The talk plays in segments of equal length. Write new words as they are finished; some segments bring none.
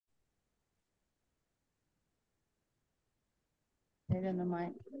Right in the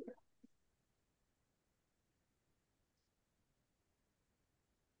mic.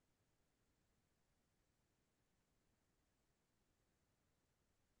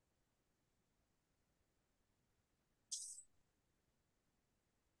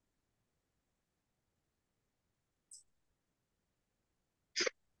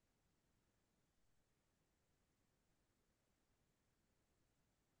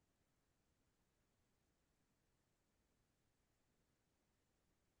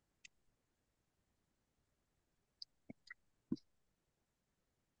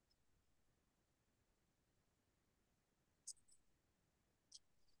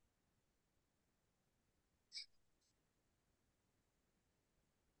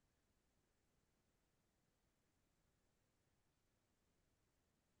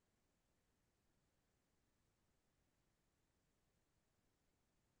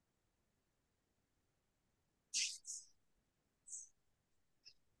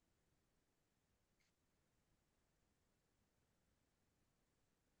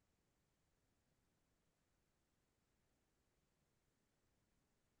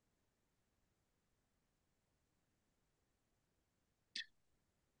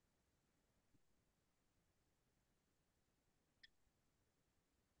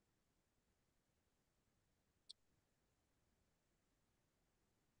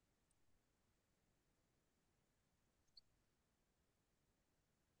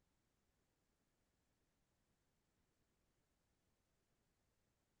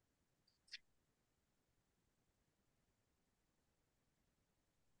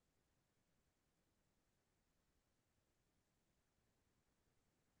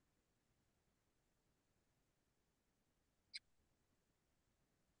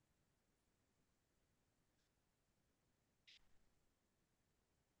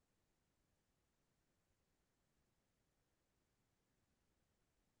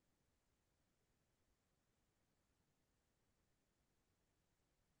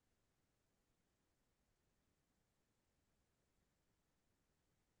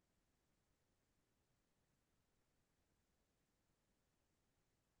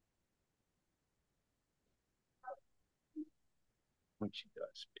 When she does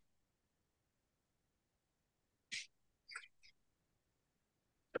speak.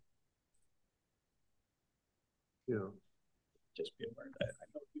 Yeah. Just be aware that I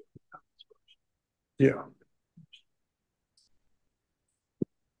know you have comments first. Yeah.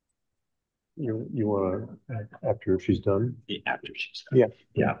 You want to after she's done? Yeah, after she's done. Yeah.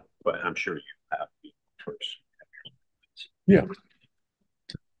 Yeah, but I'm sure you have first. Yeah.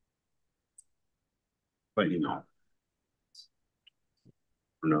 But you know,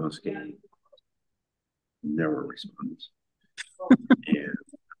 Bernowski never responds. And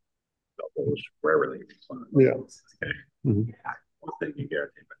those rarely respond. Yeah. Okay. Mm-hmm. One thing you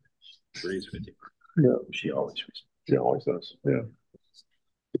guarantee, but agrees with you. Yeah. She always responds. She always does. Yeah.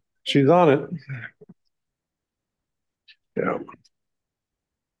 She's on it. Yeah.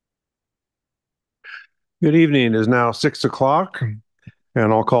 Good evening. It is now 6 o'clock,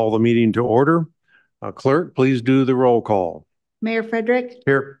 and I'll call the meeting to order. Clerk, please do the roll call. Mayor Frederick.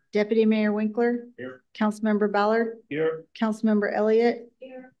 Here. Deputy Mayor Winkler. Here. Councilmember Ballard. Here. Councilmember Elliott.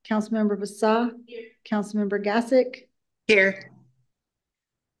 Here. Councilmember Bassah. Here. Councilmember Gassick. Here.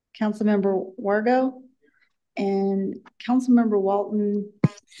 Councilmember Wargo. And Councilmember Walton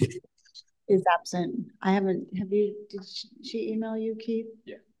is absent. Have you, did she email you, Keith?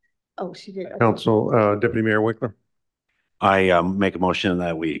 Yeah. Oh, she did. Okay. Council, Deputy Mayor Winkler. I make a motion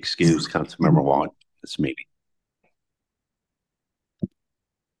that we excuse Councilmember Walton this meeting.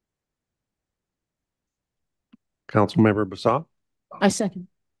 Councilmember Bassah. I second.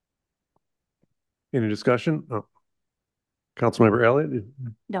 Any discussion? Oh. Councilmember Elliott?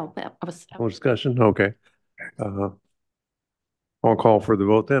 No, I was. No discussion? Okay. I'll call for the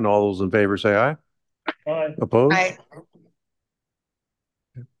vote then. All those in favor say aye. Aye. Opposed? Aye.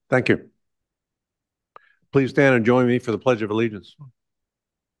 Thank you. Please stand and join me for the Pledge of Allegiance.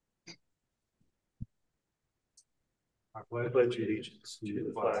 I pledge allegiance to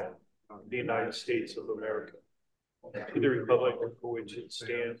the flag of the United States of America, to the republic for which it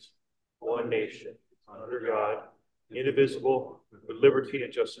stands, one nation, under God, indivisible, with liberty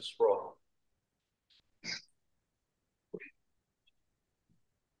and justice for all.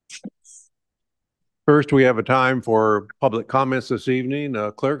 First, we have a time for public comments this evening.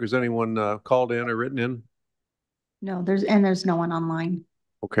 Clerk, is anyone called in or written in? No, there's no one online.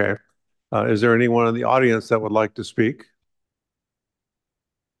 Okay. Is there anyone in the audience that would like to speak?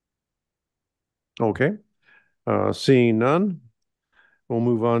 Okay. Seeing none, we'll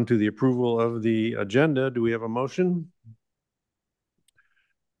move on to the approval of the agenda. Do we have a motion?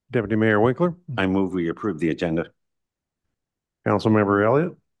 Deputy Mayor Winkler, I move we approve the agenda. Councilmember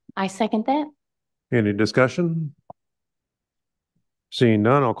Elliott. I second that. Any discussion? Seeing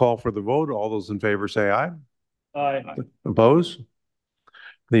none, I'll call for the vote. All those in favor say aye. Aye. Opposed?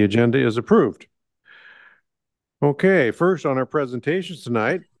 The agenda is approved. Okay, first on our presentations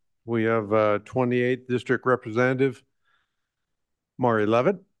tonight, we have 28th District Representative Mari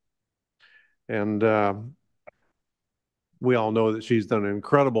Levitt. And we all know that she's done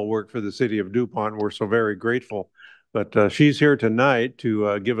incredible work for the city of DuPont. We're so very grateful. But she's here tonight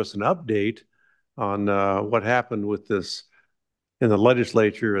to give us an update on what happened with this in the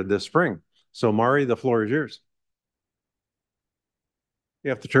legislature this spring. So Mari, the floor is yours. You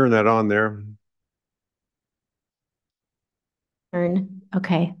have to turn that on there.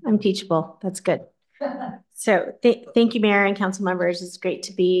 Okay, I'm teachable. That's good. So thank you, Mayor and council members. It's great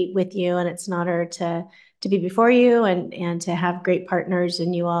to be with you, and it's an honor to be before you and to have great partners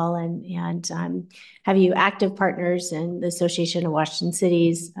in you all and have you active partners in the Association of Washington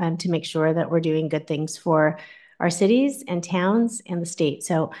Cities to make sure that we're doing good things for our cities and towns and the state.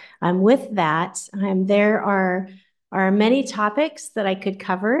 So with that, there are many topics that I could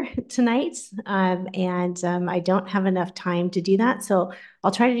cover tonight, and I don't have enough time to do that. So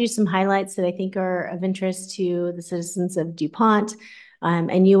I'll try to do some highlights that I think are of interest to the citizens of DuPont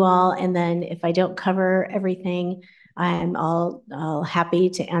and you all. And then if I don't cover everything, I'll happy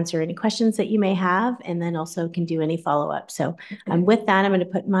to answer any questions that you may have, and then also can do any follow-up. So with that, I'm going to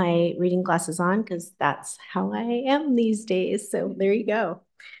put my reading glasses on because that's how I am these days. So there you go.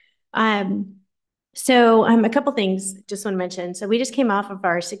 So a couple things just want to mention. So we just came off of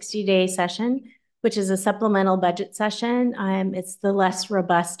our 60-day session, which is a supplemental budget session. It's the less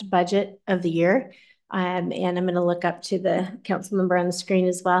robust budget of the year. And I'm going to look up to the council member on the screen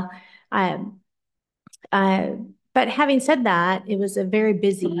as well. But having said that, it was a very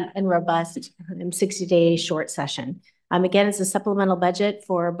busy and robust 60-day short session. Again, it's a supplemental budget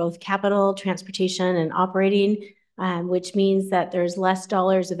for both capital, transportation, and operating, which means that there's less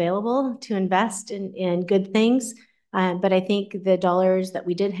dollars available to invest in good things. But I think the dollars that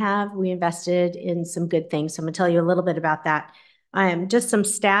we did have, we invested in some good things. So I'm going to tell you a little bit about that. Just some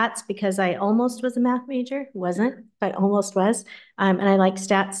stats, because I almost was a math major, wasn't, but almost was. And I like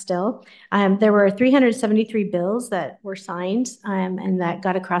stats still. There were 373 bills that were signed and that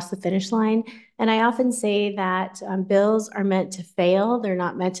got across the finish line. And I often say that bills are meant to fail. They're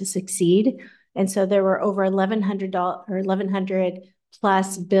not meant to succeed. And so there were over 1,100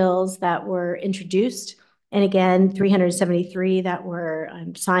 plus bills that were introduced. And again, 373 that were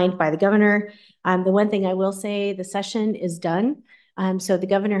signed by the governor. The one thing I will say, the session is done. So the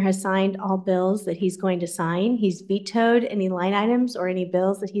governor has signed all bills that he's going to sign. He's vetoed any line items or any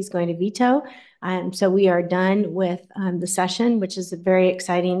bills that he's going to veto. So we are done with the session, which is very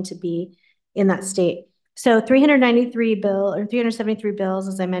exciting to be in that state. So 373 bills,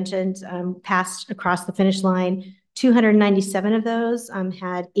 as I mentioned, passed across the finish line. 297 of those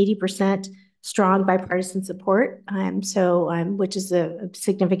had 80% strong bipartisan support, which is a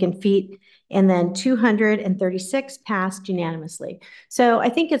significant feat. And then 236 passed unanimously. So I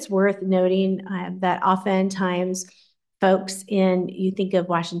think it's worth noting that oftentimes folks you think of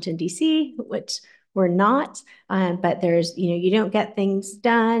Washington, D.C., which we're not, but there's, you don't get things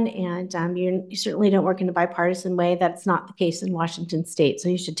done, and you certainly don't work in a bipartisan way. That's not the case in Washington State. So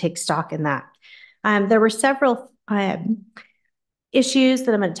you should take stock in that. There were several issues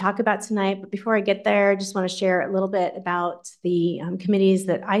that I'm going to talk about tonight. But before I get there, I just want to share a little bit about the committees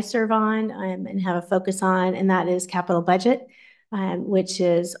that I serve on and have a focus on, and that is capital budget, which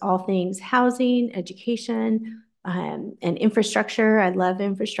is all things housing, education, and infrastructure. I love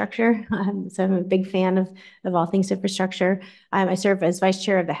infrastructure. So I'm a big fan of all things infrastructure. I serve as vice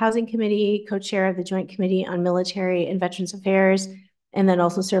chair of the Housing Committee, co-chair of the Joint Committee on Military and Veterans Affairs, and then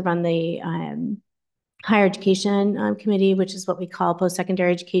also serve on the Higher Education Committee, which is what we call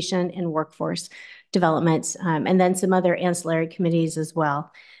post-secondary education and workforce development, and then some other ancillary committees as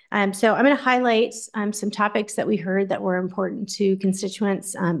well. So I'm going to highlight some topics that we heard that were important to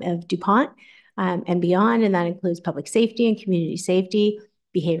constituents of DuPont and beyond, and that includes public safety and community safety,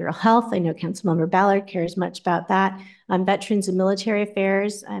 behavioral health. I know Councilmember Ballard cares much about that, veterans and military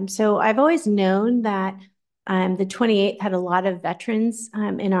affairs. So I've always known that the 28th had a lot of veterans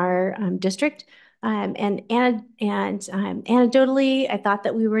in our district. And anecdotally, I thought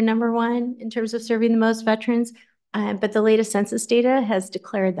that we were #1 in terms of serving the most veterans, but the latest census data has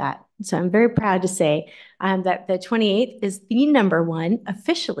declared that. So I'm very proud to say that the 28th is the #1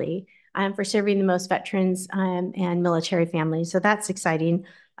 officially for serving the most veterans and military families. So that's exciting.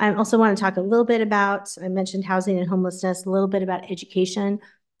 I also want to talk a little bit about, I mentioned housing and homelessness, a little bit about education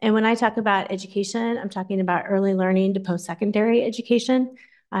And when I talk about education, I'm talking about early learning to post-secondary education.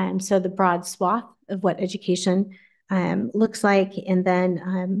 So the broad swath of what education looks like. And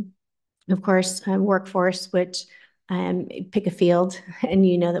then, of course, workforce, which pick a field, and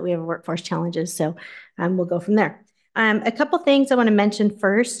you know that we have workforce challenges. So we'll go from there. A couple things I want to mention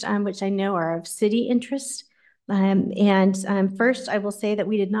first, which I know are of city interest. First, I will say that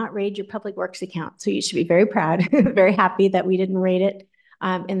we did not raid your public works account. So you should be very proud, very happy that we didn't raid it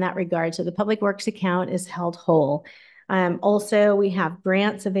in that regard. So the public works account is held whole. Also, we have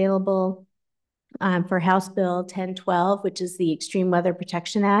grants available for House Bill 1012, which is the Extreme Weather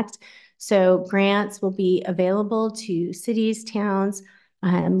Protection Act. So grants will be available to cities, towns,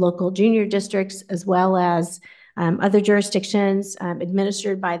 local junior districts, as well as other jurisdictions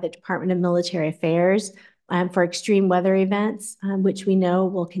administered by the Department of Military Affairs for extreme weather events, which we know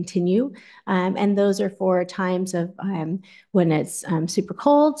will continue. And those are for times of when it's super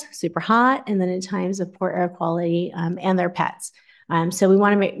cold, super hot, and then in times of poor air quality and their pets. So we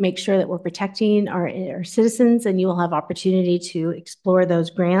want to make sure that we're protecting our citizens, and you will have opportunity to explore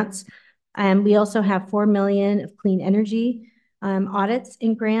those grants. We also have $4 million of clean energy audits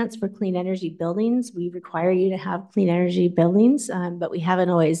and grants for clean energy buildings. We require you to have clean energy buildings, but we haven't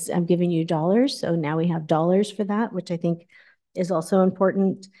always given you dollars. So now we have dollars for that, which I think is also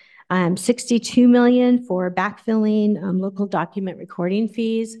important. $62 million for backfilling local document recording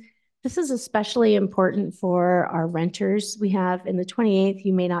fees. This is especially important for our renters. We have in the 28th,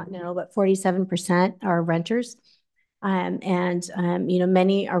 you may not know, but 47% are renters.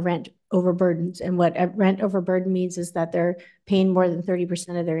 Many are rent overburdened. And what rent overburden means is that they're paying more than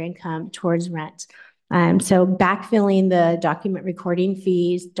 30% of their income towards rent. So backfilling the document recording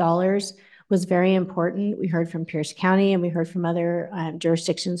fees dollars was very important. We heard from Pierce County and we heard from other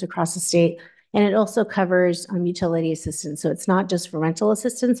jurisdictions across the state. And it also covers utility assistance. So it's not just for rental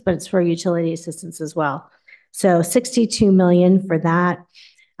assistance, but it's for utility assistance as well. So $62 million for that.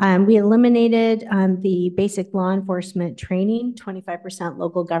 We eliminated the basic law enforcement training, 25%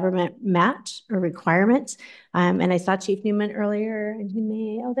 local government match or requirements. And I saw Chief Newman earlier,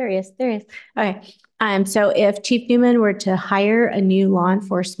 and there he is. Okay. So if Chief Newman were to hire a new law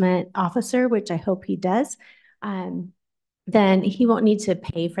enforcement officer, which I hope he does, then he won't need to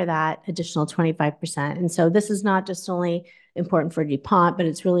pay for that additional 25%. And so this is not just only important for DuPont, but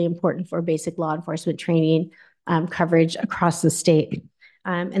it's really important for basic law enforcement training coverage across the state.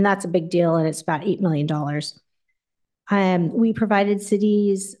 And that's a big deal, and it's about $8 million. We provided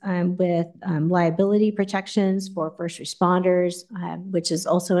cities with liability protections for first responders, which is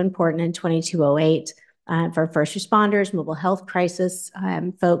also important in 2208 for first responders, mobile health crisis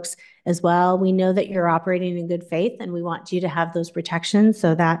folks as well. We know that you're operating in good faith, and we want you to have those protections,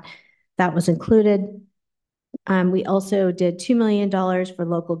 so that was included. We also did $2 million for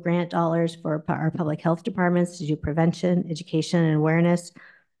local grant dollars for our public health departments to do prevention, education, and awareness.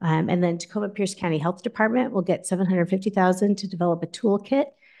 And then Tacoma Pierce County Health Department will get $750,000 to develop a toolkit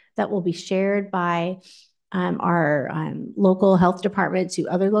that will be shared by our local health department to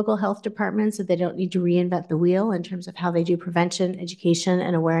other local health departments, so they don't need to reinvent the wheel in terms of how they do prevention, education,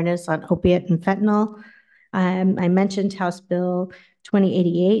 and awareness on opiate and fentanyl. I mentioned House Bill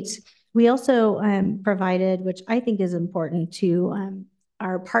 2088. We also provided, which I think is important to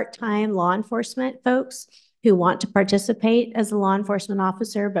our part-time law enforcement folks who want to participate as a law enforcement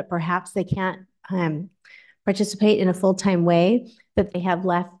officer, but perhaps they can't participate in a full-time way, that they have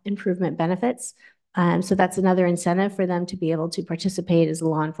left improvement benefits. So that's another incentive for them to be able to participate as a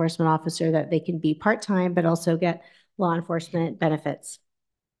law enforcement officer, that they can be part-time, but also get law enforcement benefits.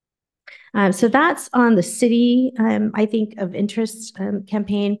 So that's on the city, I think, of interest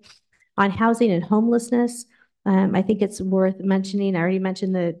campaign. On housing and homelessness, I think it's worth mentioning. I already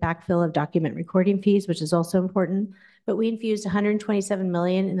mentioned the backfill of document recording fees, which is also important, but we infused $127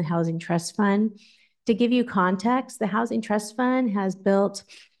 million in the Housing Trust Fund. To give you context, the Housing Trust Fund has built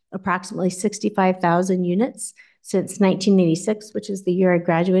approximately 65,000 units since 1986, which is the year I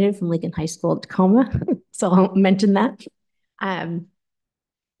graduated from Lincoln High School at Tacoma. So I'll mention that.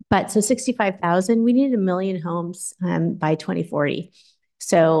 But so 65,000, we need 1 million homes by 2040.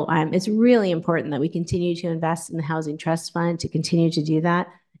 So it's really important that we continue to invest in the Housing Trust Fund to continue to do that.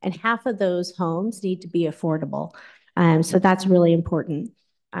 And half of those homes need to be affordable. So that's really important.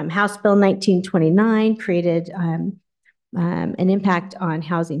 House Bill 1929 created an impact on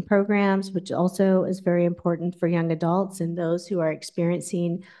housing programs, which also is very important for young adults and those who are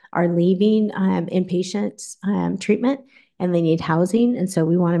experiencing or leaving inpatient treatment, and they need housing. And so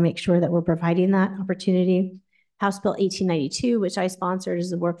we want to make sure that we're providing that opportunity. House Bill 1892, which I sponsored, is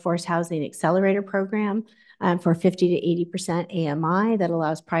the Workforce Housing Accelerator Program for 50 to 80% AMI that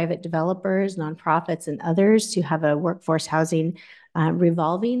allows private developers, nonprofits, and others to have a workforce housing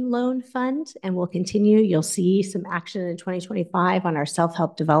revolving loan fund, and we'll continue. You'll see some action in 2025 on our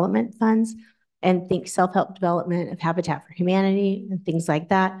self-help development funds, and think self-help development of Habitat for Humanity and things like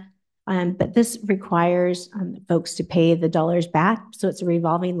that. But this requires folks to pay the dollars back. So it's a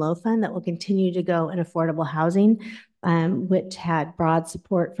revolving loan fund that will continue to go in affordable housing, which had broad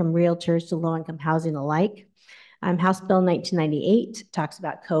support from realtors to low-income housing alike. House Bill 1998 talks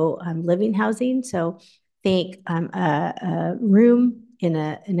about co-living housing. So think a room in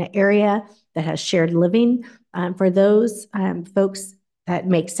an area that has shared living. For those folks that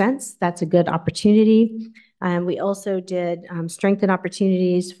makes sense, that's a good opportunity. We also did strengthen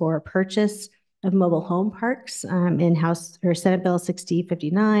opportunities for purchase of mobile home parks in House or Senate Bill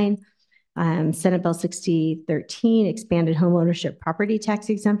 6059, Senate Bill 6013 expanded home ownership property tax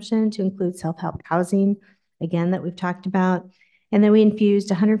exemption to include self-help housing, again, that we've talked about. And then we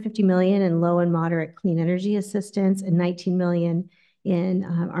infused $150 million in low and moderate clean energy assistance and $19 million in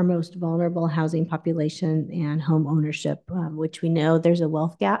our most vulnerable housing population and home ownership, which we know there's a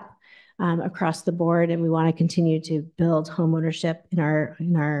wealth gap across the board, and we want to continue to build home ownership in our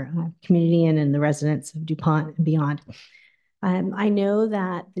community and in the residents of DuPont and beyond. I know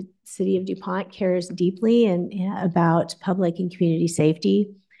that the city of DuPont cares deeply about public and community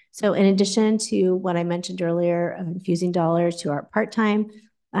safety. So in addition to what I mentioned earlier of infusing dollars to our part-time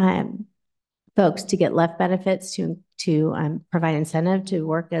folks to get left benefits to provide incentive to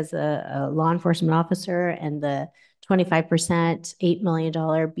work as a law enforcement officer, and the 25% $8 million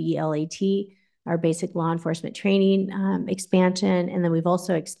BLAT, our basic law enforcement training expansion. And then we've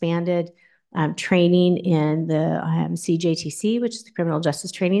also expanded training in the CJTC, which is the Criminal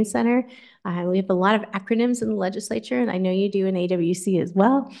Justice Training Center. We have a lot of acronyms in the legislature, and I know you do in AWC as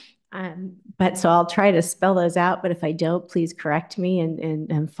well. But so I'll try to spell those out, but if I don't, please correct me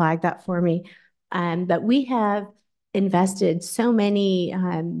and flag that for me. But we have invested so many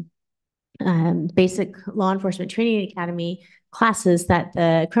basic law enforcement training academy classes that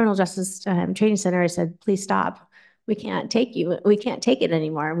the Criminal Justice Training Center has said, please stop. We can't take it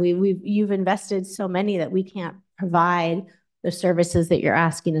anymore. You've invested so many that we can't provide the services that you're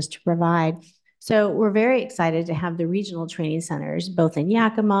asking us to provide. So we're very excited to have the regional training centers, both in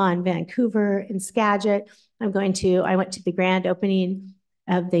Yakima and Vancouver and Skagit. I went to the grand opening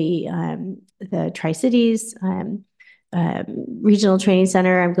of the Tri-Cities Regional Training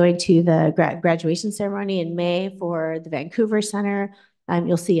Center. I'm going to the graduation ceremony in May for the Vancouver Center.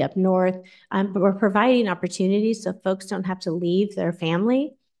 You'll see up north. But we're providing opportunities so folks don't have to leave their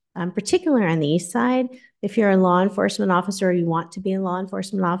family, particularly on the east side. If you're a law enforcement officer or you want to be a law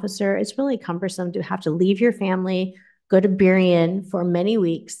enforcement officer, it's really cumbersome to have to leave your family, go to Burien for many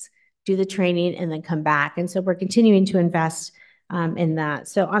weeks, do the training, and then come back. And so we're continuing to invest in that.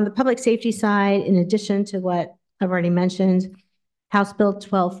 So on the public safety side, in addition to what I've already mentioned, House Bill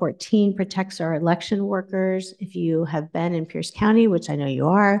 1214 protects our election workers. If you have been in Pierce County, which I know you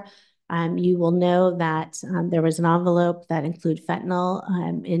are, you will know that there was an envelope that included fentanyl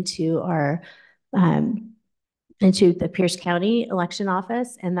into the Pierce County election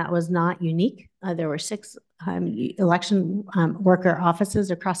office, and that was not unique. There were 6 election worker offices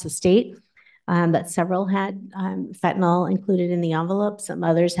across the state, but several had fentanyl included in the envelope. Some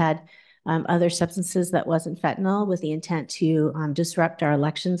others had other substances that wasn't fentanyl, with the intent to disrupt our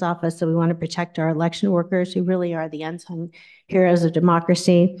elections office. So we want to protect our election workers, who really are the unsung heroes of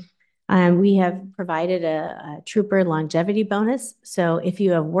democracy. We have provided a trooper longevity bonus. So if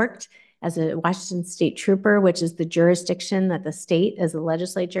you have worked as a Washington State trooper, which is the jurisdiction that the state as a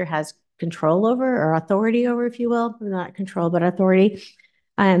legislature has control over, or authority over, if you will, not control, but authority.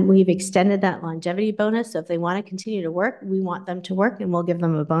 We've extended that longevity bonus. So if they want to continue to work, we want them to work, and we'll give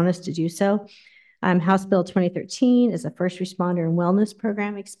them a bonus to do so. House Bill 2013 is a first responder and wellness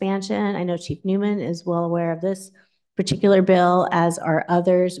program expansion. I know Chief Newman is well aware of this particular bill, as are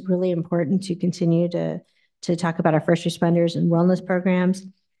others. Really important to continue to talk about our first responders and wellness programs.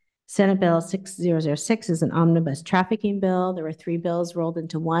 Senate Bill 6006 is an omnibus trafficking bill. There were 3 bills rolled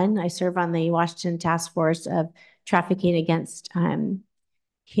into one. I serve on the Washington Task Force of Trafficking Against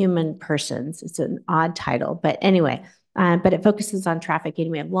Human Persons. It's an odd title, but anyway, but it focuses on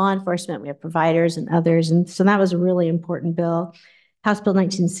trafficking. We have law enforcement, we have providers and others. And so that was a really important bill. House Bill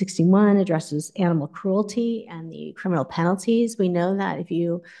 1961 addresses animal cruelty and the criminal penalties. We know that if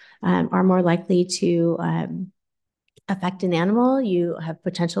you are more likely to affect an animal, you have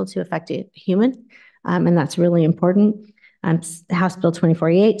potential to affect a human, and that's really important. House Bill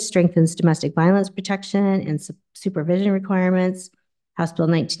 2048 strengthens domestic violence protection and supervision requirements. House Bill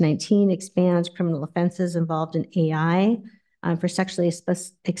 1919 expands criminal offenses involved in AI for sexually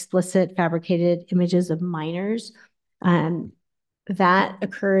explicit fabricated images of minors. That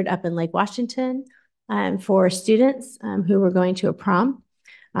occurred up in Lake Washington for students who were going to a prom.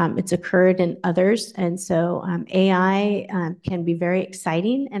 It's occurred in others. And so AI can be very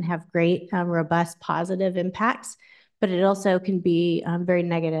exciting and have great, robust, positive impacts, but it also can be very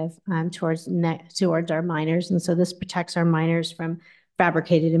negative towards our minors. And so this protects our minors from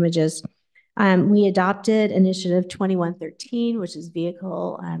fabricated images. We adopted Initiative 2113, which is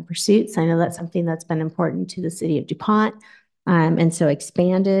vehicle pursuits. I know that's something that's been important to the city of DuPont. And so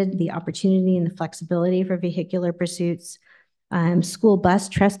expanded the opportunity and the flexibility for vehicular pursuits. School bus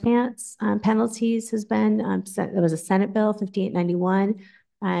trespass penalties has been, there was a Senate bill, 5891.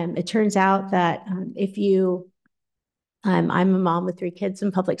 It turns out that if you, I'm a mom with 3 kids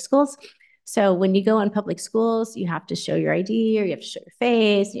in public schools. So when you go in public schools, you have to show your ID or you have to show your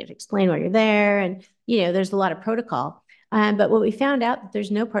face, you have to explain why you're there. And, you know, there's a lot of protocol. But what we found out,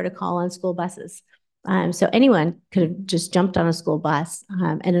 there's no protocol on school buses. So anyone could have just jumped on a school bus.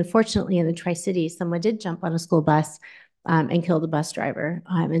 And unfortunately in the Tri-Cities, someone did jump on a school bus and killed a bus driver.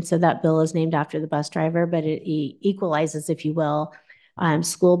 And so that bill is named after the bus driver, but it equalizes, if you will,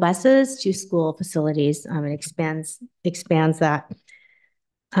 school buses to school facilities. It expands that.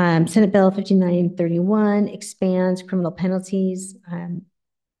 Senate Bill 5931 expands criminal penalties House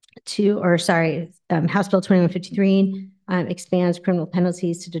Bill 2153 expands criminal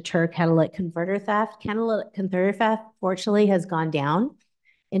penalties to deter catalytic converter theft. Catalytic converter theft, fortunately, has gone down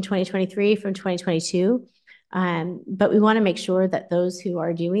in 2023 from 2022. But we want to make sure that those who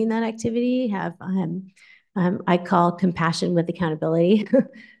are doing that activity have, I call compassion with accountability.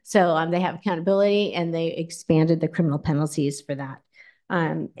 So they have accountability and they expanded the criminal penalties for that.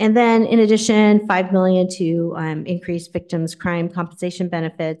 And then in addition, $5 million to increase victims' crime compensation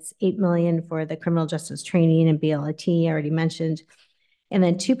benefits, $8 million for the criminal justice training and BLIT, I already mentioned, and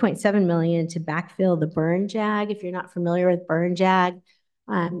then $2.7 million to backfill the burn JAG. If you're not familiar with burn JAG,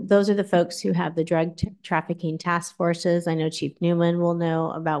 those are the folks who have the drug trafficking task forces. I know Chief Newman will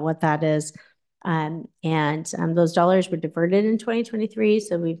know about what that is. Those dollars were diverted in 2023,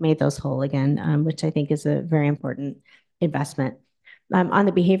 so we've made those whole again, which I think is a very important investment. On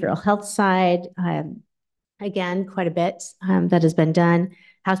the behavioral health side, again, quite a bit that has been done.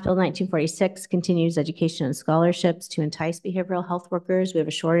 House Bill 1946 continues education and scholarships to entice behavioral health workers. We have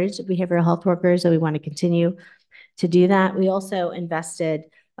a shortage of behavioral health workers, so we want to continue to do that. We also invested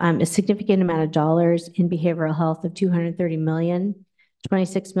a significant amount of dollars in behavioral health of $230 million.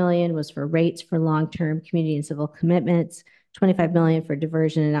 $26 million was for rates for long-term community and civil commitments, $25 million for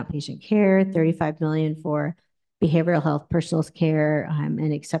diversion and outpatient care, $35 million for behavioral health, personal care,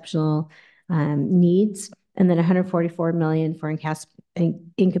 and exceptional needs, and then $144 million for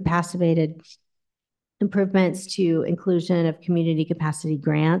incapacitated improvements to inclusion of community capacity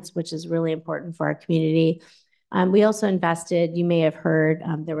grants, which is really important for our community. We also invested, you may have heard,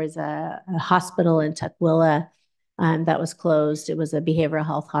 there was a hospital in Tukwila that was closed. It was a behavioral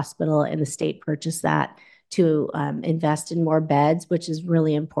health hospital, and the state purchased that to invest in more beds, which is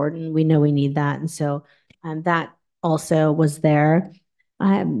really important. We know we need that. And so that also was there.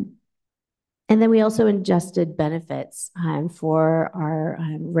 And then we also adjusted benefits for our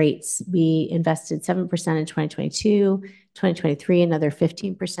rates. We invested 7% in 2022, 2023, another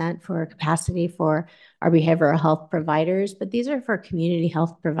 15% for capacity for our behavioral health providers. But these are for community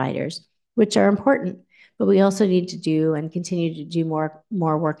health providers, which are important. But we also need to do and continue to do more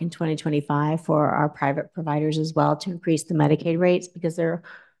work in 2025 for our private providers as well to increase the Medicaid rates because they're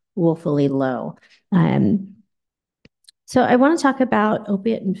woefully low. So I want to talk about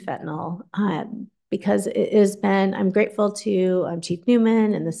opiate and fentanyl because it has been, I'm grateful to Chief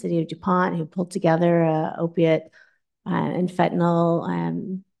Newman and the city of DuPont who pulled together a opiate and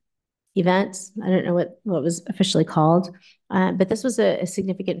fentanyl event. I don't know what was officially called, but this was a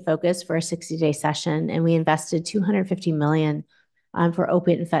significant focus for a 60-day session, and we invested $250 million for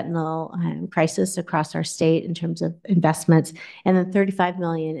opiate and fentanyl crisis across our state in terms of investments, and then $35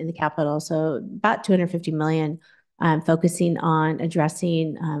 million in the capital, so about $250 million focusing on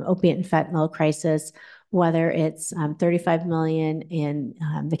addressing opiate and fentanyl crisis, whether it's $35 million in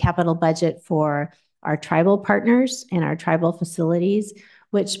the capital budget for our tribal partners and our tribal facilities,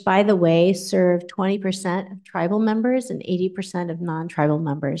 which, by the way, serve 20% of tribal members and 80% of non-tribal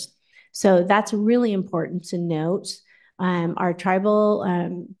members. So that's really important to note. Our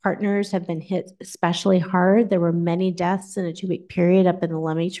tribal partners have been hit especially hard. There were many deaths in a 2-week period up in the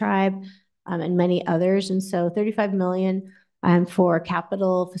Lummi tribe and many others. And so $35 million for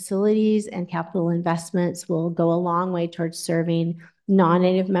capital facilities and capital investments will go a long way towards serving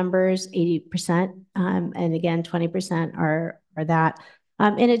non-Native members, 80%, and again, 20% are that.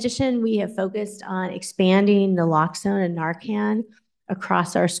 In addition, we have focused on expanding naloxone and Narcan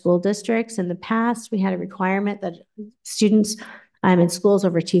across our school districts. In the past, we had a requirement that students in schools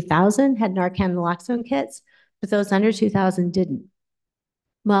over 2,000 had Narcan naloxone kits, but those under 2,000 didn't.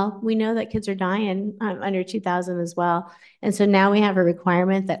 Well, we know that kids are dying under 2,000 as well. And so now we have a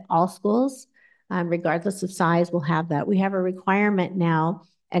requirement that all schools, regardless of size, will have that. We have a requirement now,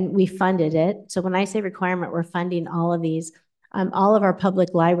 and we funded it. So when I say requirement, we're funding all of these. All of our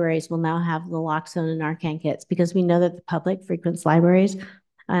public libraries will now have naloxone and Narcan kits because we know that the public frequents libraries,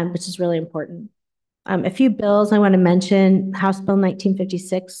 which is really important. A few bills I want to mention: House Bill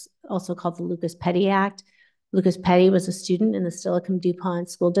 1956, also called the Lucas Petty Act. Lucas Petty was a student in the Steilacoom-DuPont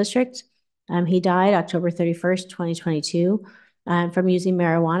School District. He died October 31st, 2022, from using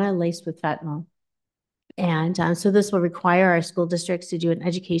marijuana laced with fentanyl. And so this will require our school districts to do an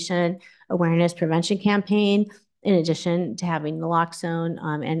education awareness prevention campaign, in addition to having naloxone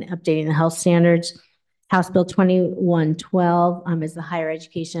and updating the health standards. House Bill 2112 is the higher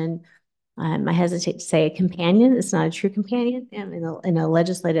education, I hesitate to say a companion. It's not a true companion in a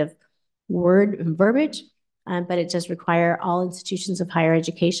legislative word and verbiage, but it does require all institutions of higher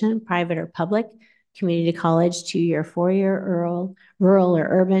education, private or public, community college, 2-year, 4-year, rural or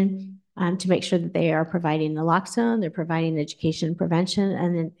urban, to make sure that they are providing naloxone, they're providing education prevention,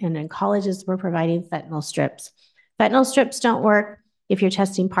 and in colleges, we're providing fentanyl strips. Fentanyl strips don't work if you're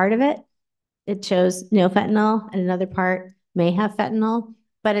testing part of it. It shows no fentanyl, and another part may have fentanyl,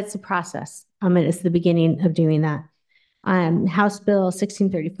 but it's a process. And it's the beginning of doing that. House Bill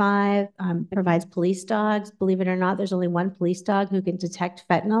 1635 provides police dogs. Believe it or not, there's only one police dog who can detect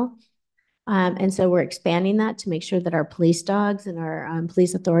fentanyl. And so we're expanding that to make sure that our police dogs and our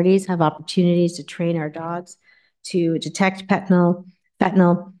police authorities have opportunities to train our dogs to detect fentanyl.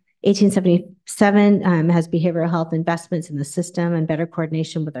 1877 has behavioral health investments in the system and better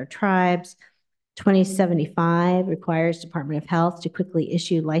coordination with our tribes. 2075 requires Department of Health to quickly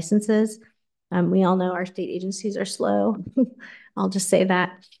issue licenses. We all know our state agencies are slow. I'll just say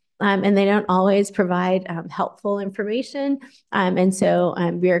that. And they don't always provide helpful information. And so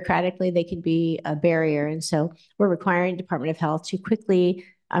bureaucratically, they can be a barrier. And so we're requiring Department of Health to quickly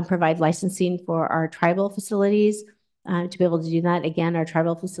provide licensing for our tribal facilities. To be able to do that, again, our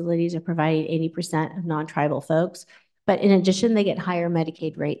tribal facilities are providing 80% of non-tribal folks. But in addition, they get higher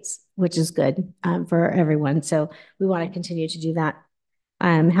Medicaid rates, which is good for everyone. So we want to continue to do that.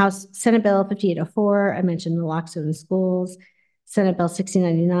 Senate Bill 5804, I mentioned naloxone in schools. Senate Bill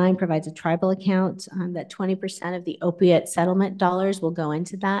 1699 provides a tribal account that 20% of the opiate settlement dollars will go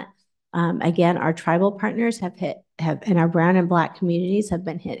into that. Again, our tribal partners and our brown and Black communities have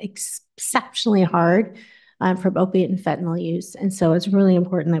been hit exceptionally hard from opiate and fentanyl use. And so it's really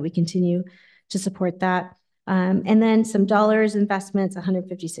important that we continue to support that. And then some dollars, investments,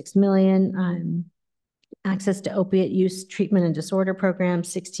 $156 million. Access to opiate use treatment and disorder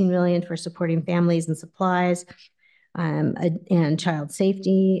programs, $16 million for supporting families and supplies, and child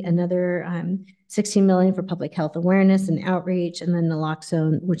safety, another $16 million for public health awareness and outreach, and then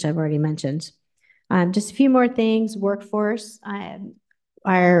naloxone, which I've already mentioned. Just a few more things. Workforce.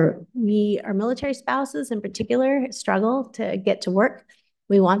 Our military spouses in particular struggle to get to work.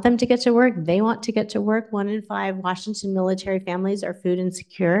 We want them to get to work. They want to get to work. 1 in 5 Washington military families are food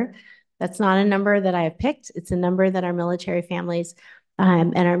insecure. That's not a number that I have picked. It's a number that our military families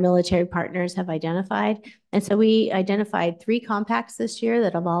and our military partners have identified. And so we identified 3 compacts this year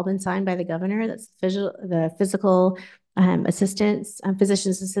that have all been signed by the governor. That's the physical assistance,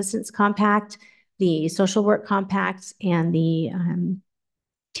 physician's assistance compact, the social work compact, and the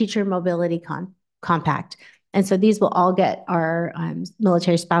teacher mobility compact. And so these will all get our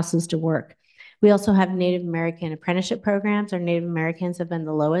military spouses to work. We also have Native American apprenticeship programs. Our Native Americans have been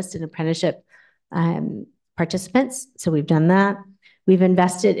the lowest in apprenticeship participants, so we've done that. We've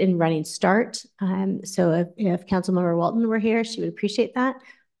invested in Running Start. So if Councilmember Walton were here, she would appreciate that,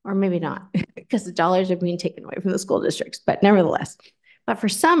 or maybe not, because the dollars are being taken away from the school districts, but nevertheless. But for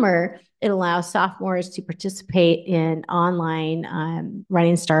summer, it allows sophomores to participate in online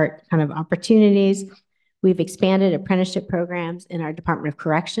Running Start kind of opportunities. We've expanded apprenticeship programs in our Department of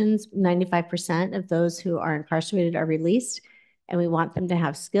Corrections. 95% of those who are incarcerated are released, and we want them to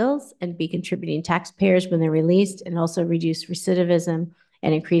have skills and be contributing taxpayers when they're released, and also reduce recidivism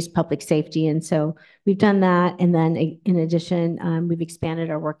and increase public safety. And so we've done that. And then in addition, we've expanded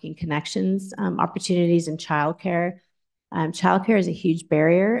our Working Connections opportunities in childcare. Childcare is a huge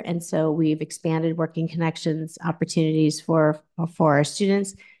barrier, and so we've expanded working connections opportunities for our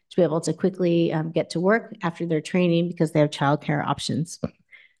students to be able to quickly get to work after their training because they have childcare options.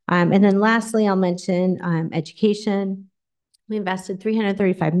 And then lastly, I'll mention education. We invested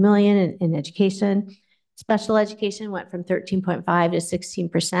 $335 million in education. Special education went from 13.5 to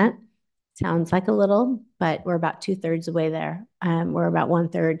 16%. Sounds like a little, but we're about 2/3 the way there. We're about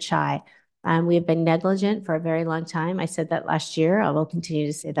 1/3 shy. We have been negligent for a very long time. I said that last year. I will continue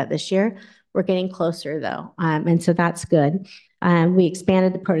to say that this year. We're getting closer though, and so that's good. We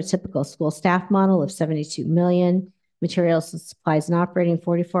expanded the prototypical school staff model of 72 million, materials and supplies and operating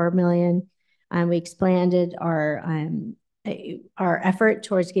 44 million. We expanded our effort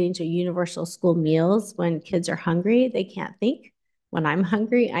towards getting to universal school meals. When kids are hungry, they can't think. When I'm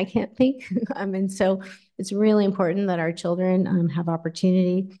hungry, I can't think. And so it's really important that our children have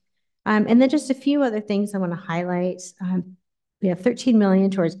opportunity. And then just a few other things I want to highlight. We have 13 million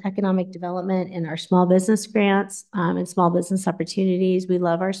towards economic development in our small business grants and small business opportunities. We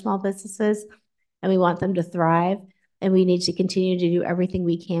love our small businesses and we want them to thrive. And we need to continue to do everything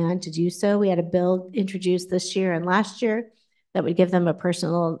we can to do so. We had a bill introduced this year and last year that would give them a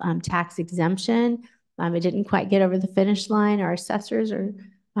personal tax exemption. It didn't quite get over the finish line. Our assessors are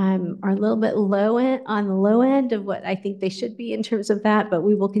a little bit on the low end of what I think they should be in terms of that, but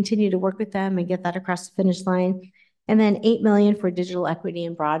we will continue to work with them and get that across the finish line. And then 8 million for digital equity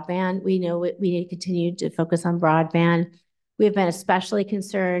and broadband. We know we need to continue to focus on broadband. We have been especially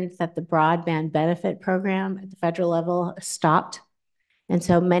concerned that the broadband benefit program at the federal level stopped. And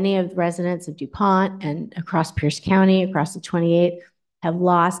so many of the residents of DuPont and across Pierce County, across the 28, have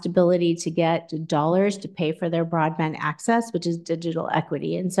lost ability to get dollars to pay for their broadband access, which is digital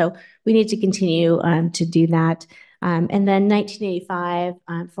equity. And so we need to continue to do that. And then 1985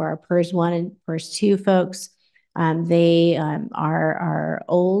 for our PERS 1 and PERS 2 folks, they are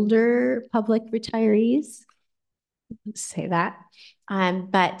older public retirees. Say that.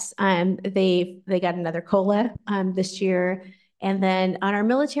 But they got another COLA this year. And then on our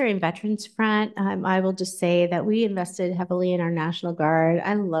military and veterans front, I will just say that we invested heavily in our National Guard.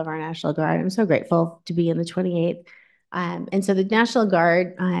 I love our National Guard. I'm so grateful to be in the 28th. And so the National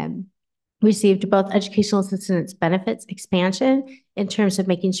Guard received both educational assistance benefits expansion in terms of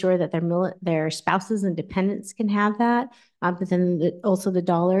making sure that their spouses and dependents can have that, but then also the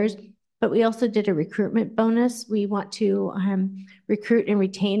dollars. But we also did a recruitment bonus. We want to recruit and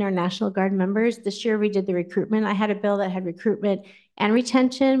retain our National Guard members. This year we did the recruitment. I had a bill that had recruitment and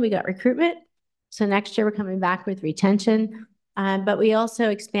retention. We got recruitment. So next year we're coming back with retention. But we also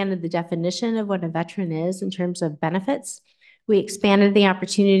expanded the definition of what a veteran is in terms of benefits. We expanded the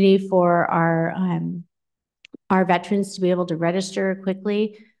opportunity for our veterans to be able to register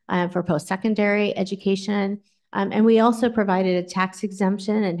quickly for post-secondary education. And we also provided a tax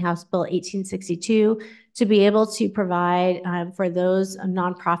exemption in House Bill 1862 to be able to provide for those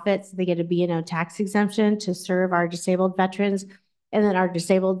nonprofits, they get a B&O tax exemption to serve our disabled veterans. And then our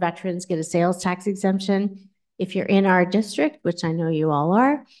disabled veterans get a sales tax exemption. If you're in our district, which I know you all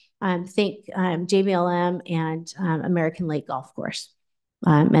are, think JBLM and American Lake Golf Course.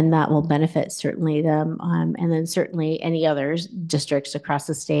 And that will benefit certainly them. And then certainly any others districts across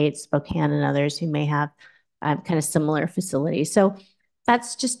the state, Spokane and others who may have kind of similar facilities. So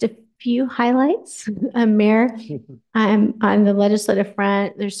that's just a few highlights, Mayor. On the legislative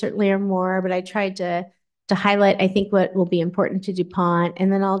front, there certainly are more, but I tried to highlight, I think, what will be important to DuPont.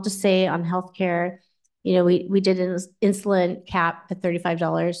 And then I'll just say on healthcare, you know, we did an insulin cap at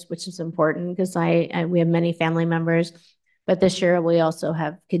 $35, which is important because we have many family members. But this year we also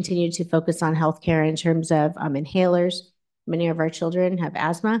have continued to focus on healthcare in terms of inhalers. Many of our children have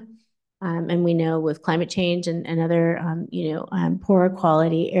asthma. And we know with climate change and other, poor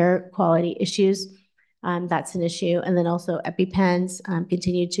quality, air quality issues, that's an issue. And then also EpiPens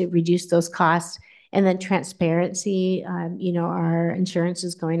continue to reduce those costs. And then transparency, our insurance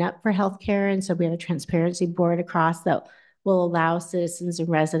is going up for healthcare. And so we have a transparency board across that will allow citizens and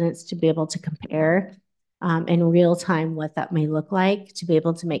residents to be able to compare in real time what that may look like to be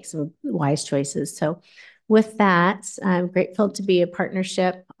able to make some wise choices. So with that, I'm grateful to be a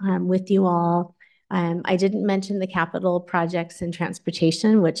partnership with you all. I didn't mention the capital projects in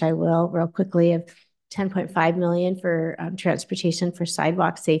transportation, which I will real quickly, of $10.5 million for transportation for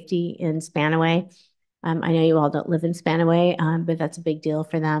sidewalk safety in Spanaway. I know you all don't live in Spanaway, but that's a big deal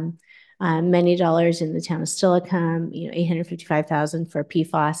for them. Many dollars in the town of Steilacoom, $855,000 for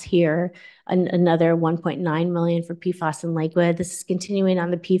PFAS here, another $1.9 million for PFAS in Lakewood. This is continuing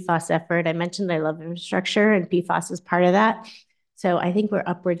on the PFAS effort. I mentioned I love infrastructure and PFAS is part of that. So I think we're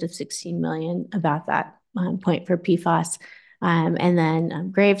upwards of $16 million about that point for PFAS. And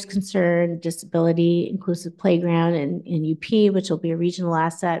then Graves Concern, Disability Inclusive Playground in UP, which will be a regional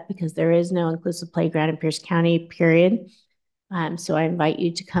asset because there is no inclusive playground in Pierce County, period. So I invite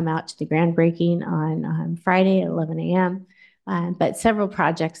you to come out to the groundbreaking on Friday at 11 a.m. But several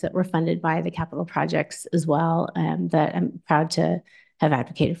projects that were funded by the capital projects as well that I'm proud to have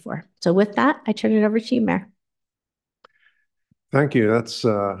advocated for. So with that, I turn it over to you, Mayor. Thank you. That's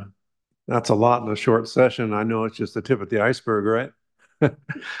a lot in a short session. I know it's just the tip of the iceberg, right?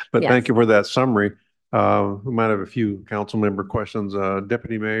 But Yes. Thank you for that summary. We might have a few council member questions.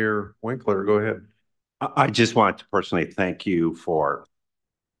 Deputy Mayor Winkler, go ahead. I just want to personally thank you for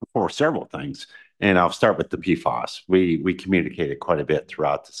several things. And I'll start with the PFAS. We communicated quite a bit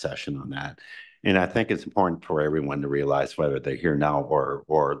throughout the session on that. And I think it's important for everyone to realize, whether they're here now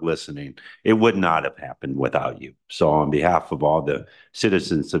or listening, it would not have happened without you. So on behalf of all the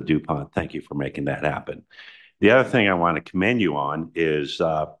citizens of DuPont, thank you for making that happen. The other thing I want to commend you on is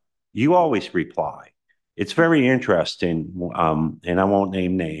you always reply. It's very interesting, and I won't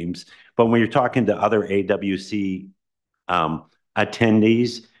name names, but when you're talking to other AWC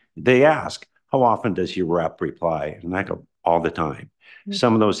attendees, they ask, how often does your rep reply? And I go, all the time.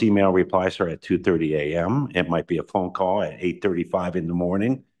 Some of those email replies are at 2:30 a.m. It might be a phone call at 8:35 in the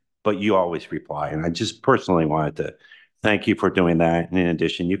morning, but you always reply. And I just personally wanted to thank you for doing that. And in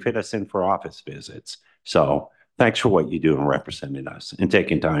addition, you've hit us in for office visits. So thanks for what you do in representing us and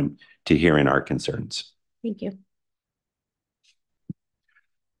taking time to hear in our concerns. Thank you.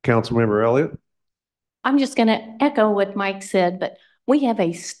 Councilmember Elliott. I'm just going to echo what Mike said, but we have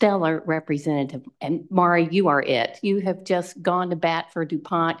a stellar representative, and Mari, you are it. You have just gone to bat for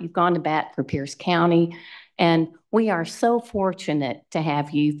DuPont. You've gone to bat for Pierce County, and we are so fortunate to have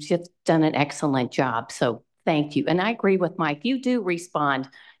you. You've just done an excellent job, so thank you. And I agree with Mike. You do respond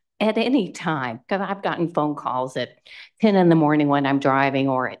at any time, because I've gotten phone calls at 10 in the morning when I'm driving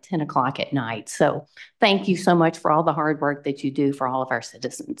or at 10 o'clock at night. So thank you so much for all the hard work that you do for all of our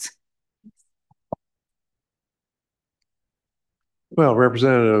citizens. Well,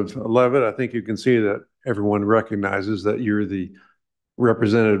 Representative Levitt, I think you can see that everyone recognizes that you're the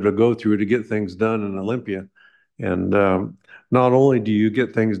representative to go through to get things done in Olympia. And not only do you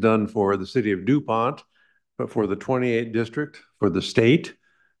get things done for the city of DuPont, but for the 28th district, for the state,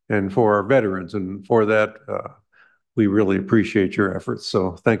 and for our veterans. And for that, we really appreciate your efforts.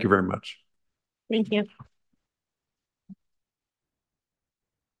 So thank you very much. Thank you.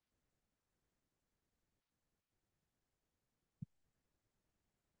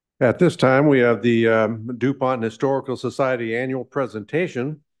 At this time, we have the DuPont Historical Society annual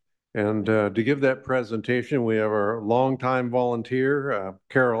presentation. And to give that presentation, we have our longtime volunteer,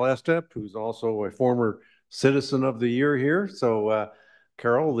 Carol Estep, who's also a former Citizen of the Year here. So,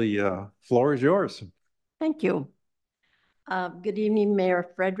 Carol, the floor is yours. Thank you. Good evening, Mayor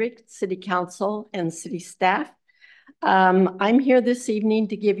Frederick, City Council, and City staff. I'm here this evening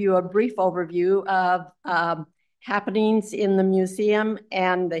to give you a brief overview of happenings in the museum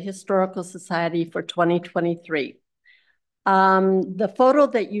and the Historical Society for 2023. The photo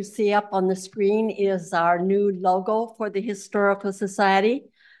that you see up on the screen is our new logo for the Historical Society.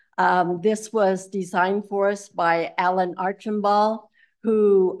 This was designed for us by Alan Archambault,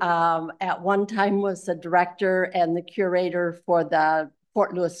 who at one time was the director and the curator for the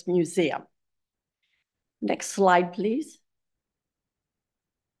Fort Lewis Museum. Next slide, please.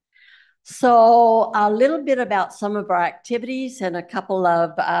 So a little bit about some of our activities and a couple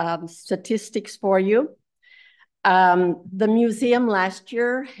of statistics for you. The museum last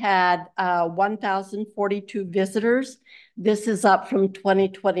year had 1,042 visitors. This is up from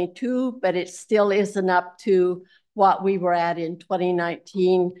 2022, but it still isn't up to what we were at in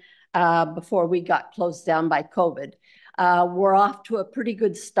 2019 before we got closed down by COVID. We're off to a pretty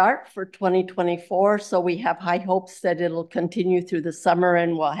good start for 2024, so we have high hopes that it'll continue through the summer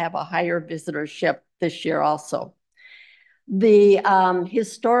and we'll have a higher visitorship this year also. The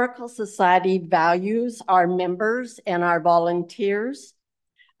Historical Society values our members and our volunteers.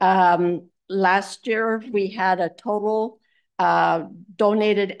 Last year, we had a total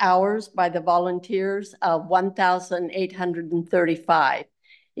donated hours by the volunteers of 1,835.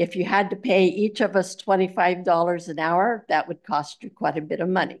 If you had to pay each of us $25 an hour, that would cost you quite a bit of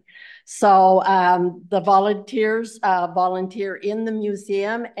money. So the volunteers volunteer in the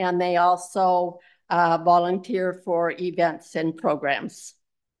museum, and they also volunteer for events and programs.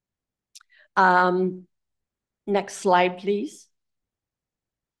 Next slide, please.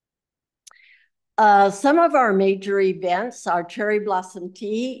 Some of our major events, our Cherry Blossom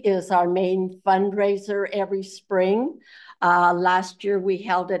Tea is our main fundraiser every spring. Last year, we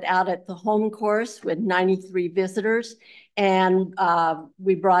held it out at the home course with 93 visitors, and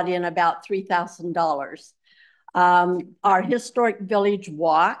we brought in about $3,000. Our Historic Village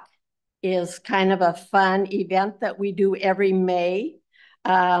Walk is kind of a fun event that we do every May.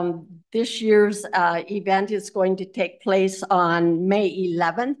 This year's event is going to take place on May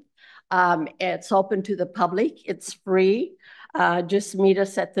 11th. It's open to the public. It's free. Just meet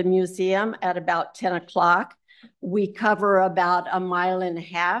us at the museum at about 10 o'clock. We cover about a mile and a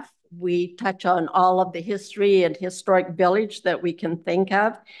half. We touch on all of the history and historic village that we can think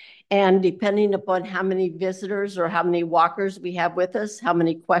of. And depending upon how many visitors or how many walkers we have with us, how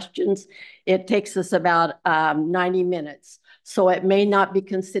many questions, it takes us about 90 minutes. So it may not be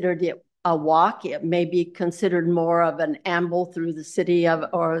considered a walk. It may be considered more of an amble through the city of,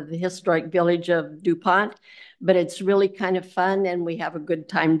 or the historic village of DuPont, but it's really kind of fun and we have a good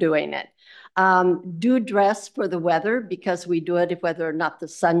time doing it. Do dress for the weather because we do it whether or not the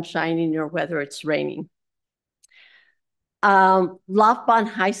sun's shining or whether it's raining. Lofbon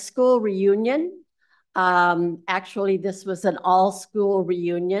High School reunion. Actually, this was an all-school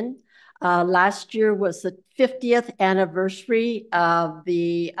reunion. Last year was the 50th anniversary of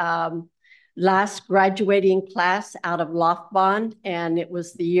the last graduating class out of Lofbon, and it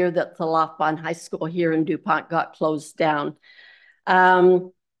was the year that the Lofbon High School here in DuPont got closed down.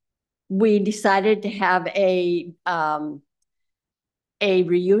 We decided to have a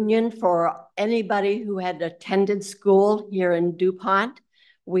reunion for anybody who had attended school here in DuPont.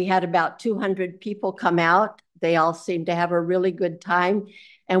 We had about 200 people come out. They all seemed to have a really good time.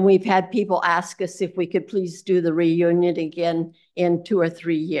 And we've had people ask us if we could please do the reunion again in 2 or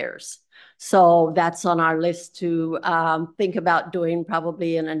 3 years. So that's on our list to think about doing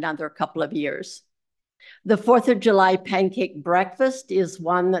probably in another couple of years. The 4th of July pancake breakfast is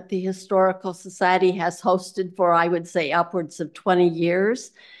one that the Historical Society has hosted for, I would say, upwards of 20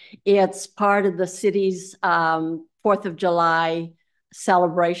 years. It's part of the city's 4th of July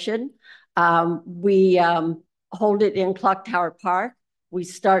celebration. We hold it in Clock Tower Park. We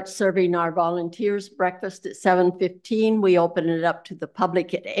start serving our volunteers breakfast at 7:15. We open it up to the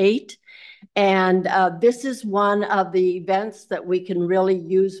public at 8. And this is one of the events that we can really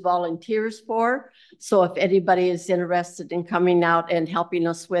use volunteers for. So if anybody is interested in coming out and helping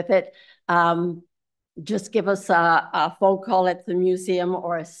us with it, just give us a phone call at the museum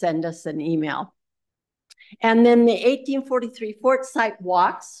or send us an email. And then the 1843 Fort Site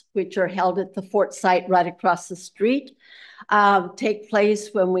walks, which are held at the Fort Site right across the street, take place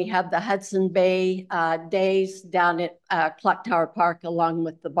when we have the Hudson Bay days down at Clock Tower Park, along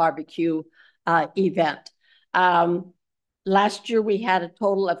with the barbecue event. Last year, we had a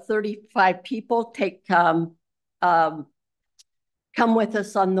total of 35 people come with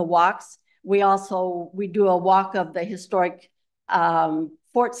us on the walks. We do a walk of the historic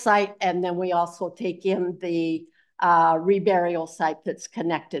Fort Site, and then we also take in the reburial site that's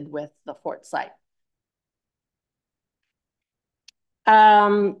connected with the Fort Site.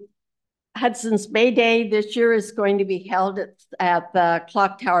 Hudson's Bay Day this year is going to be held at the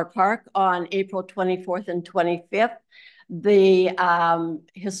Clock Tower Park on April 24th and 25th. The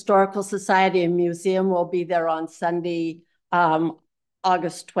Historical Society and Museum will be there on Sunday,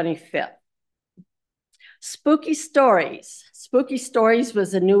 August 25th. Spooky Stories. Spooky Stories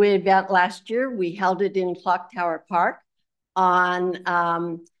was a new event last year. We held it in Clock Tower Park on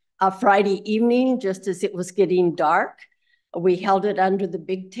a Friday evening, just as it was getting dark. We held it under the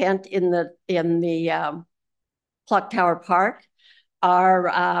big tent in the Clock Tower Park.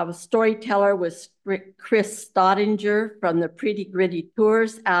 Our storyteller was Chris Stottinger from the Pretty Gritty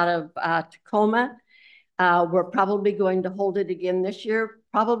Tours out of Tacoma. We're probably going to hold it again this year,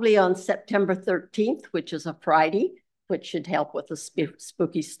 probably on September 13th, which is a Friday, which should help with the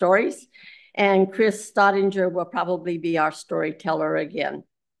spooky stories. And Chris Stottinger will probably be our storyteller again.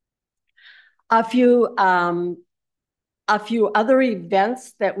 A few other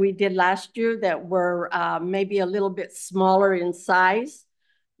events that we did last year that were maybe a little bit smaller in size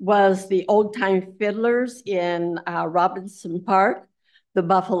was the Old Time Fiddlers in Robinson Park. The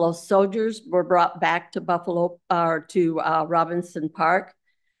Buffalo Soldiers were brought back to Robinson Park.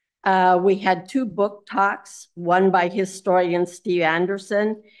 We had 2 book talks, one by historian Steve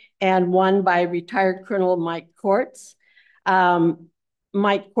Anderson and one by retired Colonel Mike Kortz.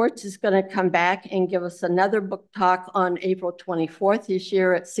 Mike Kortz is going to come back and give us another book talk on April 24th this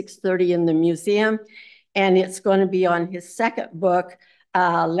year at 6:30 in the museum. And it's going to be on his second book,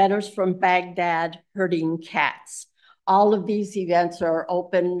 Letters from Baghdad, Herding Cats. All of these events are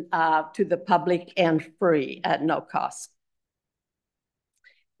open to the public and free at no cost.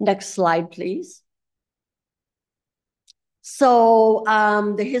 Next slide, please. So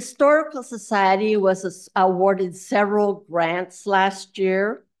the Historical Society was awarded several grants last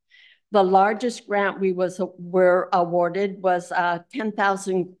year. The largest grant we were awarded was a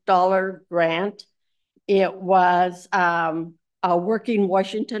 $10,000 grant. It was a Working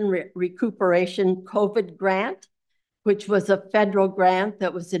Washington Recuperation COVID grant, which was a federal grant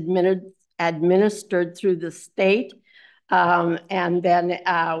that was administered through the state. And then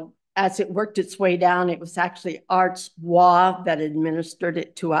as it worked its way down, it was actually Arts Bois that administered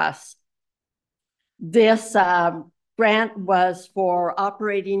it to us. This grant was for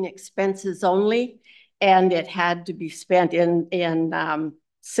operating expenses only, and it had to be spent in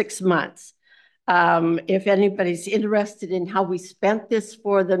 6 months. If anybody's interested in how we spent this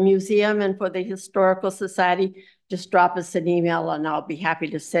for the museum and for the Historical Society, just drop us an email and I'll be happy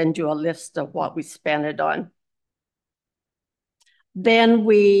to send you a list of what we spent it on. Then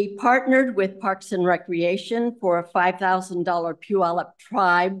we partnered with Parks and Recreation for a $5,000 Puyallup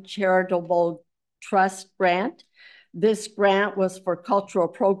Tribe Charitable Trust grant. This grant was for cultural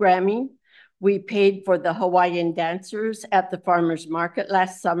programming. We paid for the Hawaiian dancers at the farmers market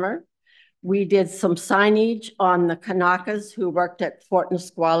last summer. We did some signage on the Kanakas who worked at Fort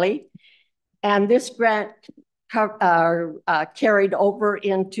Nisqually. And this grant carried over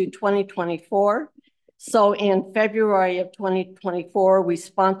into 2024. So in February of 2024, we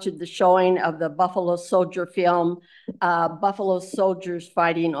sponsored the showing of the Buffalo Soldier film, Buffalo Soldiers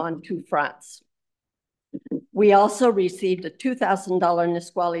Fighting on Two Fronts. We also received a $2,000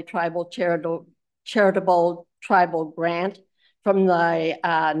 Nisqually Tribal Charitable Tribal Grant from the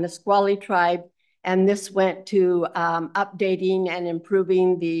Nisqually Tribe, and this went to updating and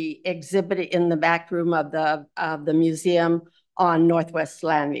improving the exhibit in the back room of the museum on Northwest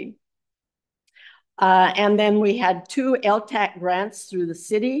Landing. And then we had 2 LTAC grants through the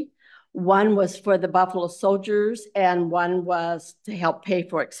city. One was for the Buffalo Soldiers, and one was to help pay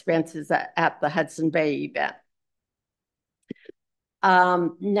for expenses at the Hudson Bay event.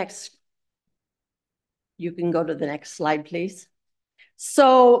 Next, you can go to the next slide, please.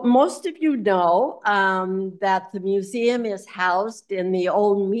 So most of you know that the museum is housed in the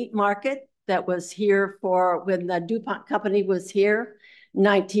old meat market that was here when the DuPont Company was here,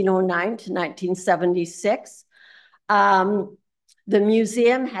 1909 to 1976. The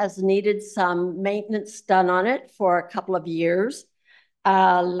museum has needed some maintenance done on it for a couple of years.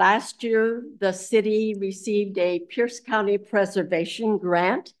 Last year, the city received a Pierce County Preservation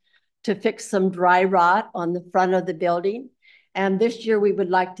Grant to fix some dry rot on the front of the building. And this year, we would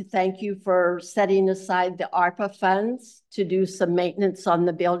like to thank you for setting aside the ARPA funds to do some maintenance on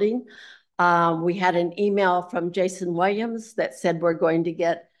the building. We had an email from Jason Williams that said we're going to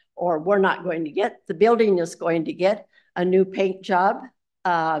get, or we're not going to get, the building is going to get a new paint job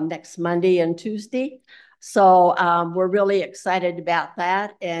next Monday and Tuesday. So we're really excited about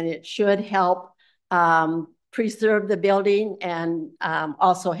that, and it should help preserve the building and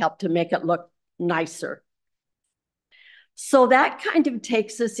also help to make it look nicer. So that kind of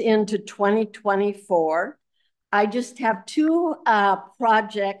takes us into 2024. I just have 2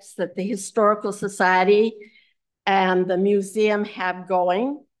 projects that the Historical Society and the museum have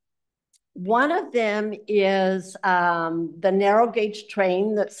going. One of them is the narrow gauge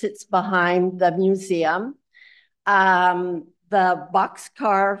train that sits behind the museum. The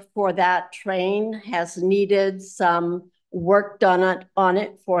boxcar for that train has needed some work done on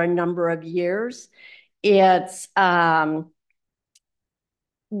it for a number of years. It's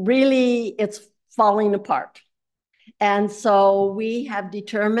falling apart. And so we have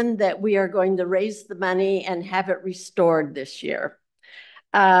determined that we are going to raise the money and have it restored this year.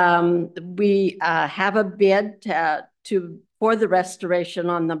 We have a bid for the restoration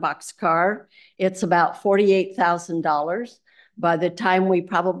on the boxcar. It's about $48,000. By the time we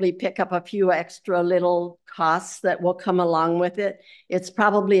probably pick up a few extra little costs that will come along with it, it's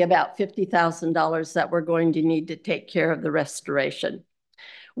probably about $50,000 that we're going to need to take care of the restoration.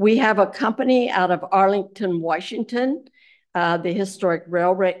 We have a company out of Arlington, Washington, the Historic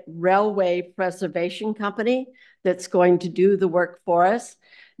Railway Preservation Company, that's going to do the work for us.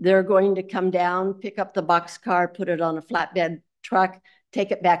 They're going to come down, pick up the boxcar, put it on a flatbed truck,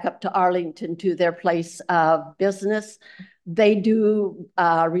 take it back up to Arlington to their place of business. They do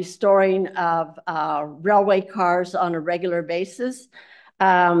restoring of railway cars on a regular basis.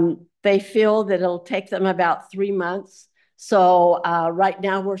 They feel that it'll take them about 3 months. So right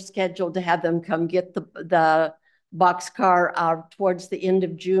now we're scheduled to have them come get the boxcar towards the end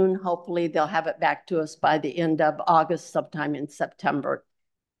of June. Hopefully they'll have it back to us by the end of August, sometime in September.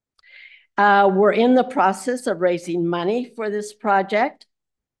 We're in the process of raising money for this project.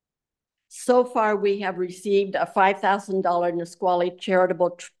 So far, we have received a $5,000 Nisqually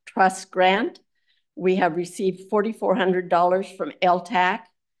Charitable Trust grant. We have received $4,400 from LTAC.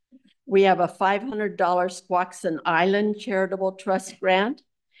 We have a $500 Squaxin Island Charitable Trust grant.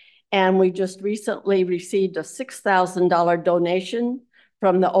 And we just recently received a $6,000 donation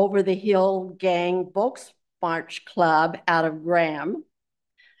from the Over the Hill Gang Volks March Club out of Graham.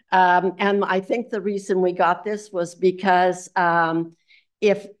 And I think the reason we got this was because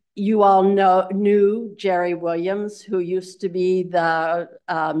if you all knew Jerry Williams, who used to be the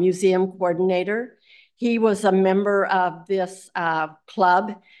museum coordinator, he was a member of this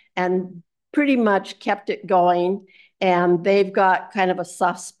club and pretty much kept it going. And they've got kind of a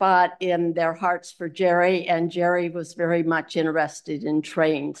soft spot in their hearts for Jerry, and Jerry was very much interested in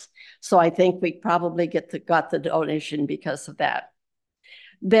trains. So I think we probably got the donation because of that.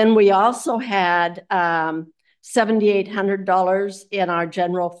 Then we also had $7,800 in our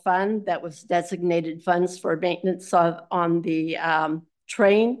general fund that was designated funds for maintenance on the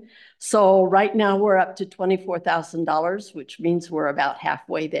train. So right now we're up to $24,000, which means we're about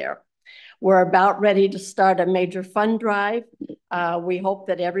halfway there. We're about ready to start a major fund drive. We hope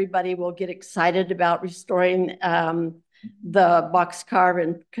that everybody will get excited about restoring the boxcar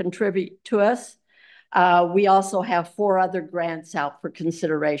and contribute to us. We also have 4 other grants out for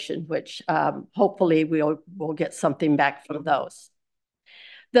consideration, which hopefully we'll get something back from those.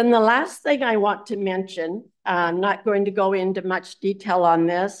 Then the last thing I want to mention, I'm not going to go into much detail on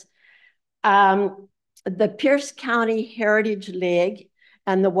this. The Pierce County Heritage League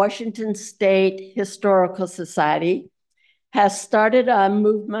and the Washington State Historical Society has started a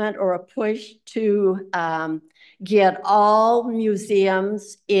movement or a push to get all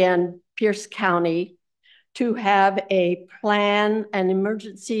museums in Pierce County to have a plan, an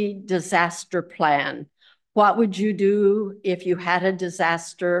emergency disaster plan. What would you do if you had a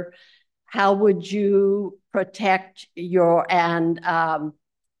disaster? How would you protect your and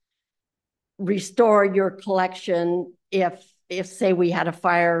restore your collection if say we had a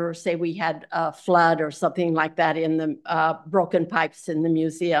fire or say we had a flood or something like that in the broken pipes in the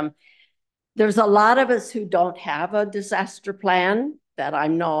museum? There's a lot of us who don't have a disaster plan that I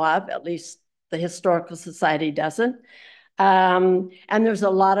know of, at least the Historical Society doesn't. And there's a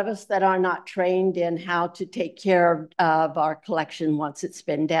lot of us that are not trained in how to take care of our collection once it's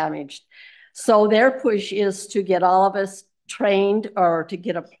been damaged. So their push is to get all of us trained or to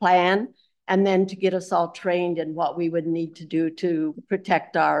get a plan and then to get us all trained in what we would need to do to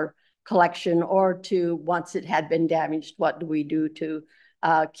protect our collection or to, once it had been damaged, what do we do to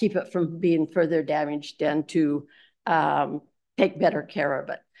keep it from being further damaged and to take better care of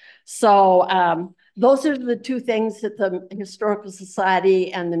it. So those are the 2 things that the Historical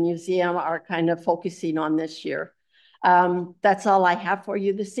Society and the museum are kind of focusing on this year. That's all I have for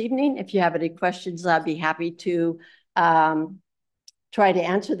you this evening. If you have any questions, I'd be happy to try to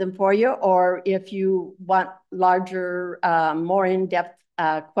answer them for you. Or if you want larger, more in-depth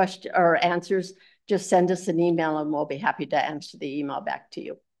question or answers, just send us an email and we'll be happy to answer the email back to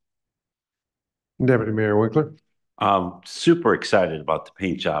you. Deputy Mayor Winkler. Super excited about the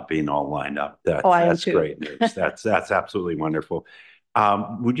paint job being all lined up. That's great news. That's absolutely wonderful.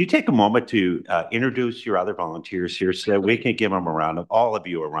 Would you take a moment to introduce your other volunteers here so that we can give them all of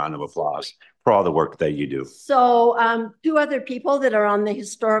you a round of applause for all the work that you do? So 2 other people that are on the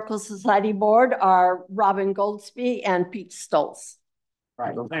Historical Society board are Robin Goldsby and Pete Stoltz.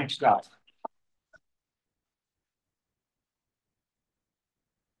 Right. Well, thanks, Scott.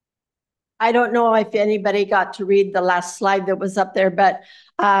 I don't know if anybody got to read the last slide that was up there, but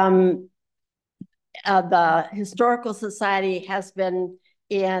the Historical Society has been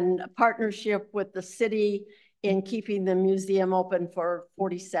in partnership with the city in keeping the museum open for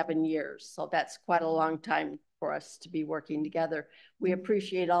 47 years. So that's quite a long time for us to be working together. We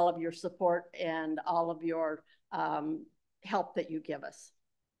appreciate all of your support and all of your help that you give us.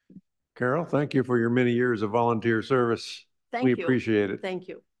 Carol, thank you for your many years of volunteer service. Thank you. We appreciate it. Thank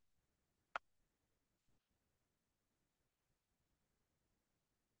you.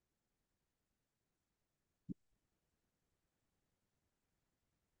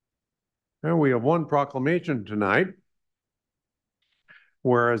 And we have one proclamation tonight.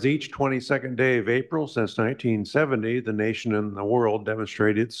 Whereas each 22nd day of April since 1970, the nation and the world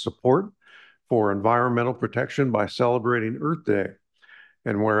demonstrated its support for environmental protection by celebrating Earth Day.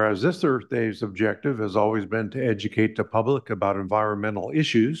 And whereas this Earth Day's objective has always been to educate the public about environmental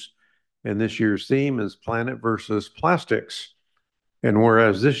issues, And this year's theme is Planet versus Plastics. And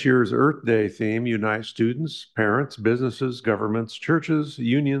whereas this year's Earth Day theme unites students, parents, businesses, governments, churches,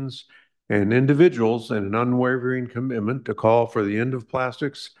 unions, and individuals in an unwavering commitment to call for the end of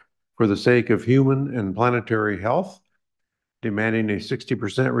plastics for the sake of human and planetary health, demanding a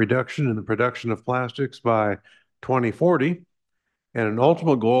 60% reduction in the production of plastics by 2040, and an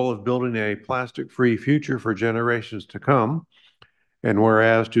ultimate goal of building a plastic-free future for generations to come. And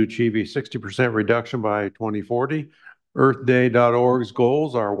whereas to achieve a 60% reduction by 2040, EarthDay.org's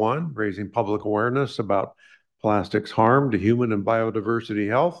goals are: 1, raising public awareness about plastics' harm to human and biodiversity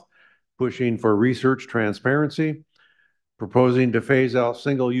health, pushing for research transparency, proposing to phase out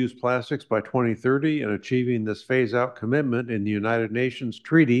single-use plastics by 2030, and achieving this phase-out commitment in the United Nations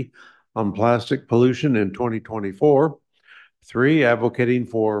Treaty on Plastic Pollution in 2024. 3, advocating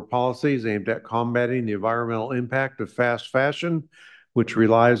for policies aimed at combating the environmental impact of fast fashion, which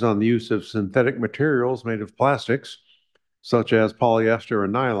relies on the use of synthetic materials made of plastics, such as polyester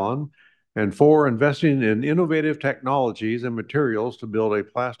and nylon. And 4, investing in innovative technologies and materials to build a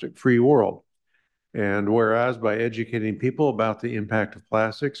plastic-free world. And whereas by educating people about the impact of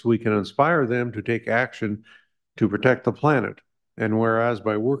plastics, we can inspire them to take action to protect the planet. And whereas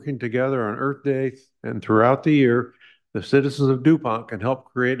by working together on Earth Day and throughout the year, the citizens of DuPont can help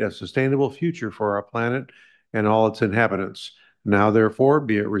create a sustainable future for our planet and all its inhabitants. Now, therefore,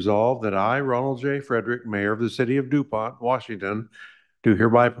 be it resolved that I, Ronald J. Frederick, Mayor of the City of DuPont, Washington, do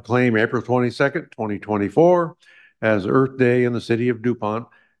hereby proclaim April 22nd, 2024 as Earth Day in the City of DuPont,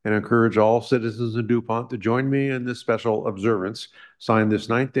 and encourage all citizens of DuPont to join me in this special observance. Signed this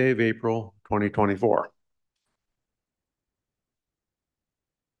 9th day of April, 2024.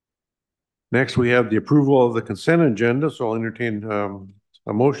 Next, we have the approval of the consent agenda, so I'll entertain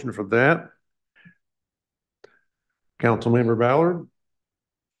a motion for that. Councilmember Ballard?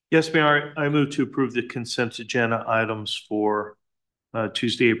 Yes, Mayor, I move to approve the consent agenda items for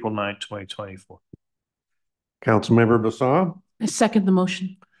Tuesday, April 9th, 2024. Councilmember Bassan? I second the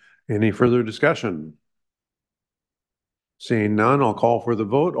motion. Any further discussion? Seeing none, I'll call for the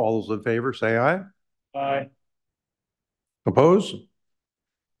vote. All those in favor say aye. Aye. Opposed?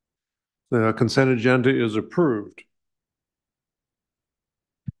 The consent agenda is approved.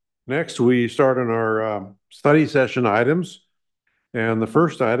 Next, we start on our study session items. And the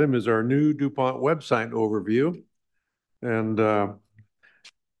first item is our new DuPont website overview. And Lara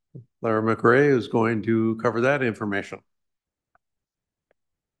McRae is going to cover that information.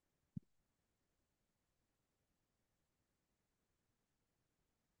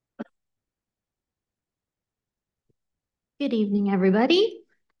 Good evening, everybody.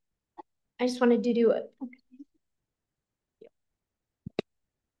 I just wanted to do it.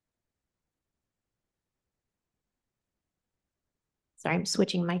 Sorry, I'm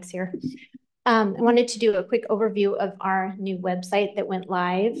switching mics here. I wanted to do a quick overview of our new website that went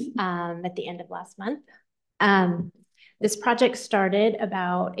live at the end of last month. This project started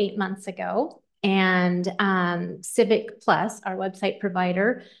about 8 months ago, and Civic Plus, our website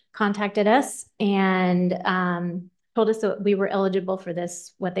provider, contacted us and told us that we were eligible for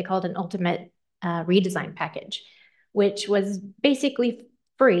this, what they called an ultimate redesign package, which was basically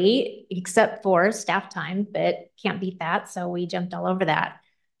free except for staff time, but can't beat that. So we jumped all over that.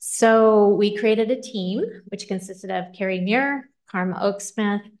 So we created a team, which consisted of Carrie Muir, Karma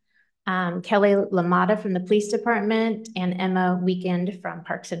Oaksmith, Kelly LaMotta from the police department, and Emma Weekend from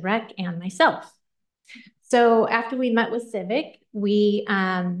Parks and Rec, and myself. So after we met with Civic, we,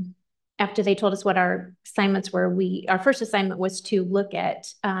 after they told us what our assignments were, our first assignment was to look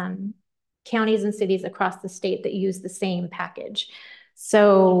at counties and cities across the state that use the same package.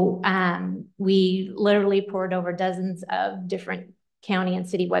 So we literally poured over dozens of different county and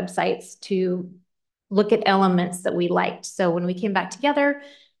city websites to look at elements that we liked. So when we came back together,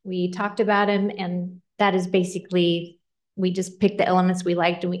 we talked about them, and that is basically, we just picked the elements we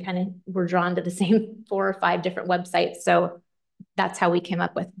liked, and we kind of were drawn to the same 4 or 5 different websites. So that's how we came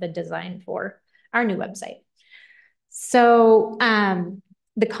up with the design for our new website. So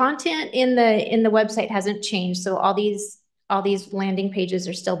the content in the website hasn't changed. So all these landing pages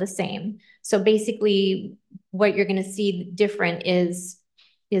are still the same. So basically what you're going to see different is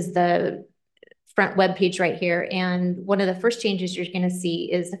the front web page right here. And one of the first changes you're going to see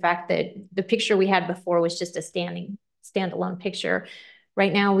is the fact that the picture we had before was just a standalone picture.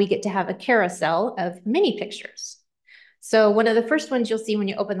 Right now we get to have a carousel of mini pictures. So one of the first ones you'll see when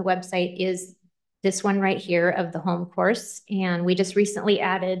you open the website is this one right here of the home course. And we just recently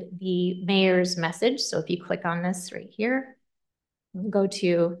added the mayor's message. So if you click on this right here, we'll go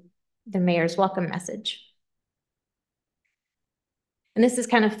to the mayor's welcome message. And this is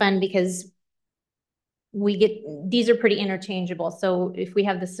kind of fun because these are pretty interchangeable. So if we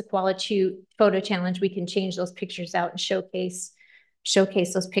have the Sequala Chew photo challenge, we can change those pictures out and showcase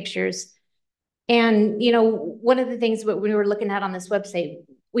those pictures. And, you know, one of the things that we were looking at on this website,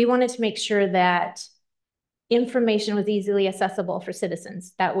 we wanted to make sure that information was easily accessible for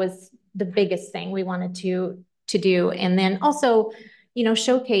citizens. That was the biggest thing we wanted to do. And then also, you know,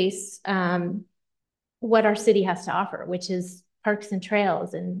 showcase what our city has to offer, which is parks and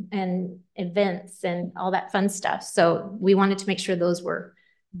trails and events and all that fun stuff. So we wanted to make sure those were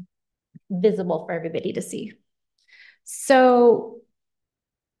visible for everybody to see. So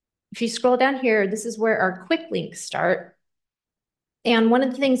if you scroll down here, this is where our quick links start. And one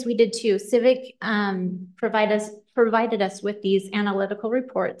of the things we did too, Civic provided us with these analytical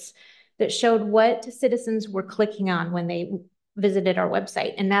reports that showed what citizens were clicking on when they visited our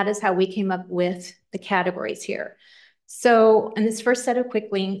website. And that is how we came up with the categories here. So in this first set of quick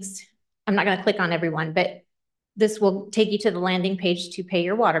links, I'm not going to click on everyone, but this will take you to the landing page to pay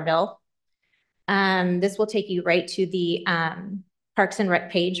your water bill. This will take you right to the Parks and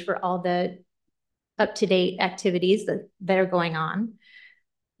Rec page for all the up-to-date activities that are going on.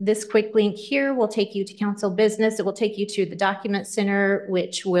 This quick link here will take you to council business. It will take you to the document center,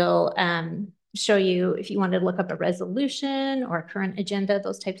 which will show you if you want to look up a resolution or a current agenda,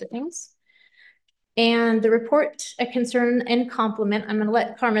 those types of things. And the report, a concern and compliment, I'm going to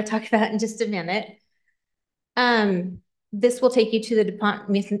let Karma talk about in just a minute. This will take you to the DuPont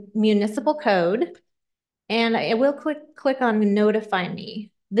Municipal Code. And I will click on Notify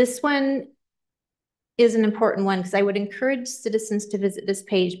Me. This one is an important one because I would encourage citizens to visit this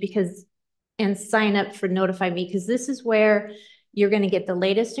page and sign up for Notify Me, because this is where you're going to get the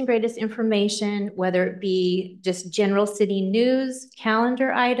latest and greatest information, whether it be just general city news,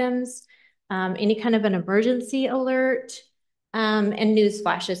 calendar items, any kind of an emergency alert, and news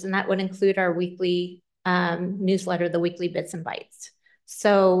flashes. And that would include our weekly newsletter, the Weekly Bits and Bytes.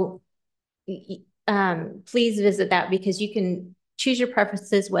 So please visit that, because you can choose your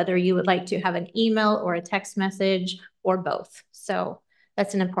preferences, whether you would like to have an email or a text message or both. So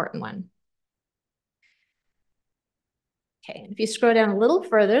that's an important one. Okay, if you scroll down a little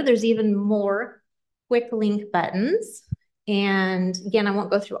further, there's even more quick link buttons. And again, I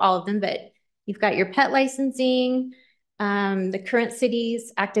won't go through all of them, but you've got your pet licensing, the current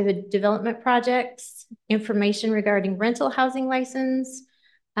city's active development projects, information regarding rental housing license,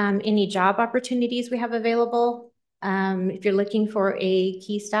 any job opportunities we have available. If you're looking for a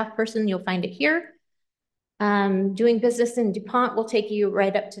key staff person, you'll find it here. Doing business in DuPont will take you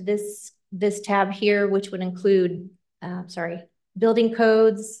right up to this tab here, which would include, building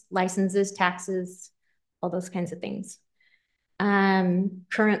codes, licenses, taxes, all those kinds of things.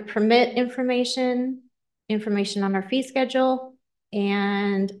 Current permit information on our fee schedule,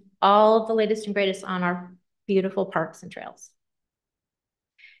 and all the latest and greatest on our beautiful parks and trails.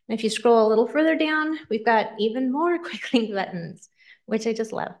 And if you scroll a little further down, we've got even more quick link buttons, which I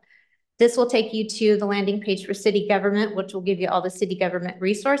just love. This will take you to the landing page for city government, which will give you all the city government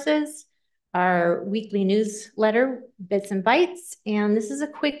resources, our weekly newsletter, Bits and Bytes, and this is a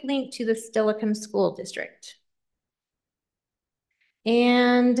quick link to the Steilacoom School District.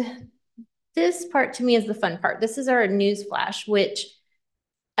 And this part to me is the fun part. This is our news flash, which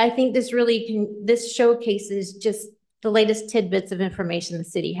I think this showcases just the latest tidbits of information the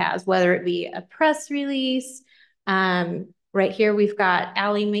city has, whether it be a press release. Right here, we've got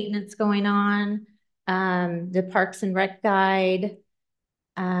alley maintenance going on, the Parks and Rec guide.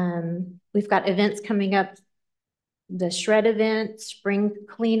 We've got events coming up, the shred event, spring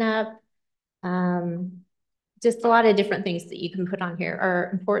cleanup, just a lot of different things that you can put on here. Our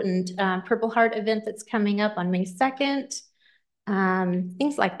important Purple Heart event that's coming up on May 2nd,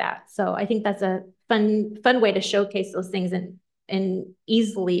 things like that. So I think that's a fun way to showcase those things and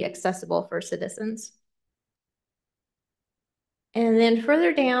easily accessible for citizens. And then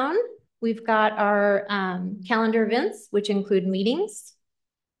further down, we've got our calendar events, which include meetings.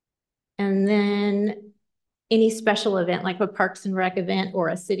 And then any special event like a Parks and Rec event or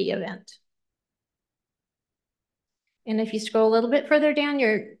a city event. And if you scroll a little bit further down,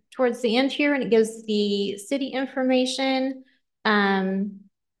 you're towards the end here, and it gives the city information.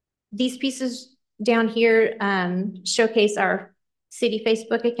 These pieces down here showcase our city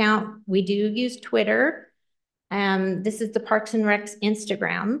Facebook account. We do use Twitter. This is the Parks and Rec's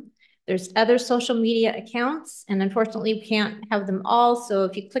Instagram. There's other social media accounts, and unfortunately we can't have them all. So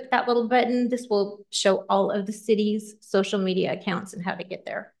if you click that little button, this will show all of the city's social media accounts and how to get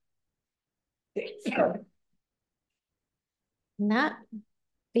there. And that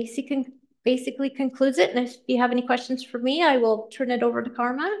basically concludes it. And if you have any questions for me, I will turn it over to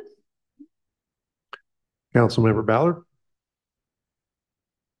Karma. Councilmember Ballard.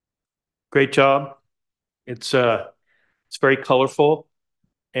 Great job. It's very colorful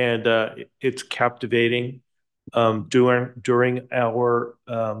and it's captivating. During our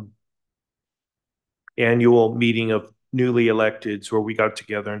annual meeting of newly electeds, where we got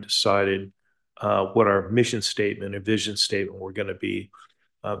together and decided what our mission statement and vision statement were going to be.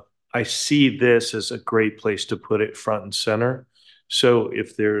 I see this as a great place to put it front and center. So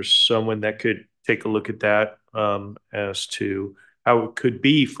if there's someone that could take a look at that as to how it could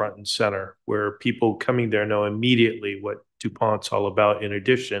be front and center, where people coming there know immediately what DuPont's all about in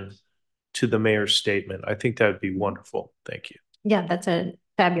addition to the mayor's statement. I think that would be wonderful. Thank you. Yeah, that's a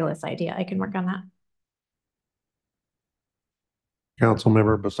fabulous idea. I can work on that.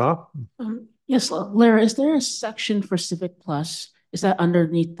 Councilmember Basaf. Yes, Lara, is there a section for Civic Plus? Is that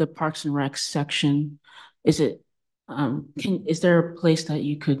underneath the Parks and Rec section? Is it, is there a place that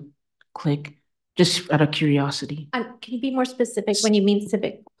you could click just out of curiosity? Can you be more specific when you mean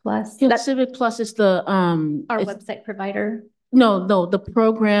Civic Plus? Yeah, Civic Plus is the, our website provider. No, the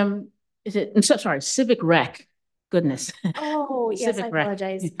program, is it, I'm so sorry, Civic Rec. Goodness. Oh, yes, I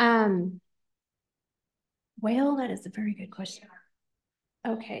apologize. Well, that is a very good question.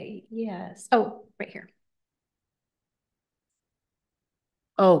 Okay, yes. Oh, right here.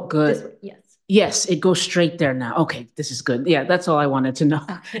 Oh, good. Yes. Yes, it goes straight there now. Okay, this is good. Yeah, that's all I wanted to know.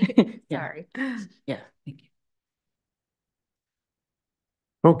 Okay. Sorry. Yeah, thank you.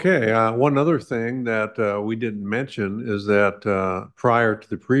 Okay, one other thing that we didn't mention is that prior to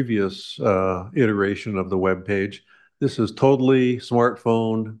the previous iteration of the web page, this is totally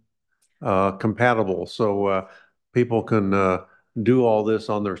smartphone compatible. So people can do all this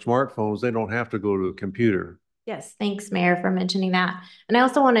on their smartphones. They don't have to go to a computer. Yes, thanks, Mayor, for mentioning that. And I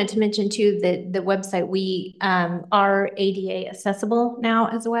also wanted to mention too that the website, we are ADA accessible now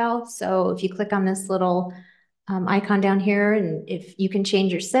as well. So if you click on this little icon down here, and if you can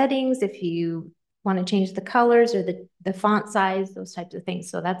change your settings, if you want to change the colors or the font size, those types of things.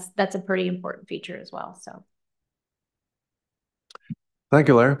 So that's a pretty important feature as well. So thank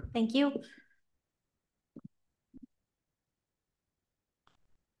you, Larry. Thank you.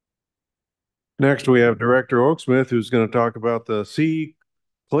 Next, we have Director Oaksmith, who's going to talk about the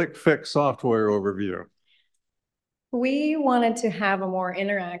SeeClickFix software overview. We wanted to have a more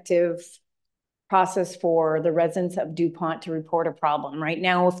interactive process for the residents of DuPont to report a problem. Right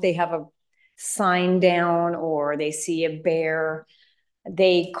now, if they have a sign down or they see a bear,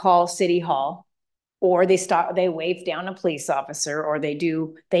 they call City Hall, or they wave down a police officer, or they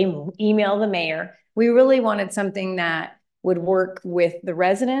email the mayor. We really wanted something that would work with the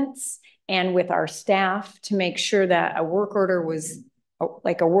residents and with our staff to make sure that a work order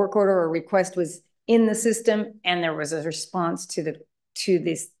or request was in the system and there was a response to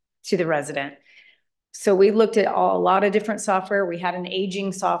the resident. So we looked at a lot of different software. We had an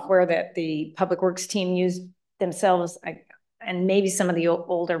aging software that the Public Works team used themselves, and maybe some of the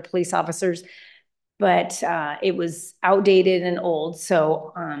older police officers, but it was outdated and old.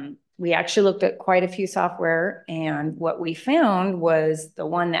 So we actually looked at quite a few software, and what we found was the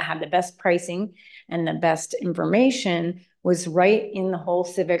one that had the best pricing and the best information was right in the whole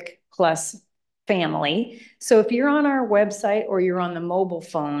Civic Plus family. So if you're on our website or you're on the mobile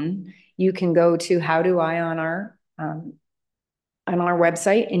phone, you can go to How Do I on our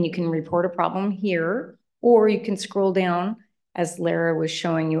website, and you can report a problem here, or you can scroll down, as Lara was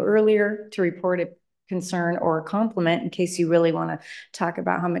showing you earlier, to report a concern or a compliment. In case you really want to talk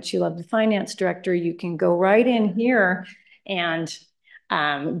about how much you love the finance director, you can go right in here and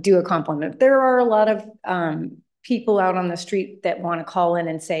do a compliment. There are a lot of people out on the street that want to call in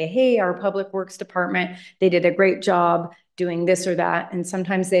and say, hey, our Public Works department, they did a great job doing this or that. And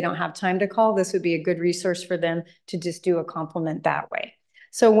sometimes they don't have time to call. This would be a good resource for them to just do a compliment that way.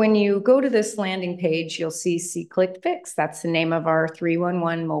 So when you go to this landing page, you'll see SeeClickFix. That's the name of our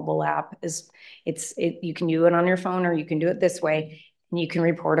 311 mobile app. You can do it on your phone, or you can do it this way, and you can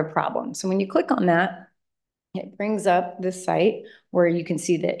report a problem. So when you click on that, it brings up this site where you can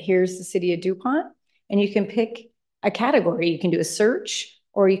see that here's the city of DuPont, and you can pick a category. You can do a search,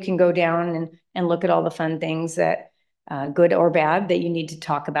 or you can go down and look at all the fun things that good or bad that you need to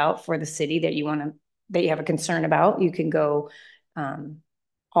talk about for the city that you have a concern about. You can go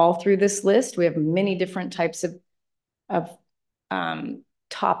all through this list. We have many different types of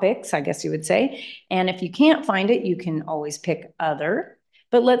topics, I guess you would say. And if you can't find it, you can always pick other.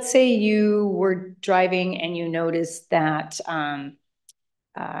 But let's say you were driving and you noticed that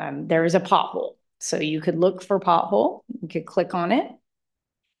there is a pothole. So you could look for pothole. You could click on it.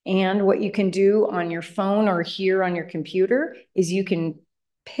 And what you can do on your phone or here on your computer is you can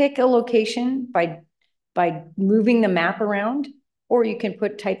pick a location by moving the map around, or you can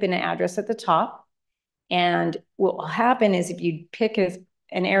type in an address at the top. And what will happen is if you pick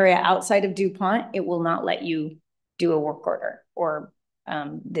an area outside of DuPont, it will not let you do a work order or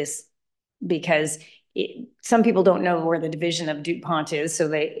this, because some people don't know where the division of DuPont is.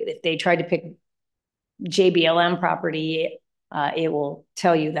 So if they try to pick JBLM property, it will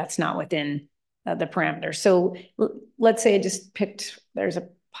tell you that's not within the parameters. So let's say I just picked, there's a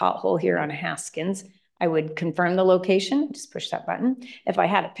pothole here on Haskins. I would confirm the location, just push that button. If I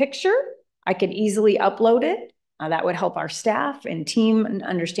had a picture, I could easily upload it. That would help our staff and team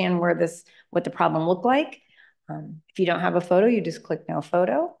understand what the problem looked like. If you don't have a photo, you just click no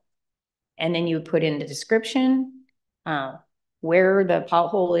photo. And then you put in the description, where the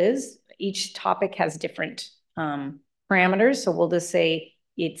pothole is. Each topic has different parameters. So we'll just say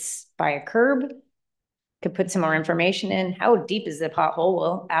it's by a curb. Could put some more information in. How deep is the pothole?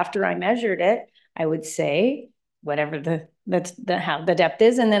 Well, after I measured it, I would say whatever how the depth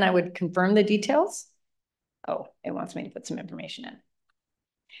is, and then I would confirm the details. Oh, it wants me to put some information in.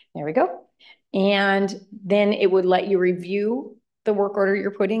 There we go. And then it would let you review the work order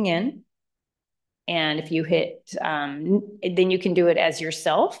you're putting in. And if you hit, then you can do it as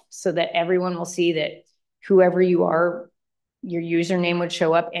yourself so that everyone will see that whoever you are, your username would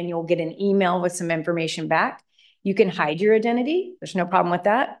show up and you'll get an email with some information back. You can hide your identity. There's no problem with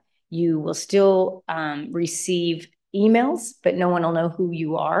that. You will still receive emails, but no one will know who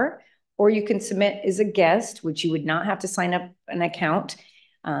you are. Or you can submit as a guest, which you would not have to sign up an account.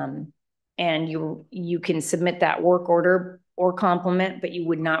 And you can submit that work order or compliment, but you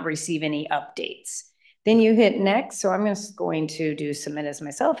would not receive any updates. Then you hit next. So I'm just going to do submit as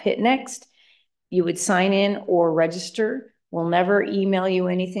myself, hit next. You would sign in or register. We'll never email you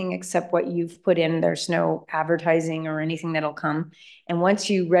anything except what you've put in. There's no advertising or anything that'll come. And once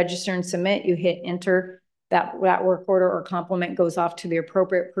you register and submit, you hit enter. That work order or compliment goes off to the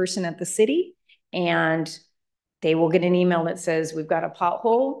appropriate person at the city, and they will get an email that says, we've got a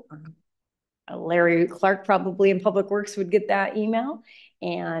pothole. Larry Clark probably in Public Works would get that email,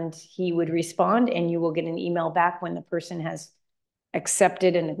 and he would respond, and you will get an email back when the person has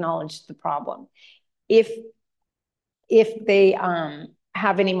accepted and acknowledged the problem. If they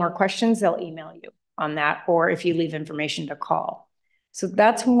have any more questions, they'll email you on that, or if you leave information to call. So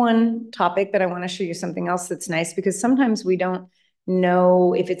that's one topic, but I want to show you something else that's nice, because sometimes we don't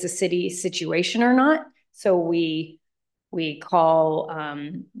know if it's a city situation or not. So we call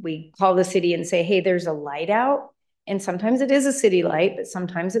the city and say, hey, there's a light out. And sometimes it is a city light, but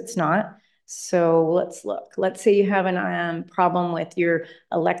sometimes it's not. So let's look. Let's say you have a problem with your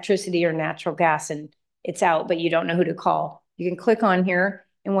electricity or natural gas and it's out, but you don't know who to call. You can click on here,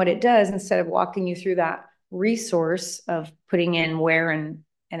 and what it does, instead of walking you through that resource of putting in where and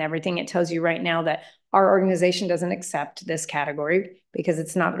everything, it tells you right now that our organization doesn't accept this category because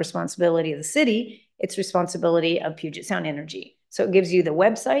it's not the responsibility of the city, it's responsibility of Puget Sound Energy. So it gives you the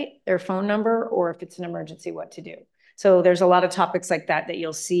website, their phone number, or if it's an emergency, what to do. So there's a lot of topics like that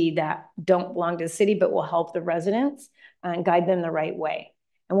you'll see that don't belong to the city, but will help the residents and guide them the right way.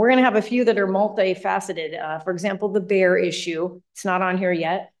 And we're going to have a few that are multifaceted. For example, the bear issue, it's not on here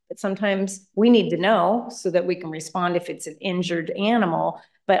yet, but sometimes we need to know so that we can respond if it's an injured animal,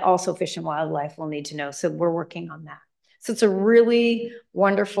 but also Fish and Wildlife will need to know. So we're working on that. So it's a really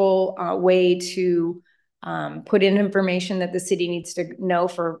wonderful way to put in information that the city needs to know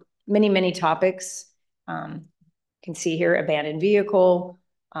for many, many topics. You can see here, abandoned vehicle,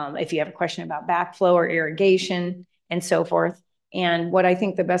 if you have a question about backflow or irrigation and so forth. And what I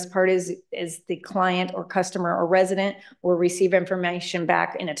think the best part is the client or customer or resident will receive information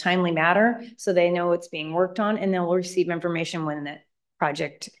back in a timely manner so they know it's being worked on, and they'll receive information when the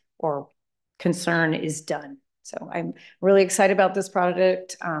project or concern is done. So I'm really excited about this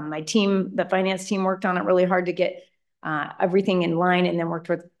product. My team, the finance team, worked on it really hard to get everything in line, and then worked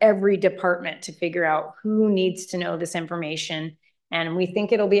with every department to figure out who needs to know this information. And we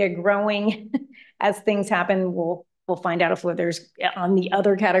think it'll be a growing, as things happen, we'll find out if there's, on the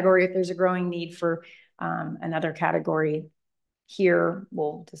other category, if there's a growing need for another category here.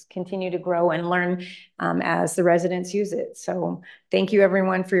 We'll just continue to grow and learn as the residents use it. So thank you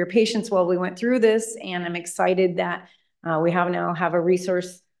everyone for your patience while we went through this. And I'm excited that we now have a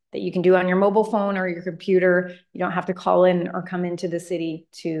resource that you can do on your mobile phone or your computer. You don't have to call in or come into the city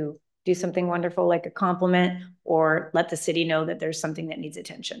to do something wonderful like a compliment or let the city know that there's something that needs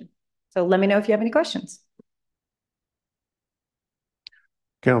attention. So let me know if you have any questions.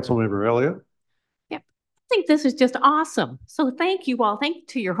 Councilmember Elliott. Yep. think this is just awesome. So thank you all. Thank you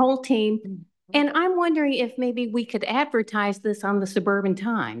to your whole team. And I'm wondering if maybe we could advertise this on the Suburban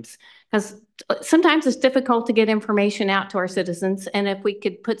Times, because sometimes it's difficult to get information out to our citizens. And if we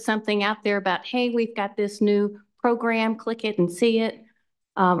could put something out there about, hey, we've got this new program, click it and see it,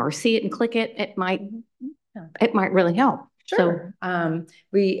 or see it and click it, it might really help. Sure. So,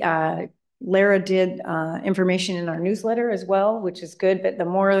 Lara did information in our newsletter as well, which is good. But the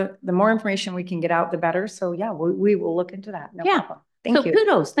more information we can get out, the better. So yeah, we will look into that. No problem. Thank you.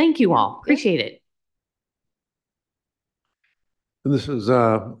 Kudos. Thank you all. Appreciate it. And this is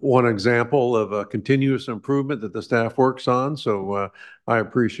one example of a continuous improvement that the staff works on. So I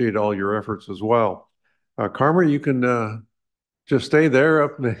appreciate all your efforts as well. Carmen, you can just stay there.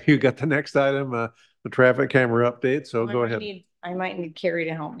 You got the next item, the traffic camera update. So go ahead. I might need Carrie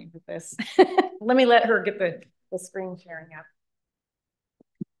to help me with this. Let me let her get the screen sharing up.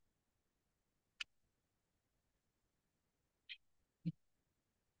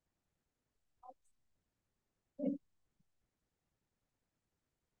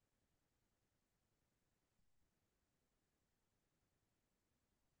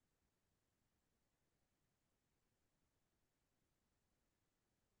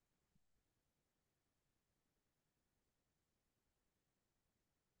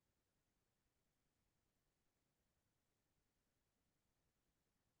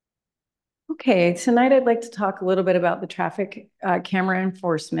 Okay, tonight I'd like to talk a little bit about the traffic camera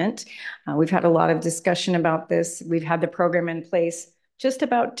enforcement. We've had a lot of discussion about this. We've had the program in place just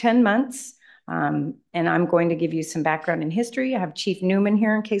about 10 months. And I'm going to give you some background in history. I have Chief Newman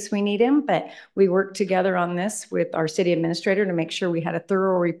here in case we need him, but we worked together on this with our city administrator to make sure we had a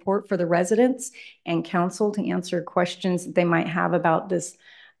thorough report for the residents and council to answer questions that they might have about this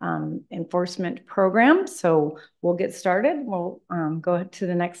enforcement program. So we'll get started. We'll go ahead to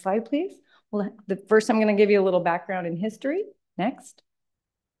the next slide, please. Well, first I'm going to give you a little background in history. Next.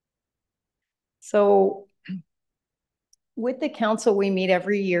 So with the council, we meet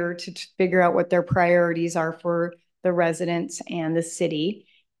every year to figure out what their priorities are for the residents and the city.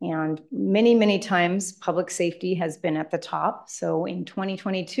 And many, many times public safety has been at the top. So in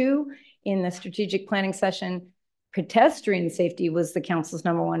 2022, in the strategic planning session, pedestrian safety was the council's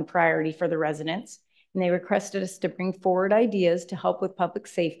 #1 priority for the residents. And they requested us to bring forward ideas to help with public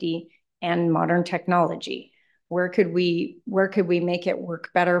safety and modern technology. Where could we make it work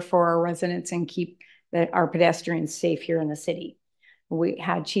better for our residents and keep our pedestrians safe here in the city? We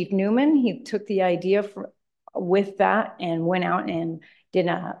had Chief Newman. He took the idea with that and went out and did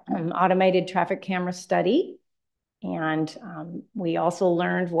an automated traffic camera study. And we also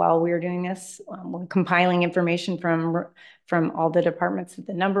learned while we were doing this, we're compiling information from all the departments, that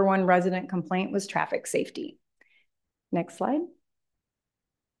the #1 resident complaint was traffic safety. Next slide.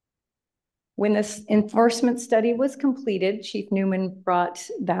 When this enforcement study was completed, Chief Newman brought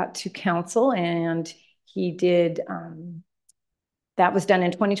that to council, and he did, that was done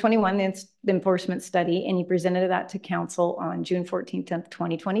in 2021, the enforcement study, and he presented that to council on June 14th of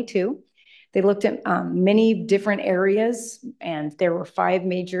 2022. They looked at many different areas, and there were 5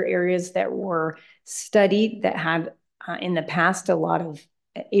 major areas that were studied that had in the past a lot of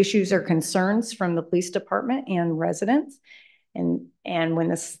issues or concerns from the police department and residents. And when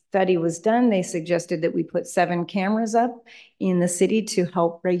the study was done, they suggested that we put 7 cameras up in the city to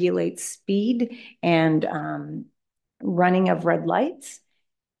help regulate speed and running of red lights.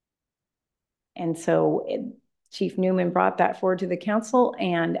 And so Chief Newman brought that forward to the council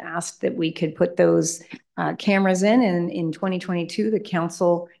and asked that we could put those cameras in. And in 2022, the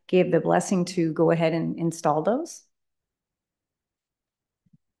council gave the blessing to go ahead and install those.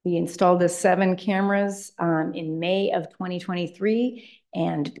 We installed the 7 cameras in May of 2023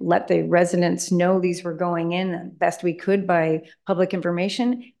 and let the residents know these were going in the best we could by public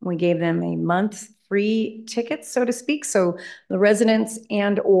information. We gave them a month free tickets, so to speak. So the residents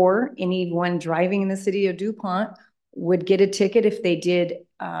and or anyone driving in the city of DuPont would get a ticket if they did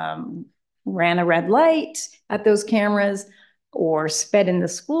ran a red light at those cameras or sped in the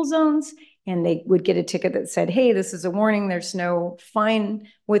school zones. And they would get a ticket that said, hey, this is a warning. There's no fine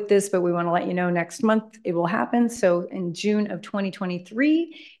with this, but we want to let you know next month it will happen. So in June of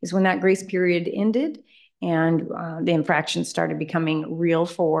 2023 is when that grace period ended. And the infraction started becoming real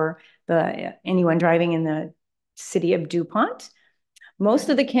for anyone driving in the city of DuPont. Most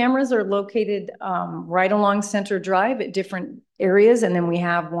of the cameras are located right along Center Drive at different areas. And then we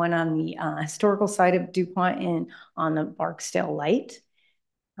have one on the historical side of DuPont and on the Barksdale Light.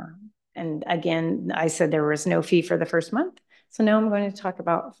 And again, I said there was no fee for the first month. So now I'm going to talk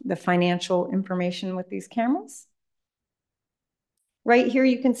about the financial information with these cameras. Right here,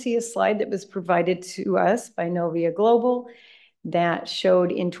 you can see a slide that was provided to us by Novia Global that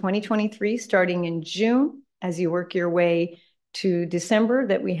showed in 2023, starting in June, as you work your way to December,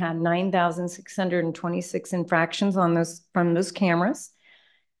 that we had 9,626 infractions on those from those cameras.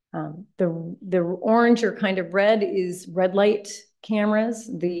 The orange or kind of red is red light cameras.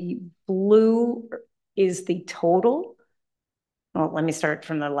 The blue is the total. Oh, let me start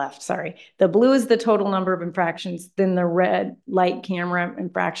from the left, sorry. The blue is the total number of infractions. Then the red light camera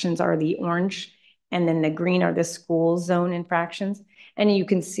infractions are the orange. And then the green are the school zone infractions. And you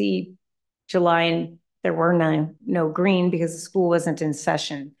can see July, and there were no green because the school wasn't in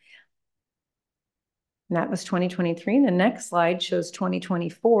session. And that was 2023. And the next slide shows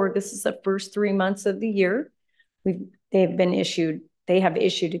 2024. This is the first 3 months of the year. They have issued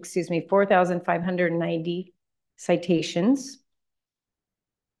 4,590 citations.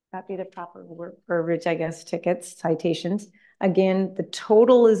 That'd be the proper verbiage, I guess, tickets, citations. Again, the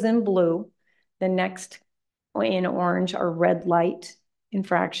total is in blue. The next in orange are red light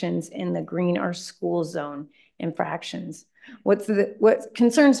infractions, and the green are school zone infractions. What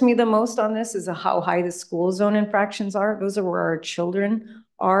concerns me the most on this is how high the school zone infractions are. Those are where our children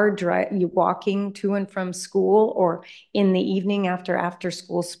are walking to and from school or in the evening after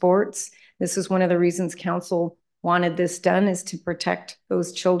school sports. This is one of the reasons council wanted this done, is to protect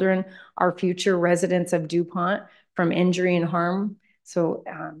those children, our future residents of DuPont, from injury and harm. So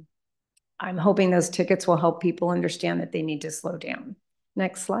I'm hoping those tickets will help people understand that they need to slow down.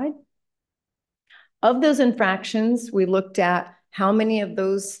 Next slide. Of those infractions, we looked at how many of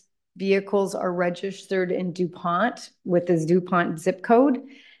those vehicles are registered in DuPont with this DuPont zip code.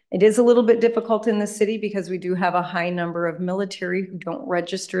 It is a little bit difficult in the city because we do have a high number of military who don't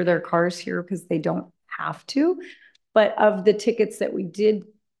register their cars here because they don't have to. But of the tickets that we did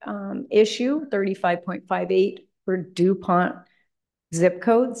issue, 35.58 were DuPont zip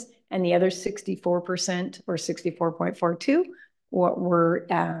codes, and the other 64% or 64.42 were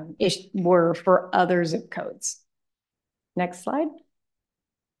for other zip codes. Next slide.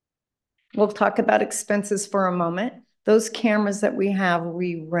 We'll talk about expenses for a moment. Those cameras that we have,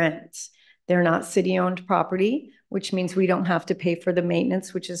 we rent. They're not city-owned property, which means we don't have to pay for the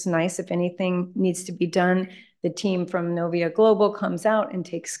maintenance, which is nice. If anything needs to be done, the team from Novia Global comes out and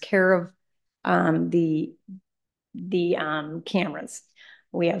takes care of the cameras.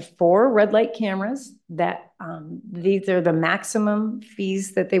 We have 4 red light cameras that these are the maximum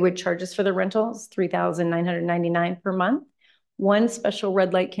fees that they would charge us for the rentals, $3,999 per month. 1 special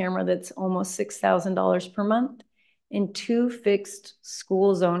red light camera that's almost $6,000 per month, and 2 fixed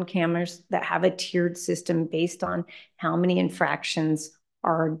school zone cameras that have a tiered system based on how many infractions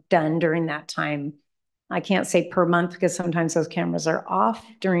are done during that time. I can't say per month because sometimes those cameras are off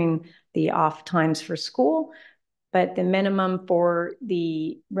during the off times for school, but the minimum for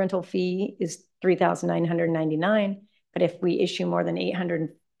the rental fee is $3,999. But if we issue more than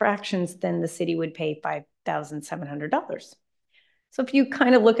 800 infractions, then the city would pay $5,700. So if you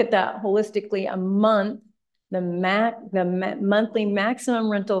kind of look at that holistically, a month, the monthly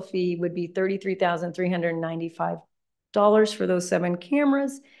maximum rental fee would be $33,395 for those 7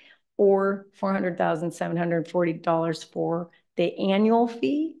 cameras, or $400,740 for the annual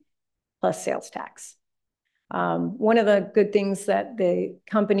fee plus sales tax. One of the good things that the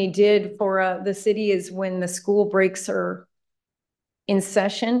company did for the city is when the school breaks are in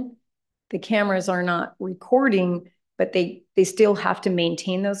session, the cameras are not recording, but they still have to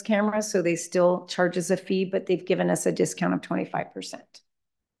maintain those cameras. So they still charge us a fee, but they've given us a discount of 25%.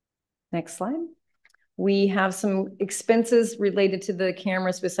 Next slide. We have some expenses related to the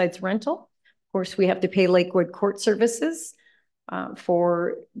cameras besides rental. Of course, we have to pay Lakewood Court Services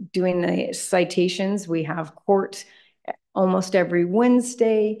for doing the citations. We have court almost every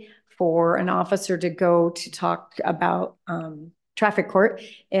Wednesday for an officer to go to talk about traffic court.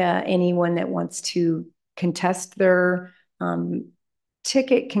 Anyone that wants to contest their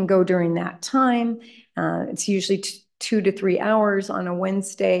ticket can go during that time. It's usually 2 to 3 hours on a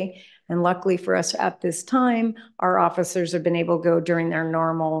Wednesday. And luckily for us at this time, our officers have been able to go during their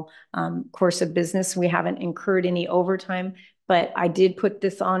normal course of business. We haven't incurred any overtime, but I did put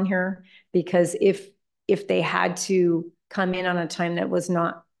this on here because if they had to come in on a time that was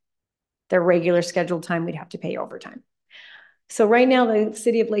not their regular scheduled time, we'd have to pay overtime. So right now, the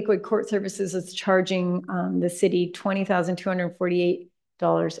City of Lakewood Court Services is charging the city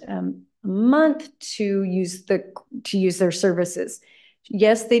 $20,248 a month to use their services.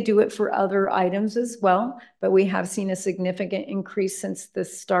 Yes, they do it for other items as well, but we have seen a significant increase since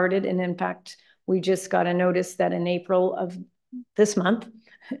this started. And in fact, we just got a notice that in April of this month,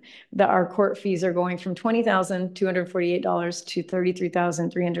 our court fees are going from $20,248 to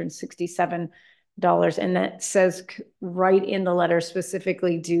 $33,367. And that says right in the letter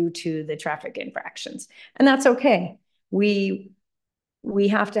specifically due to the traffic infractions. And that's okay. We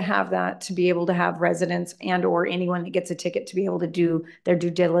have to have that to be able to have residents and or anyone that gets a ticket to be able to do their due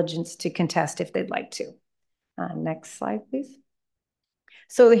diligence to contest if they'd like to. Next slide, please.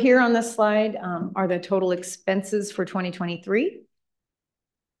 So here on this slide are the total expenses for 2023,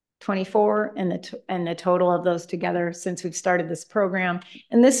 24, and the total of those together since we've started this program.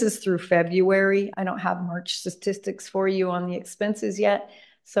 And this is through February. I don't have March statistics for you on the expenses yet.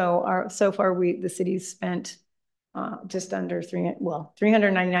 So so far the city's spent just under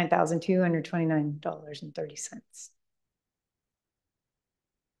 $399,229.30.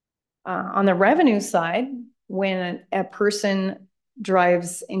 On the revenue side, when a person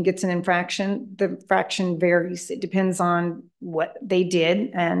drives and gets an infraction, the infraction varies. It depends on what they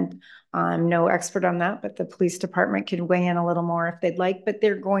did, and I'm no expert on that, but the police department can weigh in a little more if they'd like, but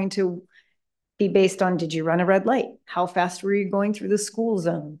they're going to be based on, did you run a red light? How fast were you going through the school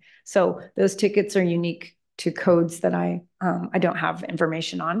zone? So those tickets are unique to codes that I don't have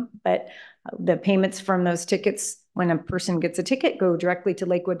information on, but the payments from those tickets, when a person gets a ticket, go directly to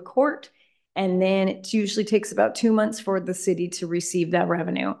Lakewood Court. And then it usually takes about 2 months for the city to receive that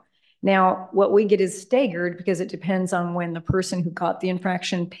revenue. Now, what we get is staggered because it depends on when the person who caught the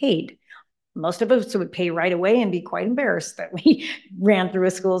infraction paid. Most of us would pay right away and be quite embarrassed that we ran through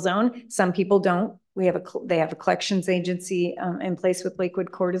a school zone. Some people don't. They have a collections agency in place with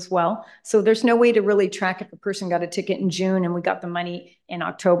Lakewood Court as well. So there's no way to really track if a person got a ticket in June and we got the money in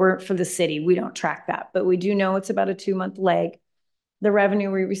October for the city. We don't track that, but we do know it's about a 2-month lag. The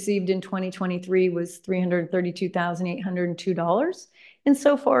revenue we received in 2023 was $332,802. And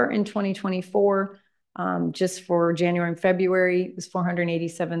so far in 2024, just for January and February, it was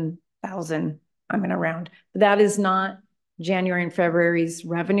 $487,000. I'm going to round. But that is not January and February's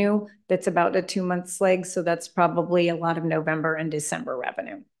revenue. That's about a 2-month lag. So that's probably a lot of November and December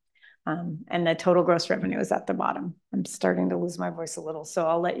revenue. And the total gross revenue is at the bottom. I'm starting to lose my voice a little, so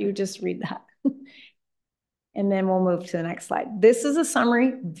I'll let you just read that. And then we'll move to the next slide. This is a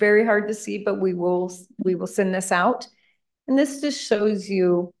summary, very hard to see, but we will send this out. And this just shows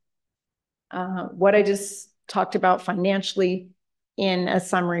you what I just talked about financially in a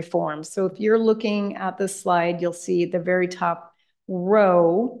summary form. So if you're looking at this slide, you'll see the very top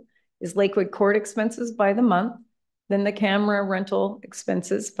row is Lakewood Court expenses by the month, then the camera rental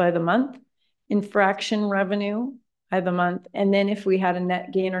expenses by the month, infraction revenue by the month, and then if we had a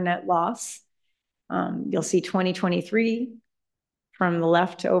net gain or net loss, you'll see 2023 from the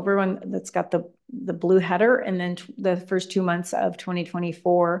left over one that's got the blue header, and then the first 2 months of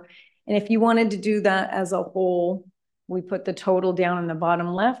 2024. And if you wanted to do that as a whole, we put the total down in the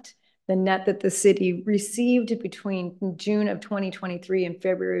bottom left, the net that the city received between June of 2023 and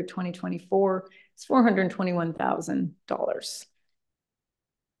February of 2024 is $421,000.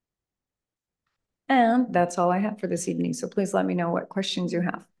 And that's all I have for this evening. So please let me know what questions you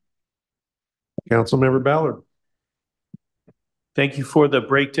have. Councilmember Ballard. Thank you for the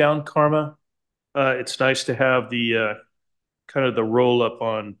breakdown, Karma. It's nice to have the kind of the roll up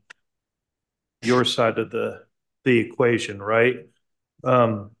on your side of the equation, right?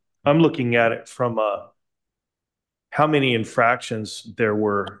 I'm looking at it from how many infractions there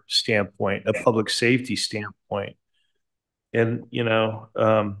were standpoint, a public safety standpoint. And, you know,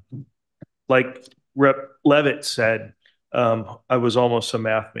 like Rep. Levitt said, I was almost a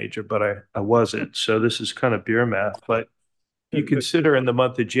math major, but I wasn't. So this is kind of beer math. But you consider in the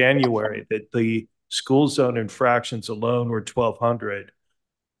month of January that the school zone infractions alone were 1,200.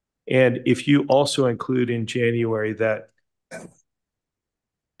 And if you also include in January that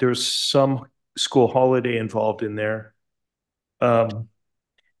there's some school holiday involved in there,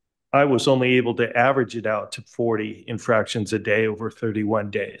 I was only able to average it out to 40 infractions a day over 31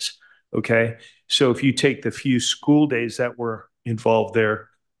 days. Okay. So if you take the few school days that were involved there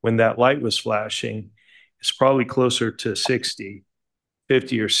when that light was flashing, it's probably closer to 50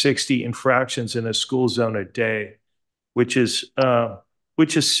 or 60 infractions in a school zone a day, which is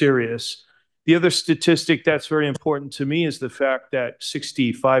serious. The other statistic that's very important to me is the fact that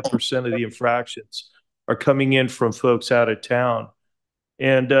 65% of the infractions are coming in from folks out of town.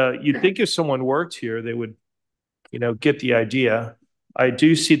 And you'd think if someone worked here, they would, you know, get the idea. I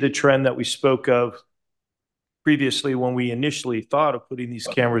do see the trend that we spoke of previously when we initially thought of putting these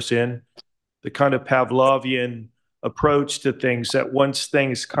cameras in, the kind of Pavlovian approach to things that once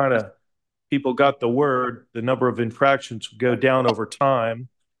things kind of, people got the word, the number of infractions would go down over time.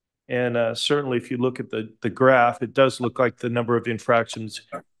 And certainly if you look at the graph, it does look like the number of infractions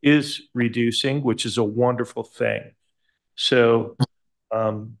is reducing, which is a wonderful thing. So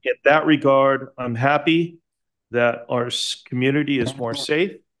in that regard, I'm happy that our community is more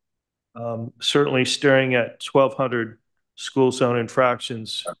safe. Certainly staring at 1,200 school zone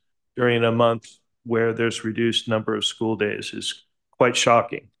infractions during a month where there's reduced number of school days is quite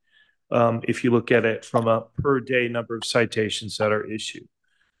shocking. If you look at it from a per day number of citations that are issued.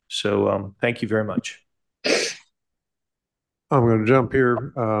 So thank you very much. I'm going to jump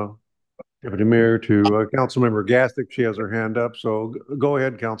here, Deputy Mayor, to Councilmember Gastick. She has her hand up, so go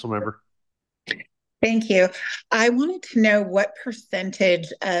ahead, Councilmember. Thank you. I wanted to know what percentage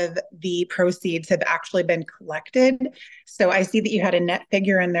of the proceeds have actually been collected. So I see that you had a net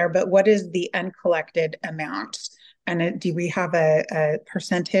figure in there, but what is the uncollected amount? And do we have a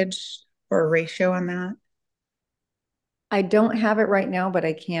percentage or a ratio on that? I don't have it right now, but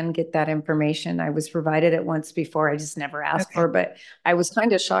I can get that information. I was provided it once before. I just never asked for, but I was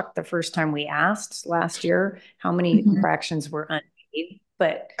kind of shocked the first time we asked last year how many infractions were unpaid.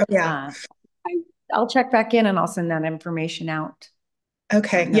 But I'll check back in and I'll send that information out.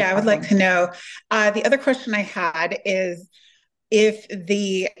 Okay. No I would like to problem. know. The other question I had is if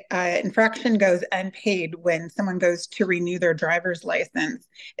the infraction goes unpaid when someone goes to renew their driver's license,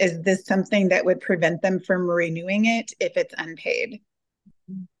 is this something that would prevent them from renewing it if it's unpaid?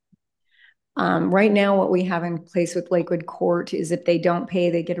 Right now, what we have in place with Lakewood Court is if they don't pay,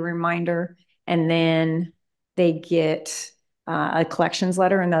 they get a reminder and then they get a collections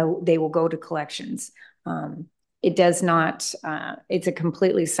letter and they will go to collections. It does not, it's a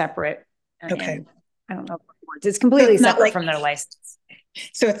completely separate. Okay. I don't know. It's completely separate from their license.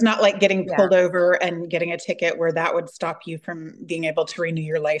 So it's not like getting pulled over and getting a ticket where that would stop you from being able to renew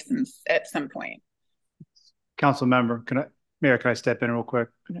your license at some point. Council member, Mayor, can I step in real quick?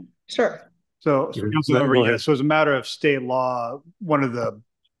 Sure. So, Council member, so as a matter of state law, one of the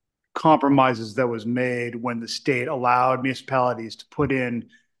compromises that was made when the state allowed municipalities to put in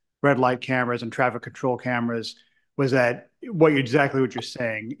red light cameras and traffic control cameras was that exactly what you're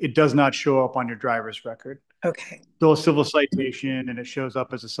saying. It does not show up on your driver's record. Okay. Still a civil citation and it shows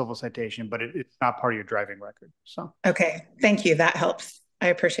up as a civil citation, but it's not part of your driving record. So. Okay. Thank you. That helps. I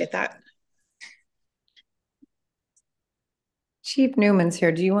appreciate that. Chief Newman's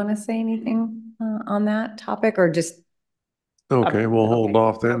here. Do you want to say anything on that topic or just? Okay, we'll hold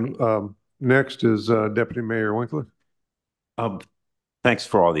off then. Next is Deputy Mayor Winkler. Thanks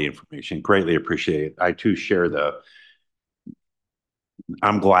for all the information. Greatly appreciate it. I too share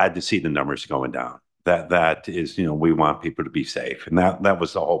I'm glad to see the numbers going down. That is, we want people to be safe. And that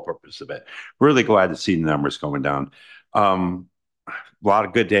was the whole purpose of it. Really glad to see the numbers going down. A lot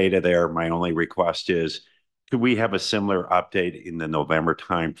of good data there. My only request is, could we have a similar update in the November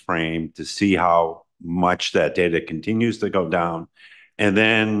timeframe to see how much that data continues to go down? And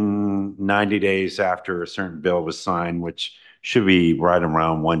then 90 days after a certain bill was signed, which should be right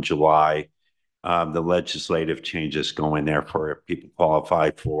around 1 July, the legislative changes go in there for if people qualify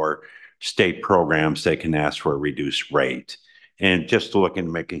for state programs, they can ask for a reduced rate. And just looking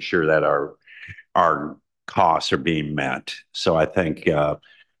at making sure that our costs are being met. So I think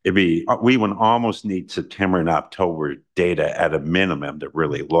we would almost need September and October data at a minimum to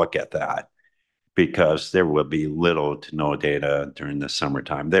really look at that, because there will be little to no data during the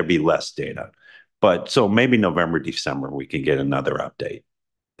summertime. There'd be less data. But so maybe November, December, we can get another update.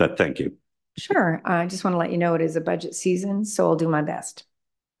 Thank you. Sure. I just want to let you know it is a budget season, so I'll do my best.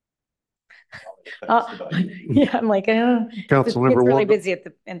 I'm like, it's really busy at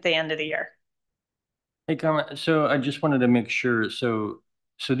the end of the year. Hey, Carmen, so I just wanted to make sure. So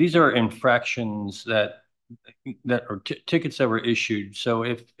these are infractions that are tickets that were issued. So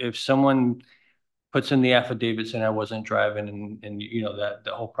if someone puts in the affidavit saying I wasn't driving and that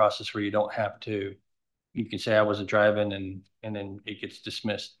the whole process where you don't have to, you can say I wasn't driving and then it gets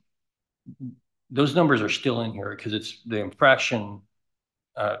dismissed. Those numbers are still in here because it's the infraction.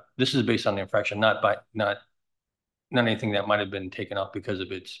 This is based on the infraction, not anything that might have been taken off because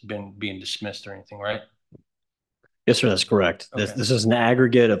of it's being dismissed or anything, right? Yes, sir, that's correct. Okay. This is an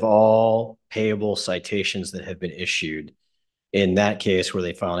aggregate of all payable citations that have been issued. In that case, where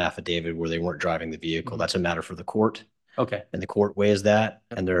they file an affidavit where they weren't driving the vehicle, that's a matter for the court. Okay. And the court weighs that,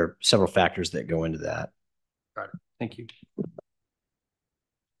 and there are several factors that go into that. Got it. Thank you.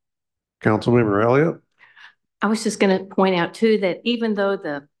 Councilmember Elliott. I was just going to point out too that even though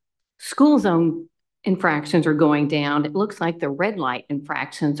the school zone infractions are going down, it looks like the red light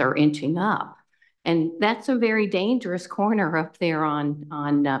infractions are inching up. And that's a very dangerous corner up there on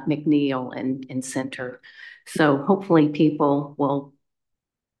McNeil and Center. So hopefully people will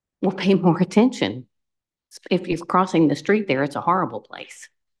will pay more attention. If you're crossing the street there, it's a horrible place.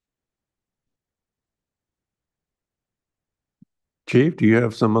 Chief, do you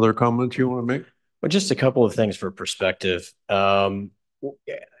have some other comments you want to make? Well, just a couple of things for perspective. The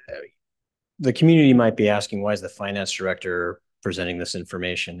community might be asking, why is the finance director presenting this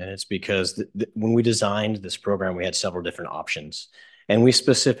information? And it's because when we designed this program, we had several different options. And we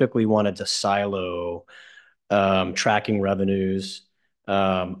specifically wanted to silo tracking revenues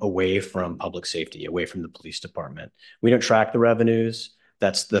away from public safety, away from the police department. We don't track the revenues.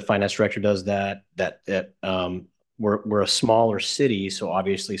 That's the finance director does that. We're a smaller city, so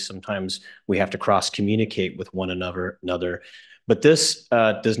obviously sometimes we have to cross-communicate with one another. But this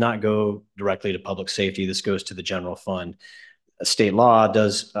does not go directly to public safety. This goes to the general fund. State law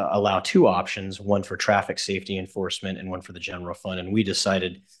does allow two options, one for traffic safety enforcement and one for the general fund. And we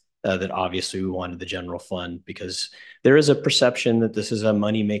decided that obviously we wanted the general fund because there is a perception that this is a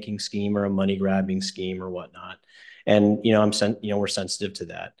money-making scheme or a money-grabbing scheme or whatnot. And, we're sensitive to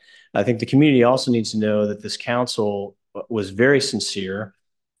that. I think the community also needs to know that this council was very sincere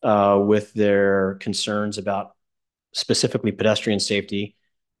with their concerns about specifically pedestrian safety.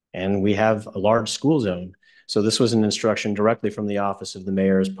 And we have a large school zone. So this was an instruction directly from the office of the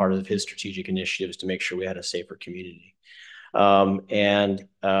mayor as part of his strategic initiatives to make sure we had a safer community.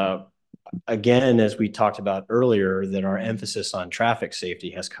 Again, as we talked about earlier, that our emphasis on traffic safety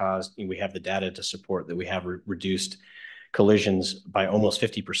has caused, we have the data to support that we have reduced collisions by almost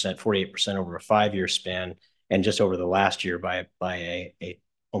 50%, 48% over a 5-year span, and just over the last year by a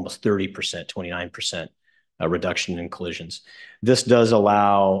almost 30%, 29% reduction in collisions. This does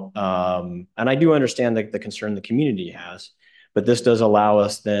allow, and I do understand the concern the community has, but this does allow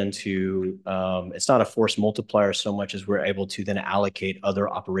us then to, it's not a force multiplier so much as we're able to then allocate other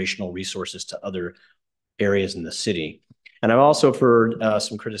operational resources to other areas in the city. And I've also heard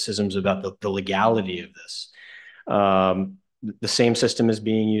some criticisms about the legality of this. The same system is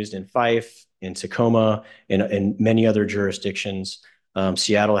being used in Fife, in Tacoma, in many other jurisdictions.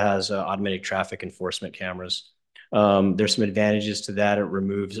 Seattle has automatic traffic enforcement cameras. There's some advantages to that. It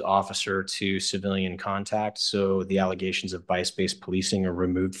removes officer to civilian contact. So the allegations of bias-based policing are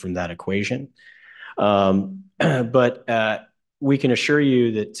removed from that equation. But we can assure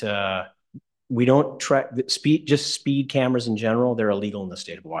you that we don't track just speed cameras in general. They're illegal in the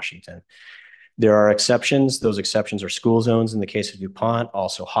state of Washington. There are exceptions. Those exceptions are school zones in the case of DuPont,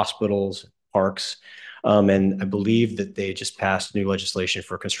 also hospitals, parks. And I believe that they just passed new legislation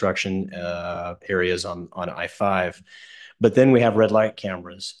for construction areas on I-5. But then we have red light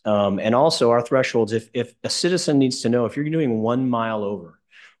cameras. And also our thresholds, if a citizen needs to know if you're doing 1 mile over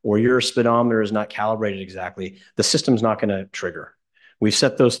or your speedometer is not calibrated exactly, the system's not going to trigger. We've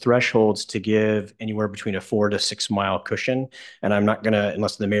set those thresholds to give anywhere between a 4 to 6 mile cushion. And I'm not going to,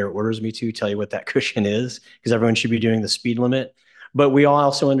 unless the mayor orders me to, tell you what that cushion is, because everyone should be doing the speed limit. But we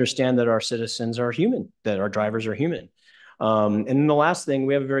also understand that our citizens are human, that our drivers are human. And then the last thing,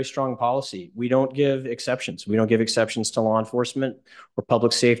 we have a very strong policy. We don't give exceptions. We don't give exceptions to law enforcement or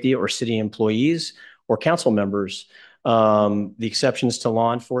public safety or city employees or council members. The exceptions to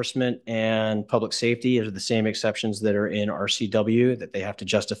law enforcement and public safety are the same exceptions that are in RCW, that they have to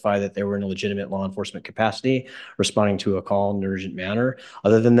justify that they were in a legitimate law enforcement capacity, responding to a call in an urgent manner.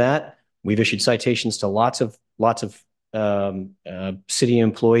 Other than that, we've issued citations to lots of city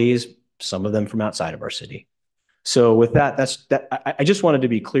employees, some of them from outside of our city. So with that, I just wanted to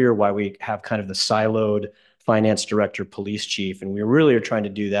be clear why we have kind of the siloed finance director, police chief, and we really are trying to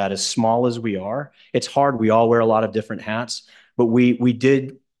do that as small as we are. It's hard. We all wear a lot of different hats, but we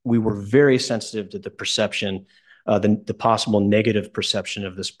were very sensitive to the perception, the possible negative perception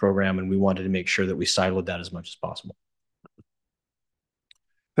of this program, and we wanted to make sure that we siloed that as much as possible.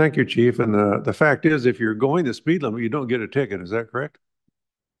 Thank you, Chief. And the fact is, if you're going the speed limit, you don't get a ticket. Is that correct?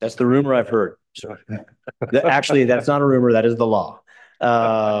 That's the rumor I've heard. So, actually, that's not a rumor. That is the law.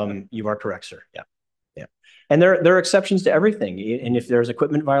 You are correct, sir. Yeah. Yeah. And there are exceptions to everything. And if there's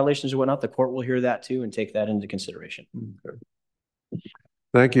equipment violations or whatnot, the court will hear that too and take that into consideration. Okay.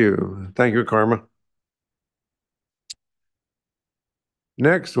 Thank you. Thank you, Karma.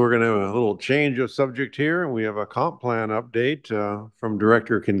 Next, we're going to have a little change of subject here, and we have a comp plan update from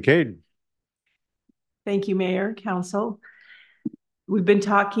Director Kincaid. Thank you, Mayor, Council. We've been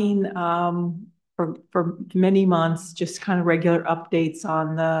talking for many months, just kind of regular updates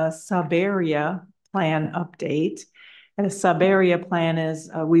on the sub-area plan update. And a sub-area plan, as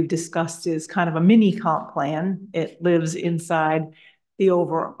we've discussed, is kind of a mini comp plan. It lives inside the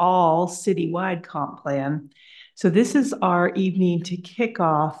overall citywide comp plan. So this is our evening to kick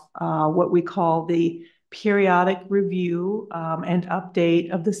off what we call the periodic review and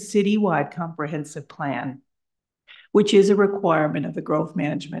update of the citywide comprehensive plan, which is a requirement of the Growth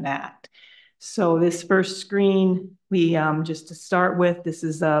Management Act. So this first screen, we just to start with, this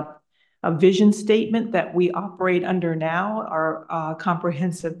is a vision statement that we operate under now. Our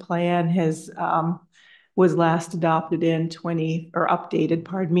comprehensive plan was last adopted in updated,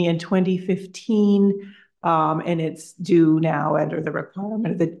 pardon me, in 2015. And it's due now under the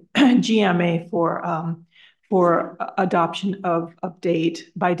requirement of the GMA for adoption of update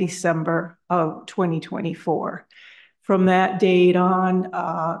by December of 2024. From that date on,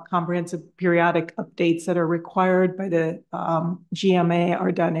 comprehensive periodic updates that are required by the GMA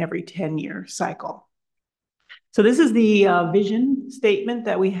are done every 10-year cycle. So this is the vision statement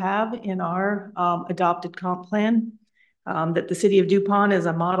that we have in our adopted comp plan, that the city of DuPont is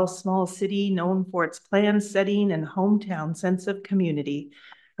a model small city known for its plan setting and hometown sense of community,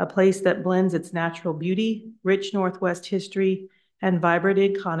 a place that blends its natural beauty, rich Northwest history, and vibrant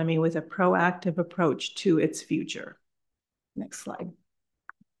economy with a proactive approach to its future. Next slide.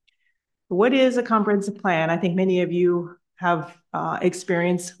 What is a comprehensive plan? I think many of you have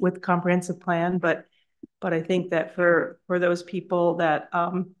experience with comprehensive plan, but I think that for those people that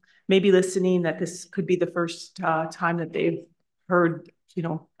may be listening, that this could be the first time that they've heard,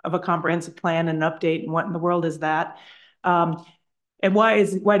 of a comprehensive plan and an update, and what in the world is that? And why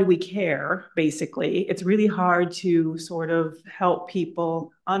do we care, basically? It's really hard to sort of help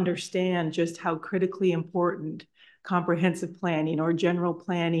people understand just how critically important comprehensive planning or general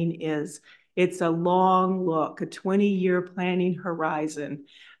planning is. It's a long look, a 20-year planning horizon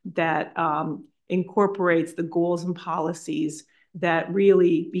that incorporates the goals and policies that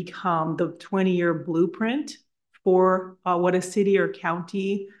really become the 20-year blueprint for what a city or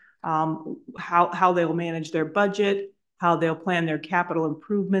county, how they'll manage their budget, how they'll plan their capital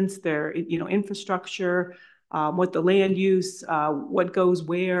improvements, their infrastructure, what the land use, what goes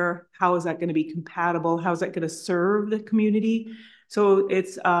where, how is that going to be compatible, how is that going to serve the community. So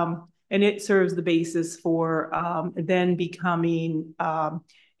it's, and it serves the basis for then becoming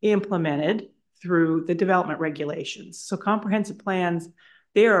implemented through the development regulations. So comprehensive plans,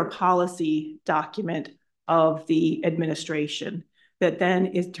 they are a policy document of the administration that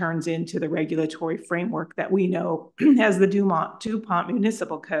then turns into the regulatory framework that we know as the DuPont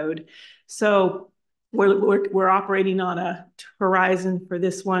Municipal Code. So we're operating on a horizon for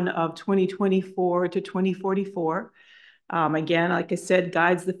this one of 2024 to 2044. Again, like I said,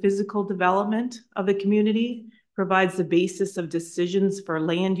 guides the physical development of the community, provides the basis of decisions for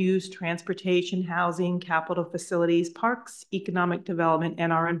land use, transportation, housing, capital facilities, parks, economic development,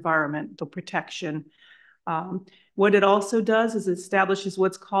 and our environmental protection. What it also does is establishes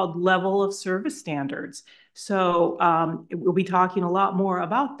what's called level of service standards. So we'll be talking a lot more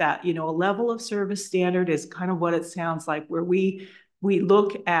about that. A level of service standard is kind of what it sounds like, where we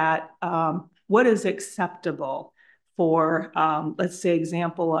look at what is acceptable for, let's say,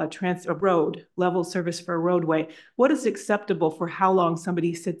 example, a road, level of service for a roadway. What is acceptable for how long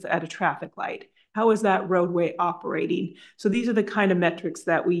somebody sits at a traffic light? How is that roadway operating? So these are the kind of metrics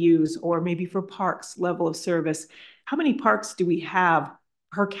that we use, or maybe for parks, level of service. How many parks do we have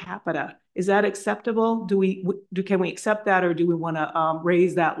per capita? Is that acceptable? Can we accept that, or do we want to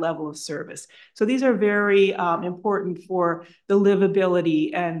raise that level of service? So these are very important for the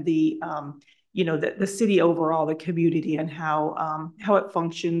livability and the city overall, the community, and how it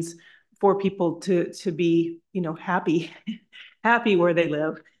functions for people to be happy where they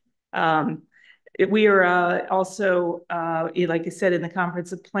live. We are also, like I said, in the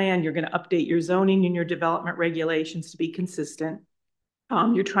comprehensive plan, you're going to update your zoning and your development regulations to be consistent.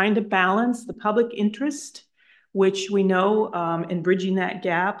 You're trying to balance the public interest, which we know in bridging that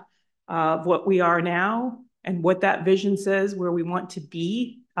gap of what we are now and what that vision says, where we want to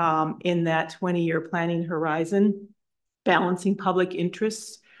be in that 20-year planning horizon, balancing public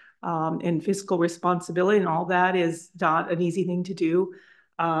interests and fiscal responsibility, and all that is not an easy thing to do.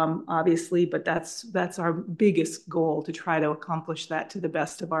 Obviously, but that's our biggest goal, to try to accomplish that to the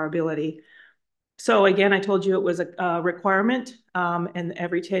best of our ability. So again, I told you it was a requirement, and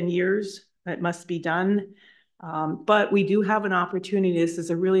every 10 years it must be done. But we do have an opportunity. This is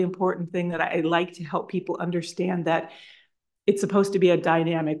a really important thing that I like to help people understand, that it's supposed to be a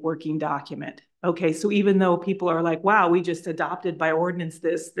dynamic working document. Okay, so even though people are like, wow, we just adopted by ordinance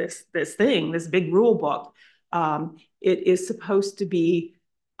this big rule book, it is supposed to be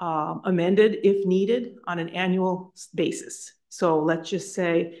amended if needed on an annual basis. So let's just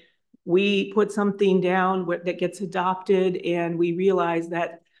say we put something down that gets adopted, and we realize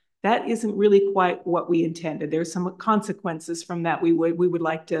that that isn't really quite what we intended. There's some consequences from that we would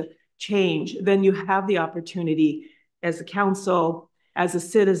like to change, then you have the opportunity as a council, as a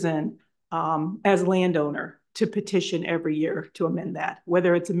citizen, as a landowner to petition every year to amend that,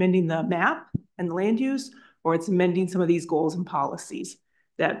 whether it's amending the map and the land use, or it's amending some of these goals and policies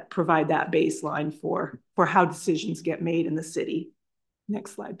that provide that baseline for how decisions get made in the city.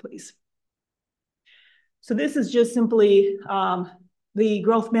 Next slide, please. So this is just simply, the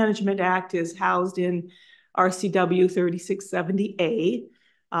Growth Management Act is housed in RCW 3670A,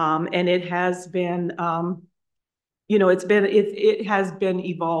 and it has been, you know, it has been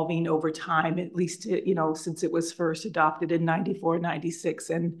evolving over time, at least, you know, since it was first adopted in 94, 96,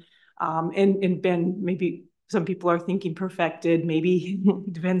 and been, maybe some people are thinking perfected, maybe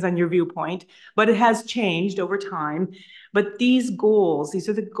depends on your viewpoint, but it has changed over time. But these goals, these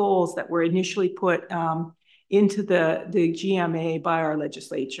are the goals that were initially put into the GMA by our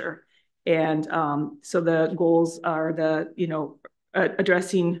legislature. And so the goals are the, you know,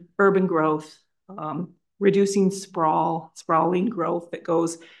 addressing urban growth, reducing sprawling growth that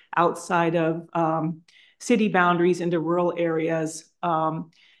goes outside of city boundaries into rural areas,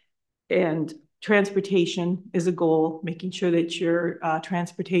 and transportation is a goal, making sure that your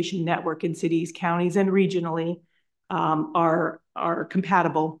transportation network in cities, counties, and regionally are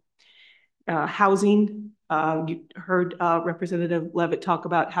compatible. Housing, you heard Representative Levitt talk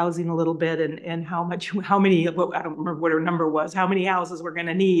about housing a little bit, and how many, I don't remember what her number was, how many houses we're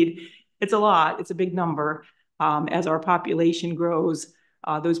gonna need. It's a lot, it's a big number. As our population grows,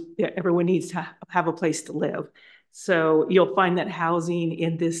 everyone needs to have a place to live. So you'll find that housing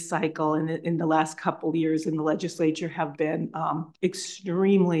in this cycle and in the last couple of years in the legislature have been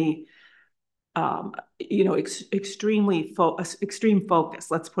extremely, you know, extreme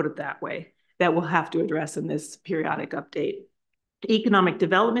focus, let's put it that way, that we'll have to address in this periodic update. Economic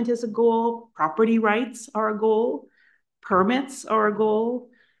development is a goal, property rights are a goal, permits are a goal,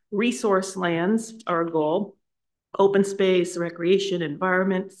 resource lands are a goal, open space, recreation,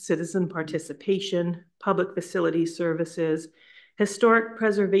 environment, citizen participation, public facility services, historic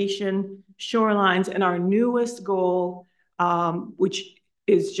preservation, shorelines, and our newest goal, which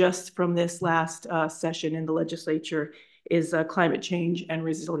is just from this last session in the legislature, is climate change and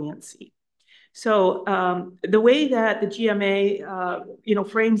resiliency. So the way that the GMA, you know,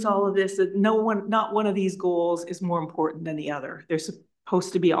 frames all of this, that not one of these goals is more important than the other. They're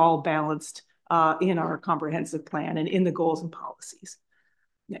supposed to be all balanced in our comprehensive plan and in the goals and policies.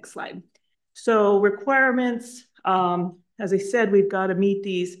 Next slide. So requirements, as I said, we've got to meet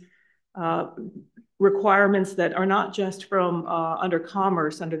these requirements that are not just from under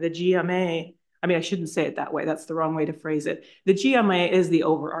commerce, under the GMA. I mean, I shouldn't say it that way. That's the wrong way to phrase it. The GMA is the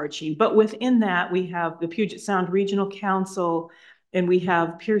overarching, but within that, we have the Puget Sound Regional Council, and we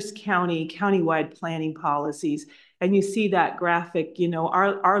have Pierce County countywide planning policies. And you see that graphic, you know,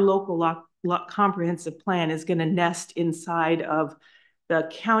 our local comprehensive plan is going to nest inside of the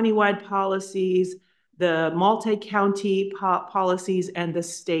countywide policies, the multi-county policies, and the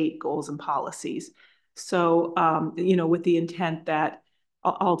state goals and policies. So, you know, with the intent that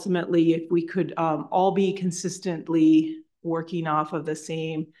ultimately, if we could all be consistently working off of the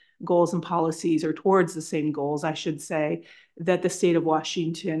same goals and policies, or towards the same goals, I should say, that the state of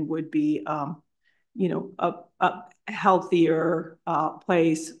Washington would be, you know, a healthier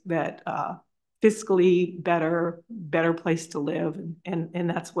place, that fiscally better place to live, and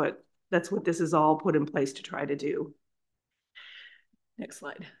that's what this is all put in place to try to do. Next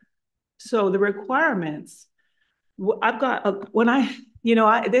slide. So the requirements, I've got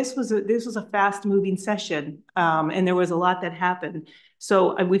this was a fast moving session, and there was a lot that happened.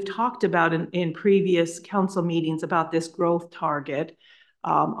 So we've talked about in previous council meetings about this growth target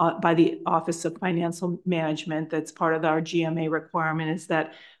by the Office of Financial Management. That's part of our GMA requirement, is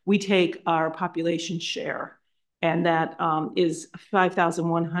that we take our population share, and that is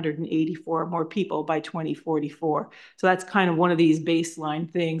 5,184 more people by 2044. So that's kind of one of these baseline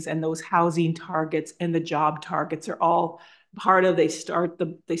things, and those housing targets and the job targets are all part of, they start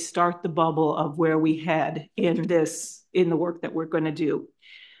the bubble of where we head in the work that we're going to do.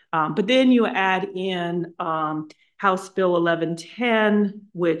 But then you add in House Bill 1110,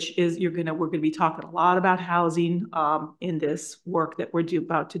 which is we're going to be talking a lot about housing in this work that we're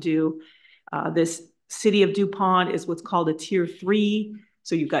about to do. This City of DuPont is what's called a Tier 3.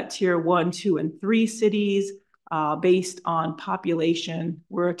 So you've got Tier 1, 2, and 3 cities based on population.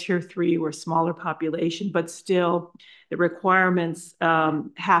 We're a Tier 3, we're a smaller population, but still the requirements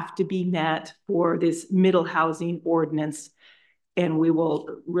have to be met for this middle housing ordinance. And we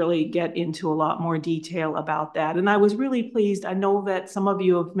will really get into a lot more detail about that. And I was really pleased. I know that some of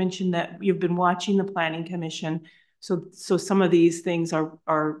you have mentioned that you've been watching the Planning Commission. So some of these things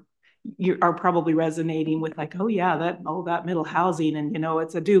are you are probably resonating with like, oh yeah, that middle housing, and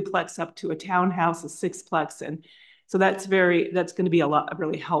it's a duplex up to a townhouse, a sixplex. And so that's going to be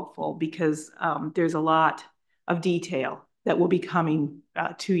really helpful because there's a lot of detail that will be coming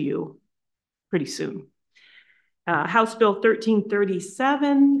to you pretty soon. House Bill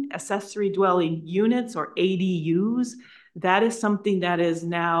 1337, accessory dwelling units or ADUs. That is something that is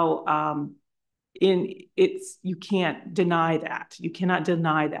now you can't deny that. You cannot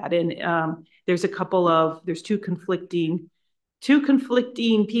deny that. And there's two conflicting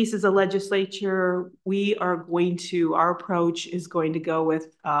pieces of legislature. Our approach is going to go with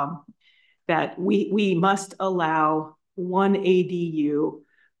that we must allow one ADU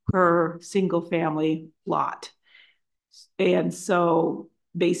per single family lot. And so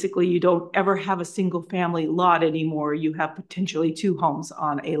basically you don't ever have a single family lot anymore. You have potentially 2 homes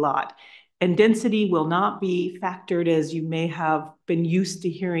on a lot. And density will not be factored as you may have been used to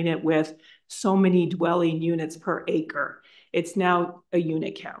hearing it with so many dwelling units per acre. It's now a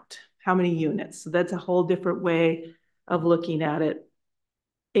unit count. How many units? So that's a whole different way of looking at it.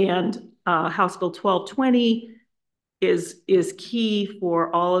 And House Bill 1220 is key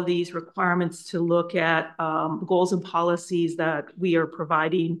for all of these requirements to look at goals and policies that we are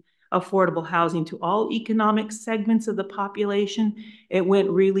providing affordable housing to all economic segments of the population. It went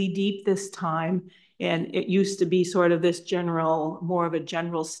really deep this time, and it used to be sort of this more of a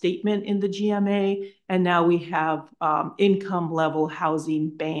general statement in the GMA, and now we have income level housing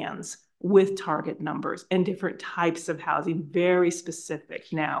bands with target numbers and different types of housing, very specific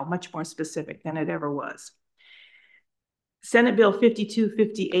now, much more specific than it ever was. Senate Bill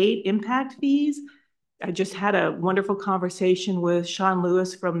 5258, impact fees. I just had a wonderful conversation with Sean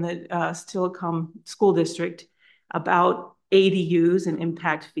Lewis from the Steilacoom School District about ADUs and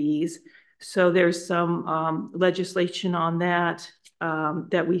impact fees. So there's some legislation on that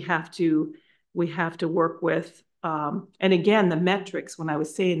that we have to work with. And again, the metrics, when I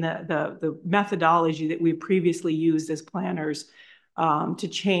was saying the methodology that we previously used as planners to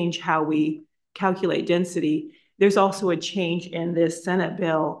change how we calculate density, there's also a change in this Senate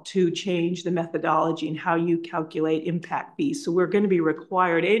bill to change the methodology and how you calculate impact fees. So we're going to be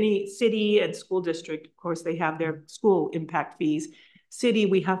required, any city and school district, of course, they have their school impact fees. City,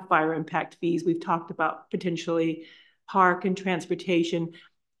 we have fire impact fees. We've talked about potentially park and transportation.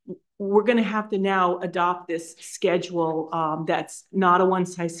 We're going to have to now adopt this schedule that's not a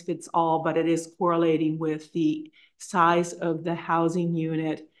one-size-fits-all, but it is correlating with the size of the housing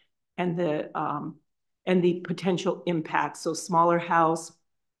unit and the potential impact. So smaller house,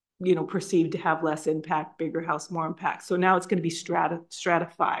 perceived to have less impact, bigger house, more impact. So now it's going to be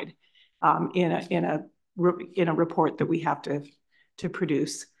stratified in a report that we have to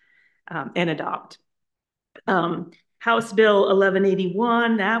produce and adopt. House Bill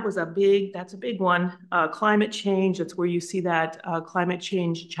 1181, that's a big one. Climate change, that's where you see that climate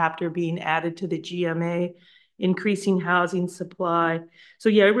change chapter being added to the GMA. Increasing housing supply. So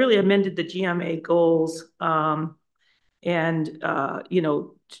yeah, I really amended the GMA goals and,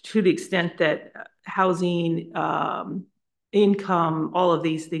 to the extent that housing, income, all of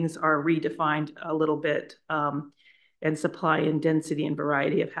these things are redefined a little bit, and supply and density and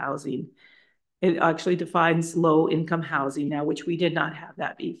variety of housing. It actually defines low income housing now, which we did not have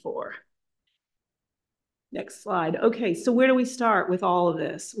that before. Next slide. Okay, so where do we start with all of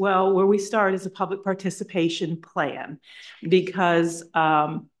this? Well, where we start is a public participation plan, because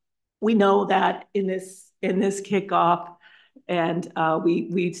we know that in this kickoff, and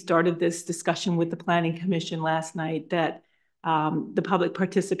we started this discussion with the Planning Commission last night, that the public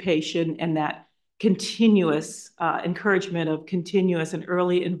participation and that continuous encouragement of continuous and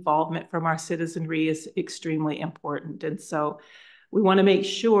early involvement from our citizenry is extremely important. And so we want to make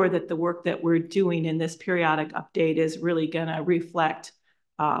sure that the work that we're doing in this periodic update is really going to reflect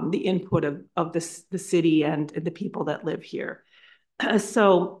the input of the city and the people that live here.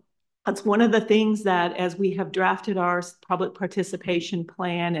 So that's one of the things that, as we have drafted our public participation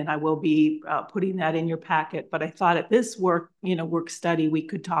plan, and I will be putting that in your packet, but I thought at this work study, we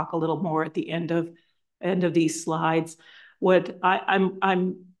could talk a little more at the end of these slides. What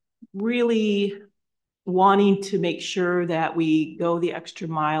I'm really wanting to make sure that we go the extra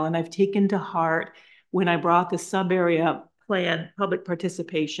mile. And I've taken to heart when I brought the sub-area plan public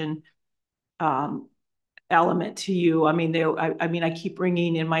participation element to you. I mean, I keep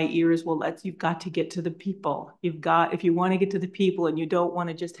ringing in my ears, well, you've got to get to the people. If you want to get to the people and you don't want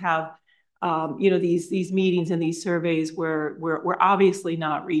to just have, these meetings and these surveys where we're obviously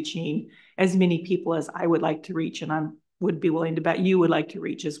not reaching as many people as I would like to reach. And I would be willing to bet you would like to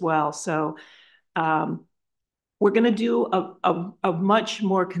reach as well. So we're going to do a much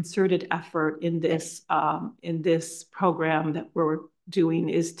more concerted effort in this program that we're doing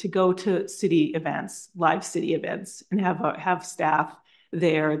is to go to city events, live city events, and have staff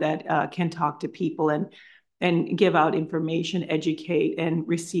there that can talk to people and give out information, educate, and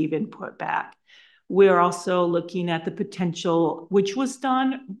receive input back. We're also looking at the potential, which was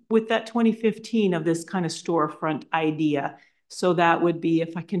done with that 2015 of this kind of storefront idea. So that would be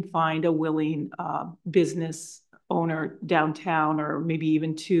if I can find a willing business owner downtown, or maybe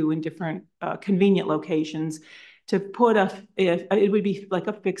even two in different convenient locations, to put it would be like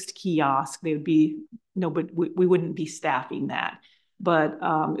a fixed kiosk. They would be, but we wouldn't be staffing that. But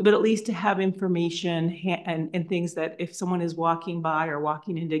at least to have information and things that if someone is walking by or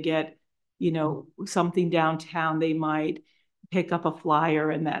walking in to get, something downtown, they might pick up a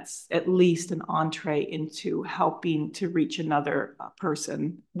flyer, and that's at least an entree into helping to reach another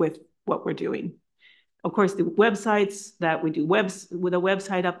person with what we're doing. Of course, the websites that we do with the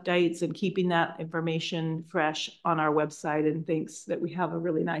website updates and keeping that information fresh on our website, and thinks that we have a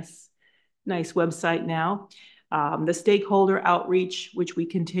really nice website now. The stakeholder outreach, which we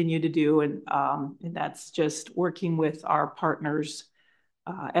continue to do, and that's just working with our partners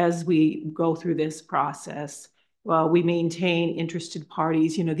as we go through this process. Well, we maintain interested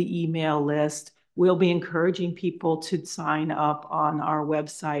parties, the email list. We'll be encouraging people to sign up on our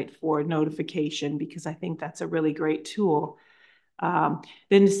website for notification, because I think that's a really great tool. The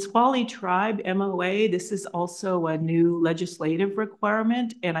Nisqually Tribe MOA, this is also a new legislative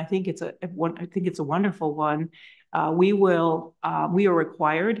requirement, and I think it's a wonderful one. We are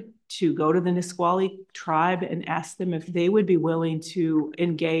required to go to the Nisqually Tribe and ask them if they would be willing to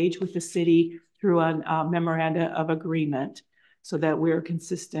engage with the city through a memoranda of agreement, so that we're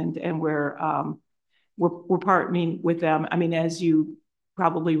consistent and we're partnering with them. I mean, as you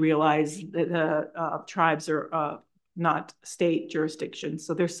probably realize, the tribes are not state jurisdictions,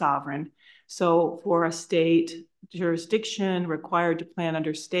 so they're sovereign. So for a state jurisdiction required to plan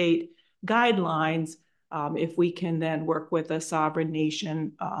under state guidelines, if we can then work with a sovereign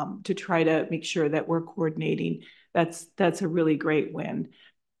nation to try to make sure that we're coordinating, that's a really great win.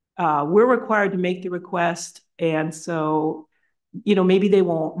 We're required to make the request, and so maybe they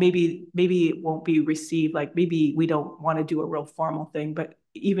won't, maybe it won't be received. Like maybe we don't want to do a real formal thing, but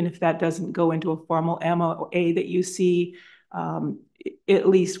even if that doesn't go into a formal MOA that you see, at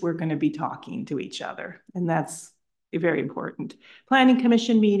least we're going to be talking to each other, and that's very important. Planning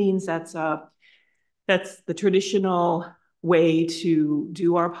Commission meetings, that's the traditional way to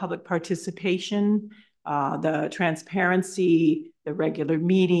do our public participation, the transparency, the regular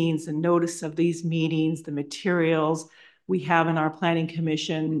meetings, and notice of these meetings, the materials. We have in our Planning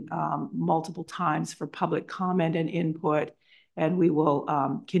Commission multiple times for public comment and input, and we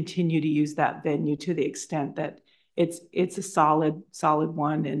will continue to use that venue to the extent that it's a solid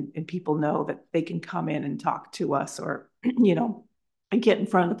one, and people know that they can come in and talk to us, or and get in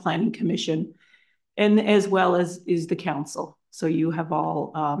front of the Planning Commission, and as well as is the council. So you have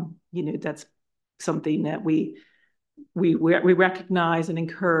all that's something that we recognize and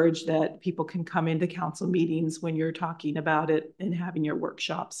encourage, that people can come into council meetings when you're talking about it and having your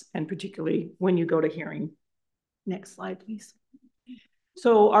workshops, and particularly when you go to hearing. Next slide, please.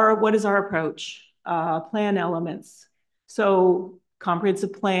 So what is our approach? Plan elements. So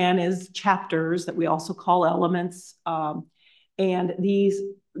comprehensive plan is chapters that we also call elements. And these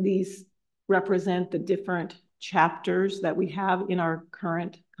represent the different chapters that we have in our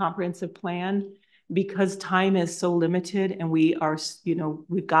current comprehensive plan. Because time is so limited, and we are,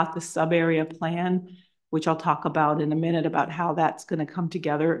 we've got the sub-area plan, which I'll talk about in a minute about how that's going to come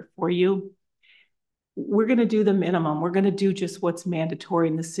together for you. We're going to do the minimum. We're going to do just what's mandatory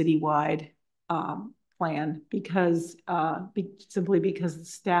in the citywide plan, because simply because the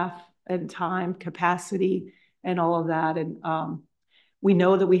staff and time, capacity, and all of that. And we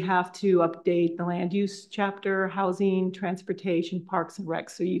know that we have to update the land use chapter, housing, transportation, parks, and recs.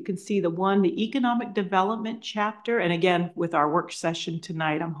 So you can see the economic development chapter. And again, with our work session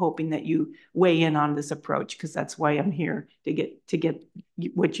tonight, I'm hoping that you weigh in on this approach, because that's why I'm here, to get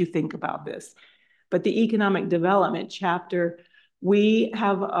what you think about this. But the economic development chapter, we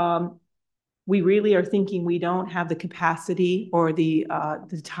really are thinking we don't have the capacity or the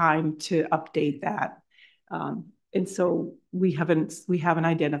time to update that. And so we haven't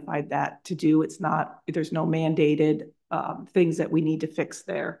identified that to do. There's no mandated things that we need to fix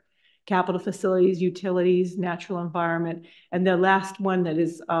there. Capital facilities, utilities, natural environment. And the last one that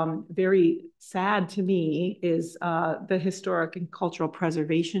is very sad to me is the historic and cultural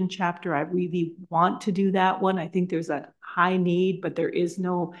preservation chapter. I really want to do that one. I think there's a high need, but there is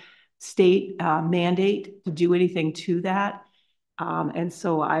no state mandate to do anything to that. And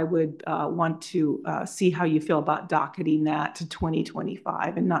so I would want to see how you feel about docketing that to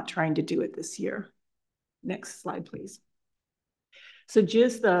 2025 and not trying to do it this year. Next slide, please. So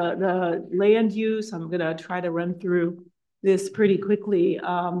just the land use, I'm gonna try to run through this pretty quickly.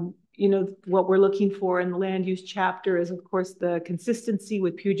 You know, what we're looking for in the land use chapter is, of course, the consistency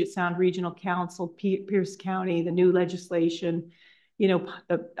with Puget Sound Regional Council, Pierce County, the new legislation, you know,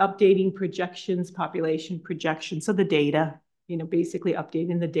 updating projections, population projections. So the data, you know, basically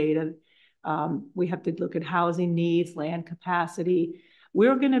updating the data. We have to look at housing needs, land capacity.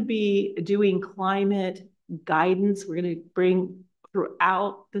 We're going to be doing climate guidance. We're going to bring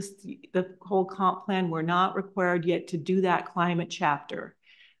throughout the whole comp plan. We're not required yet to do that climate chapter,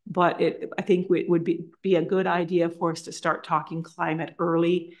 but I think it would be a good idea for us to start talking climate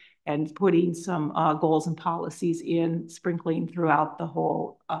early and putting some goals and policies in, sprinkling throughout the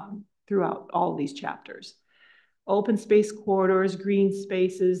whole, throughout all these chapters. Open space corridors, green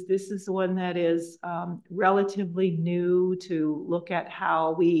spaces. This is one that is relatively new to look at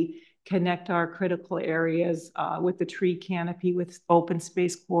how we connect our critical areas with the tree canopy, with open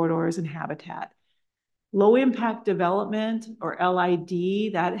space corridors and habitat. Low impact development, or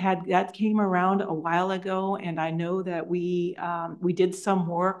LID, that came around a while ago, and I know that we did some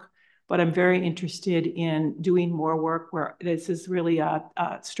work, but I'm very interested in doing more work where this is really a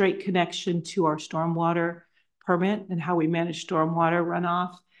straight connection to our stormwater permit and how we manage stormwater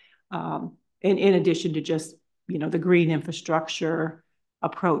runoff, in addition to just, you know, the green infrastructure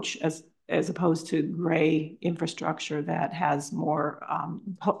approach as opposed to gray infrastructure that has more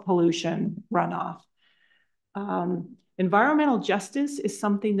pollution runoff. Environmental justice is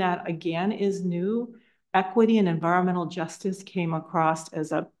something that, again, is new. Equity and environmental justice came across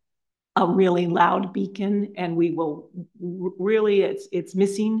as a really loud beacon, and we will really, it's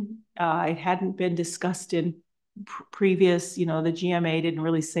missing. It hadn't been discussed in previous, you know, the GMA didn't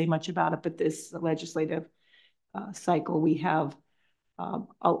really say much about it, but this legislative cycle, we have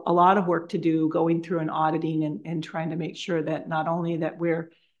a lot of work to do, going through and auditing and trying to make sure that not only that we're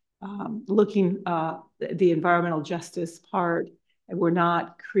looking the environmental justice part, and we're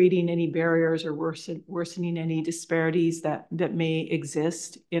not creating any barriers or worsening any disparities that may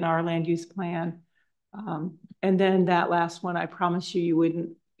exist in our land use plan. And then that last one, I promise you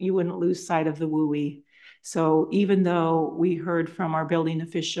wouldn't lose sight of the WUI. So even though we heard from our building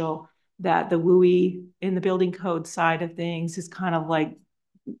official that the WUI in the building code side of things is kind of like,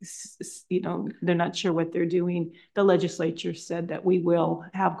 you know, they're not sure what they're doing, the legislature said that we will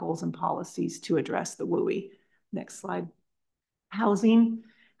have goals and policies to address the WUI. Next slide.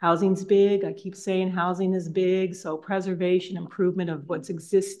 Housing's big. I keep saying housing is big. So preservation, improvement of what's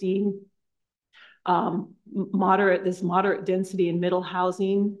existing. This moderate density in middle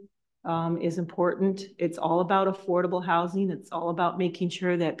housing is important. It's all about affordable housing. It's all about making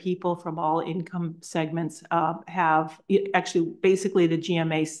sure that people from all income segments actually, basically the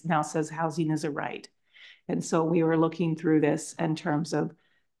GMA now says housing is a right. And so we were looking through this in terms of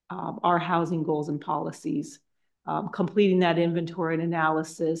our housing goals and policies, completing that inventory and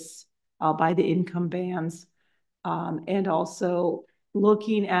analysis by the income bands, and also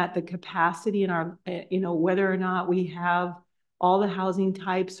looking at the capacity in our, you know, whether or not we have all the housing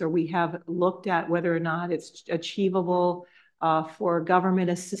types, or we have looked at whether or not it's achievable for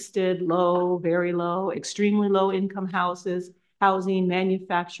government assisted, low, very low, extremely low income housing,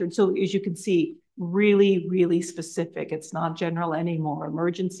 manufactured. So as you can see, really, really specific. It's not general anymore.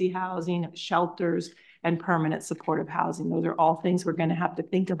 Emergency housing, shelters, and permanent supportive housing. Those are all things we're going to have to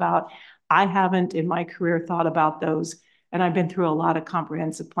think about. I haven't in my career thought about those, and I've been through a lot of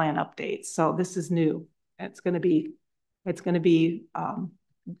comprehensive plan updates. So this is new. It's going to be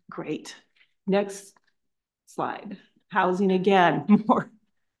great. Next slide. Housing again,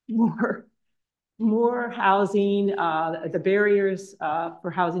 more housing, the barriers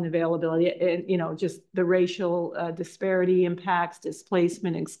for housing availability, and, you know, just the racial disparity impacts,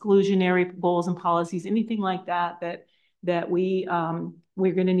 displacement, exclusionary goals and policies, anything like that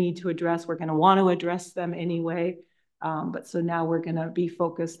we're going to need to address. We're going to want to address them anyway. But so now we're going to be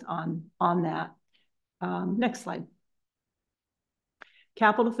focused on that. Next slide.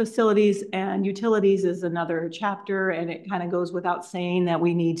 Capital facilities and utilities is another chapter, and it kind of goes without saying that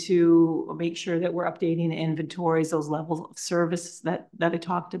we need to make sure that we're updating inventories, those levels of service that I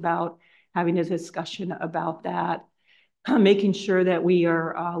talked about, having a discussion about that, making sure that we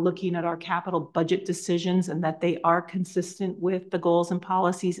are looking at our capital budget decisions and that they are consistent with the goals and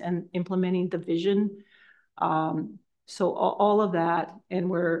policies and implementing the vision. So all of that, and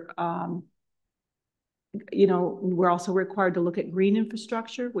we're you know, we're also required to look at green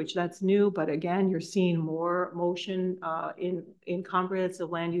infrastructure, which that's new, but again, you're seeing more motion in comprehensive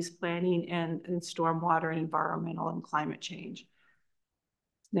land use planning and stormwater and environmental and climate change.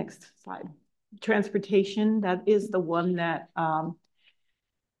 Next slide. Transportation, that is the one that I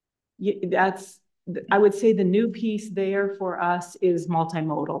would say the new piece there for us is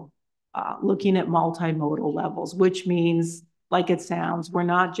multimodal, looking at multimodal levels, which means, like it sounds, we're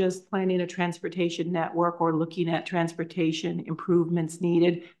not just planning a transportation network or looking at transportation improvements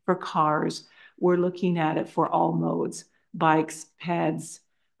needed for cars. We're looking at it for all modes, bikes, peds,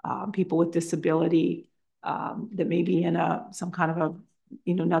 people with disability that may be in some kind of a,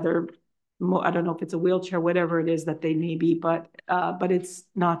 you know, another, I don't know if it's a wheelchair, whatever it is that they may be, but it's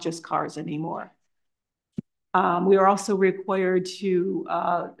not just cars anymore. We are also required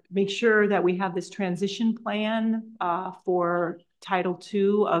to make sure that we have this transition plan for Title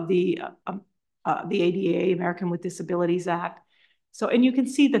II of the ADA, American with Disabilities Act. So, and you can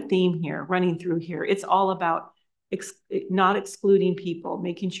see the theme here, running through here. It's all about not excluding people,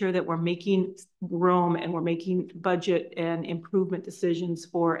 making sure that we're making room and we're making budget and improvement decisions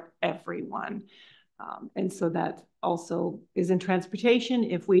for everyone. And so that also is in transportation.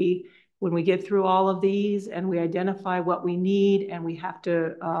 When we get through all of these and we identify what we need and we have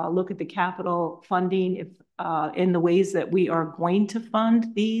to look at the capital funding in the ways that we are going to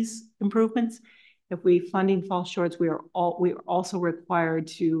fund these improvements, if funding falls short, we are also required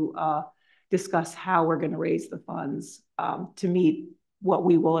to discuss how we're going to raise the funds to meet what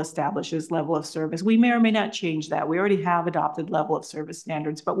we will establish as level of service. We may or may not change that. We already have adopted level of service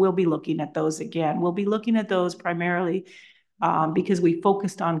standards, but we'll be looking at those again. We'll be looking at those primarily because we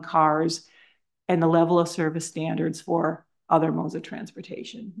focused on cars and the level of service standards for other modes of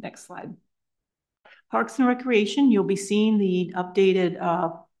transportation. Next slide. Parks and Recreation, you'll be seeing the updated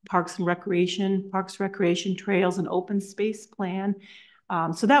Parks, Recreation, Trails, and Open Space Plan.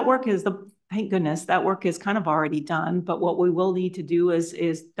 So that work is, thank goodness, that work is kind of already done, but what we will need to do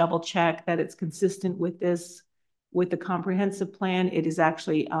is double check that it's consistent with the comprehensive plan. It is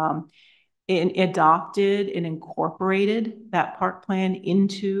actually adopted and incorporated that park plan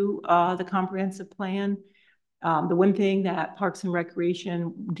into the comprehensive plan. The one thing that Parks and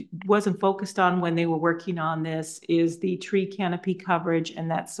Recreation wasn't focused on when they were working on this is the tree canopy coverage, and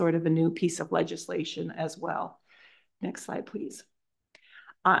that's sort of a new piece of legislation as well. Next slide, please.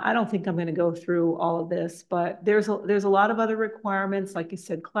 I don't think I'm going to go through all of this, but there's a lot of other requirements. Like I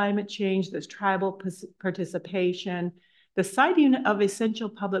said, climate change, there's tribal participation. The siting of essential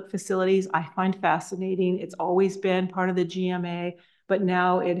public facilities, I find fascinating. It's always been part of the GMA, but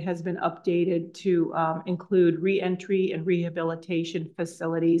now it has been updated to include reentry and rehabilitation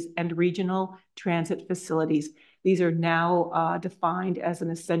facilities and regional transit facilities. These are now defined as an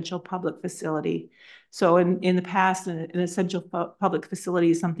essential public facility. So in the past, an essential public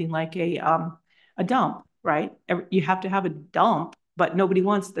facility is something like a dump, right? You have to have a dump, but nobody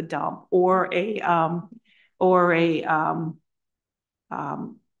wants the dump, or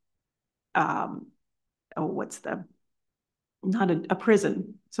not a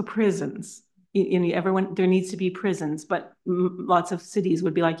prison. So prisons, everyone, there needs to be prisons, but lots of cities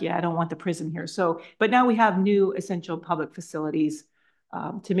would be like, yeah, I don't want the prison here. So, but now we have new essential public facilities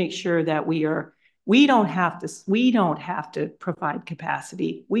to make sure that we don't have to provide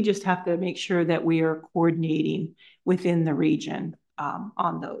capacity. We just have to make sure that we are coordinating within the region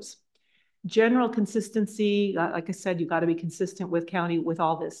on those. General consistency, like I said, you got to be consistent with county with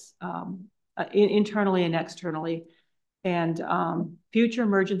all this internally and externally. And future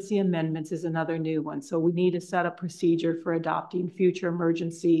emergency amendments is another new one. So we need to set a procedure for adopting future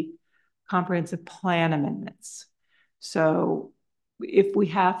emergency comprehensive plan amendments. So if we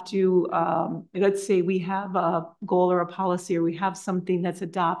have to, let's say we have a goal or a policy, or we have something that's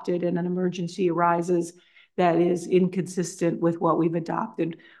adopted and an emergency arises that is inconsistent with what we've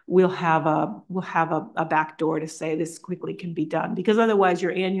adopted, we'll have a back door to say this quickly can be done, because otherwise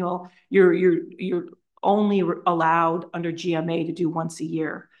you're only allowed under GMA to do once a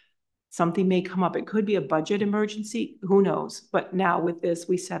year. Something may come up. It could be a budget emergency, who knows? But now with this,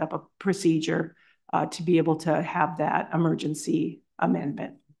 we set up a procedure to be able to have that emergency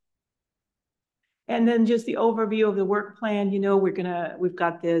amendment. And then just the overview of the work plan. You know, we've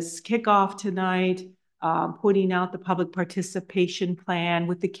got this kickoff tonight, putting out the public participation plan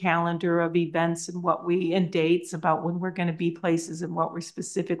with the calendar of events and dates about when we're going to be places and what we're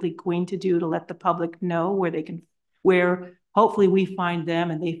specifically going to do to let the public know where hopefully we find them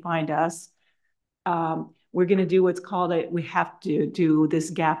and they find us. we're going to do what's called we have to do this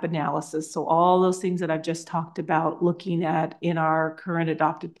gap analysis. So all those things that I've just talked about, looking at in our current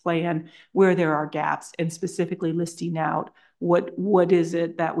adopted plan, where there are gaps, and specifically listing out what is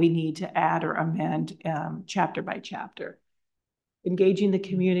it that we need to add or amend chapter by chapter. Engaging the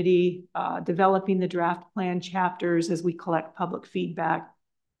community, developing the draft plan chapters as we collect public feedback,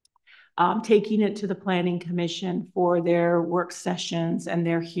 taking it to the Planning Commission for their work sessions and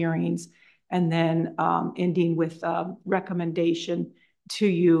their hearings, and then ending with a recommendation to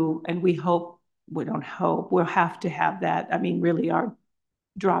you. And we'll have to have that. I mean, really our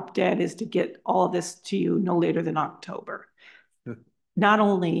drop dead is to get all of this to you no later than October. Not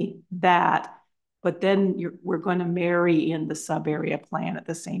only that, but then we're going to marry in the sub-area plan at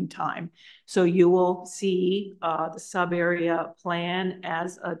the same time. So you will see the sub-area plan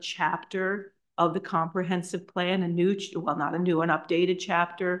as a chapter of the comprehensive plan, an updated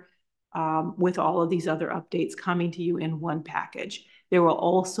chapter with all of these other updates coming to you in one package. There will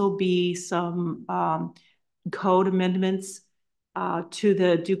also be some code amendments to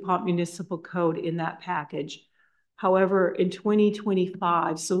the DuPont Municipal Code in that package. However, in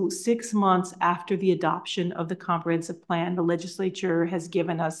 2025, so 6 months after the adoption of the comprehensive plan, the legislature has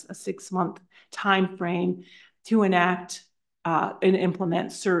given us a 6-month time frame to enact and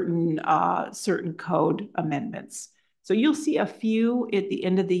implement certain code amendments. So you'll see a few at the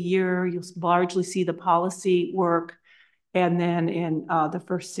end of the year. You'll largely see the policy work. And then in the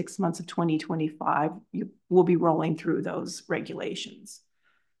first 6 months of 2025, we'll be rolling through those regulations.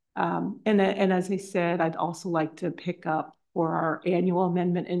 And as I said, I'd also like to pick up for our annual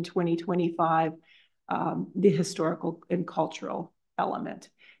amendment in 2025, the historical and cultural element.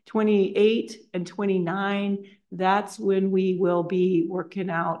 28 and 29, that's when we will be working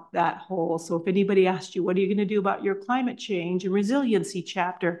out that whole. So if anybody asked you, what are you going to do about your climate change and resiliency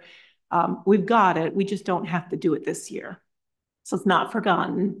chapter? We've got it. We just don't have to do it this year. So it's not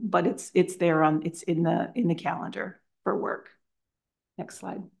forgotten, but it's there it's in the calendar for work. Next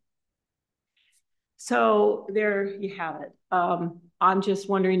slide. So there you have it. I'm just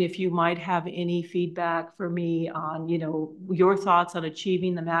wondering if you might have any feedback for me on, your thoughts on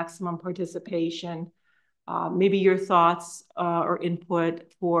achieving the maximum participation, maybe your thoughts or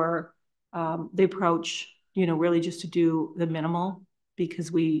input for the approach, really just to do the minimal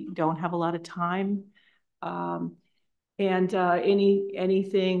because we don't have a lot of time. And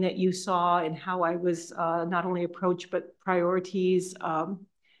anything that you saw and how I was not only approached, but priorities.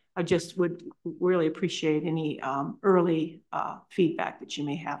 I just would really appreciate any early feedback that you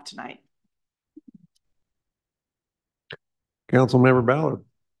may have tonight. Councilmember Ballard.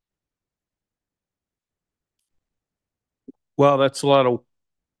 Well, that's a lot of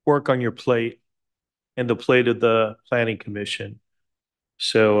work on your plate and the plate of the Planning Commission.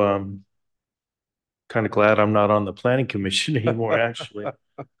 So kind of glad I'm not on the Planning Commission anymore, actually.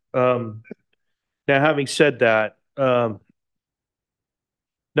 Now, having said that,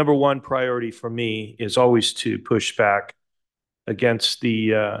 number one priority for me is always to push back against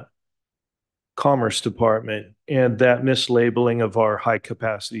the Commerce Department and that mislabeling of our high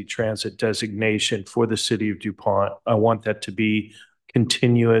capacity transit designation for the city of DuPont. I want that to be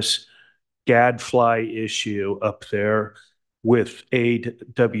continuous gadfly issue up there with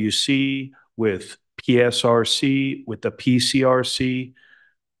AWC, with PSRC, with the PCRC.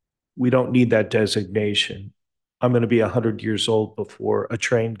 We don't need that designation. I'm going to be 100 years old before a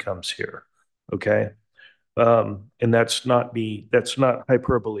train comes here. Okay. And that's not me. That's not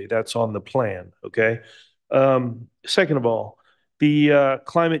hyperbole. That's on the plan. Okay. Second of all, the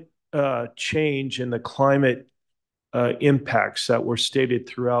climate change and the climate impacts that were stated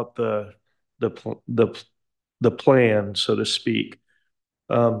throughout the plan, so to speak.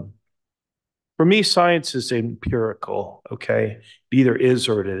 For me, science is empirical. Okay. It either is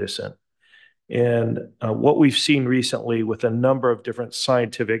or it isn't. And what we've seen recently with a number of different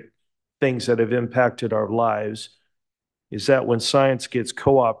scientific things that have impacted our lives is that when science gets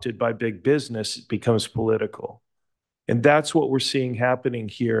co-opted by big business, it becomes political. And that's what we're seeing happening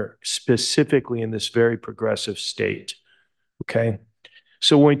here, specifically in this very progressive state. Okay.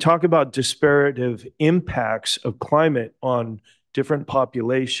 So when we talk about disparative impacts of climate on different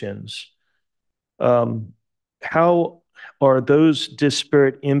populations, how are those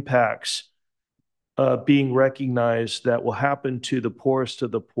disparate impacts being recognized that will happen to the poorest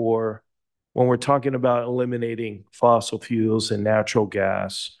of the poor when we're talking about eliminating fossil fuels and natural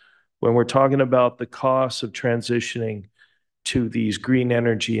gas, when we're talking about the costs of transitioning to these green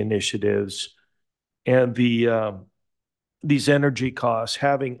energy initiatives and these energy costs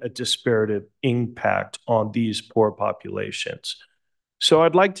having a disparative impact on these poor populations. So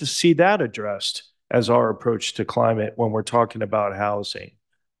I'd like to see that addressed as our approach to climate when we're talking about housing.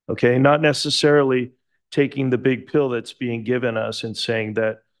 Okay, not necessarily taking the big pill that's being given us and saying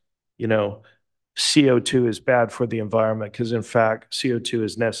that, you know, CO2 is bad for the environment, because in fact, CO2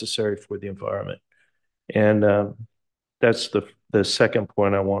 is necessary for the environment. And that's the second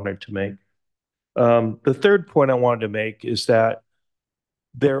point I wanted to make. The third point I wanted to make is that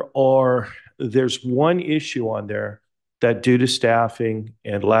there's one issue on there that due to staffing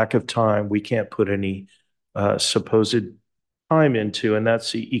and lack of time, we can't put any supposed time into, and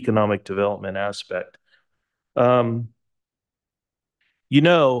that's the economic development aspect. You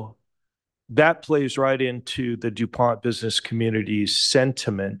know, that plays right into the DuPont business community's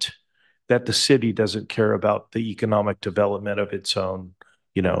sentiment that the city doesn't care about the economic development of its own,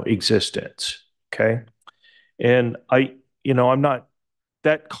 you know, existence. Okay. And I'm not,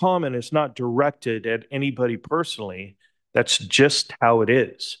 that comment is not directed at anybody personally. That's just how it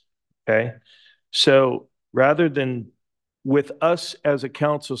is. Okay. So rather than with us as a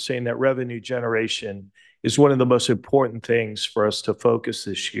council saying that revenue generation is one of the most important things for us to focus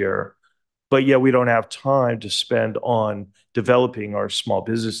this year, but yet we don't have time to spend on developing our small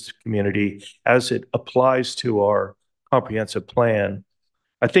business community as it applies to our comprehensive plan.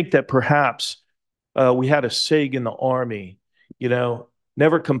 I think that perhaps we had a saying in the Army, you know,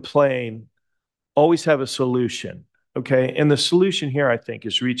 never complain, always have a solution. Okay. And the solution here, I think,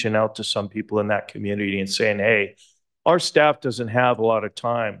 is reaching out to some people in that community and saying, hey, our staff doesn't have a lot of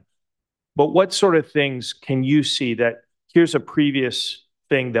time, but what sort of things can you see that here's a previous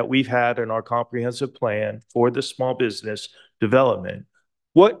thing that we've had in our comprehensive plan for the small business development?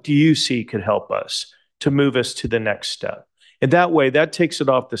 What do you see could help us to move us to the next step? And that way, that takes it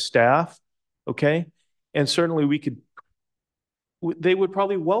off the staff. Okay. And certainly they would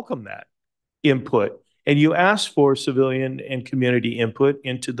probably welcome that input. And you ask for civilian and community input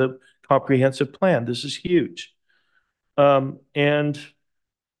into the comprehensive plan. This is huge. And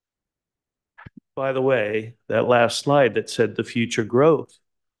by the way, that last slide that said the future growth,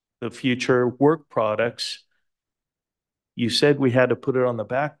 the future work products, you said we had to put it on the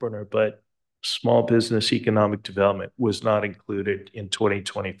back burner, but small business economic development was not included in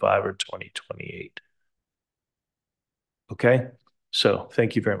 2025 or 2028. Okay, so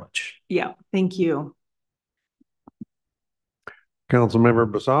thank you very much. Yeah, thank you. Councilmember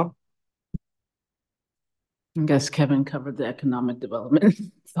Basab. I guess Kevin covered the economic development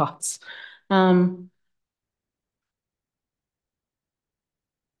thoughts. Well,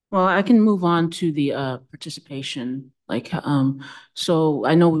 I can move on to the participation. So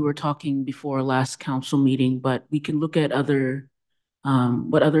I know we were talking before last council meeting, but we can look at other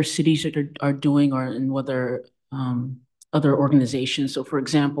what other cities are doing, or in whether other organizations. So for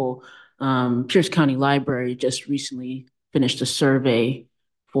example, Pierce County Library just recently finished a survey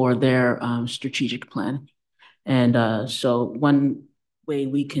for their strategic plan. And so one way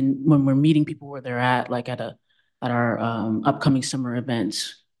we can, when we're meeting people where they're at, like at our upcoming summer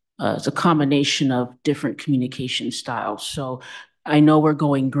events, it's a combination of different communication styles. So I know we're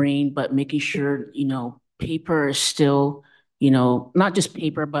going green, but making sure, you know, paper is still, you know, not just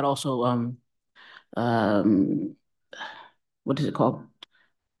paper, but also, what is it called?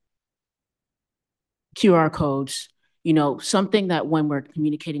 QR codes, you know, something that when we're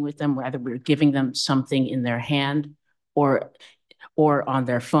communicating with them, whether we're giving them something in their hand or on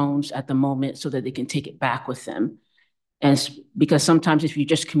their phones at the moment, so that they can take it back with them. And because sometimes if you're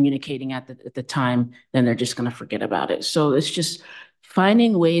just communicating at the time, then they're just going to forget about it. So it's just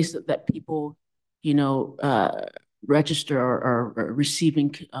finding ways that people, you know, register or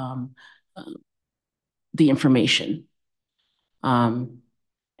receiving the information and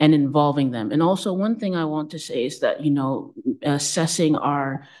involving them. And also one thing I want to say is that, you know, assessing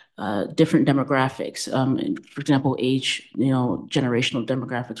our different demographics, for example, age, you know, generational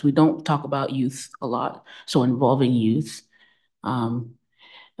demographics. We don't talk about youth a lot. So involving youth,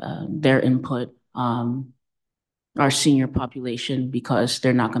 their input, our senior population, because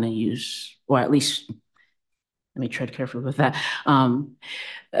they're not going to use, or at least, let me tread carefully with that.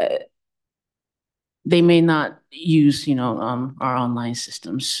 They may not use, you know, our online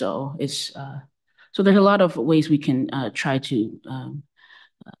systems. So it's, so there's a lot of ways we can try to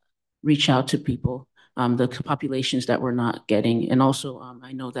reach out to people, the populations that we're not getting. And also,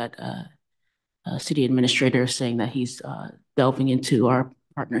 I know that city administrator is saying that he's delving into our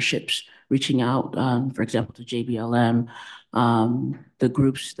partnerships, reaching out, for example, to JBLM, the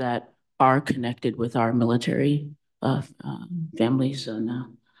groups that are connected with our military families,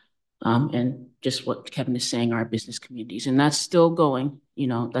 and just what Kevin is saying, our business communities. And that's still going, you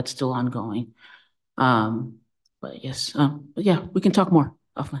know, that's still ongoing. But yes, but yeah, we can talk more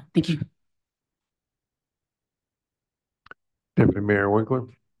offline. Thank you. Deputy Mayor Winkler.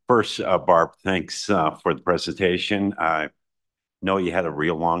 First, Barb, thanks for the presentation. I know you had a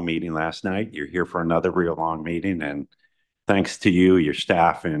real long meeting last night. You're here for another real long meeting, and thanks to you, your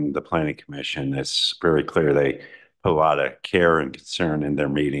staff, and the Planning Commission. It's very clear they put a lot of care and concern in their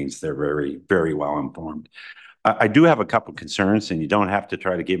meetings. They're very, very well informed. I do have a couple concerns, and you don't have to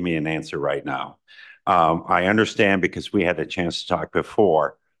try to give me an answer right now. I understand, because we had a chance to talk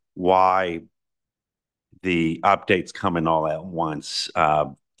before, why the updates come in all at once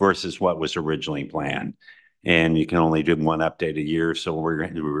versus what was originally planned. And you can only do one update a year, so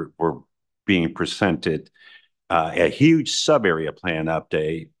we're being presented a huge sub-area plan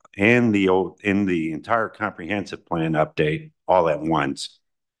update and the entire comprehensive plan update all at once.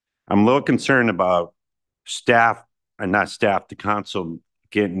 I'm a little concerned about staff, and not staff, the council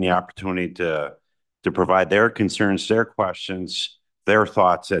getting the opportunity to provide their concerns, their questions, their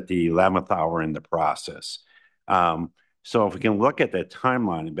thoughts at the 11th hour in the process. So if we can look at the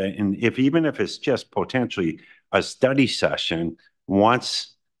timeline, and even if it's just potentially a study session,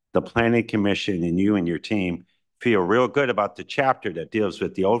 once the Planning Commission and you and your team feel real good about the chapter that deals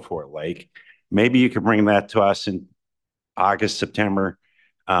with the Old Fort Lake, maybe you could bring that to us in August, September,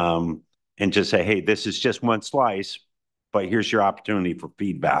 and just say, hey, this is just one slice, but here's your opportunity for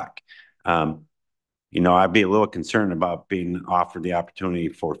feedback. You know, I'd be a little concerned about being offered the opportunity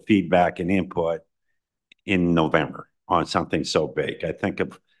for feedback and input in November on something so big. I think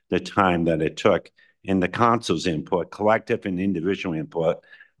of the time that it took in the council's input, collective and individual input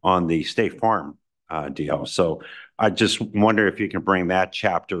on the State Farm deal. So I just wonder if you can bring that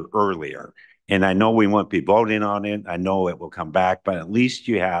chapter earlier. And I know we won't be voting on it. I know it will come back, but at least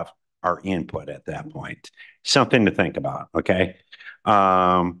you have our input at that point. Something to think about, okay?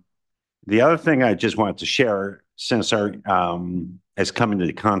 The other thing I just wanted to share, since our has come into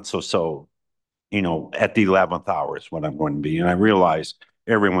the council, so, you know, at the 11th hour is what I'm going to be. And I realize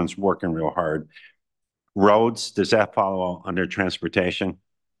everyone's working real hard. Roads, does that follow under transportation?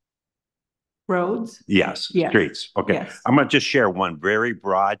 Roads? Yes. Yes. Streets. Okay. Yes. I'm going to just share one very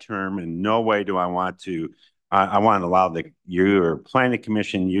broad term. In no way do I want to, I want to allow your Planning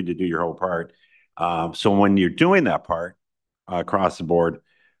Commission, you to do your whole part. So when you're doing that part across the board,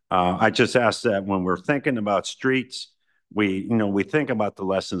 I just ask that when we're thinking about streets, we think about the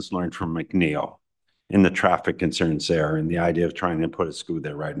lessons learned from McNeil and the traffic concerns there and the idea of trying to put a school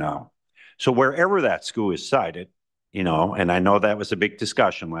there right now. So wherever that school is sited, you know, and I know that was a big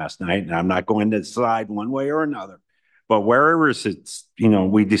discussion last night, and I'm not going to decide one way or another, but wherever it's, you know,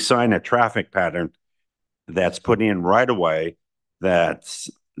 we design a traffic pattern that's put in right away that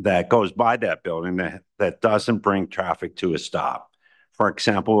goes by that building that doesn't bring traffic to a stop. For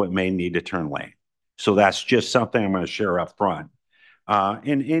example, it may need a turn lane. So that's just something I'm going to share up front.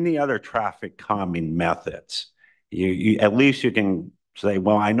 In any other traffic calming methods, you at least you can say,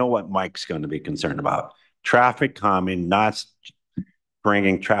 well, I know what Mike's going to be concerned about. Traffic calming, not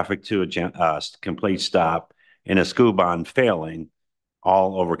bringing traffic to a complete stop, and a school bond failing,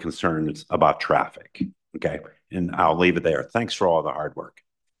 all over concerns about traffic. Okay, and I'll leave it there. Thanks for all the hard work.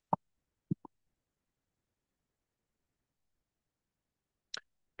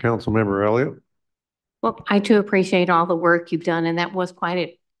 Councilmember Elliott. Well, I too appreciate all the work you've done, and that was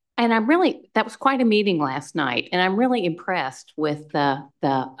quite a meeting last night, and I'm really impressed with the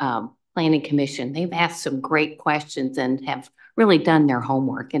Planning Commission. They've asked some great questions and have really done their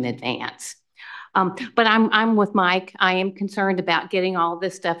homework in advance. But I'm with Mike. I am concerned about getting all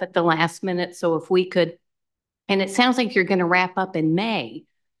this stuff at the last minute. So if we could, and it sounds like you're going to wrap up in May,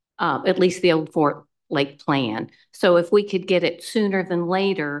 at least the Old Fort Lake plan. So if we could get it sooner than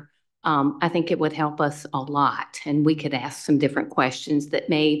later, I think it would help us a lot, and we could ask some different questions that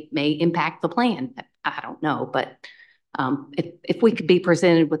may impact the plan. I don't know, but if we could be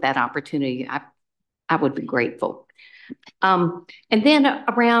presented with that opportunity, I would be grateful. And then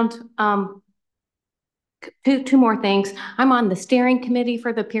around two more things. I'm on the steering committee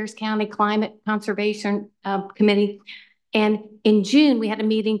for the Pierce County Climate Conservation Committee. And in June, we had a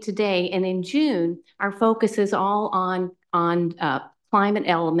meeting today, and in June, our focus is all on climate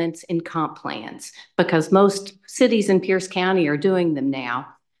elements in comp plans, because most cities in Pierce County are doing them now.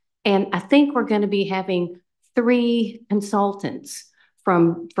 And I think we're going to be having 3 consultants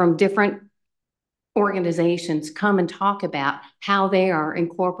from different organizations come and talk about how they are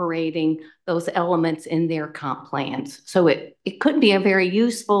incorporating those elements in their comp plans. So it could be a very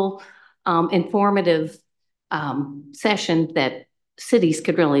useful, informative session that cities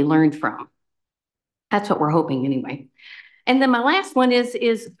could really learn from. That's what we're hoping anyway. And then my last one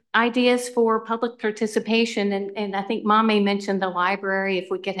is ideas for public participation. And I think Mame mentioned the library, if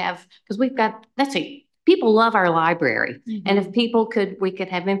we could have, because we've got, people people love our library. And if people we could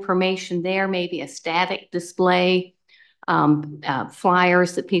have information there, maybe a static display,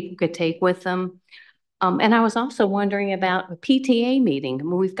 flyers that people could take with them. And I was also wondering about a PTA meeting. I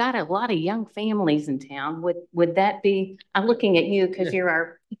mean, we've got a lot of young families in town. Would that be, I'm looking at you because you're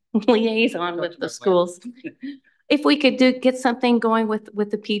our liaison with the schools. If we could get something going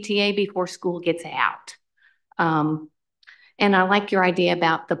with the PTA before school gets out. And I like your idea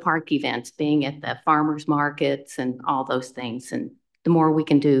about the park events being at the farmers markets and all those things. And the more we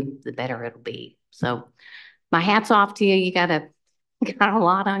can do, the better it'll be. So my hat's off to you. You got a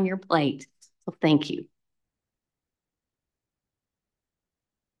lot on your plate. So thank you.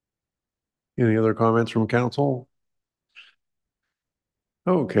 Any other comments from council?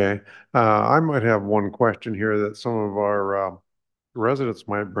 Okay, I might have one question here that some of our residents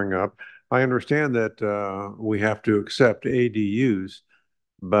might bring up. I understand that we have to accept ADUs,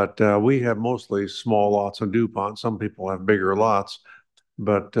 but we have mostly small lots in DuPont. Some people have bigger lots,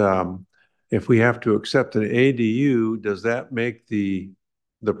 but if we have to accept an ADU, does that make the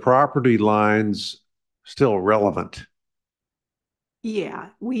property lines still relevant? Yeah,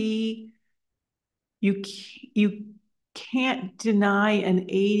 you can't deny an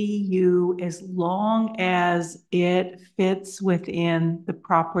ADU as long as it fits within the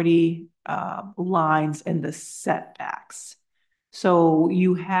property lines and the setbacks. So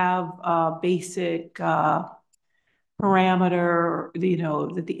you have a basic parameter,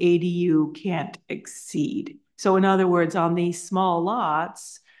 that the ADU can't exceed. So in other words, on these small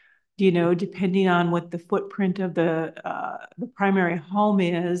lots, depending on what the footprint of the primary home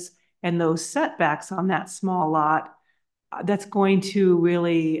is and those setbacks on that small lot, that's going to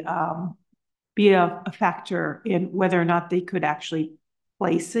really be a factor in whether or not they could actually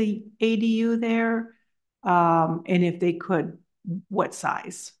place a ADU there. And if they could, what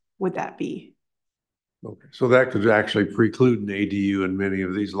size would that be? Okay, so that could actually preclude an ADU in many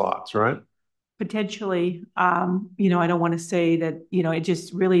of these lots, right? Potentially, I don't want to say that, it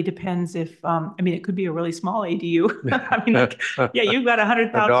just really depends if, it could be a really small ADU. Yeah, you've got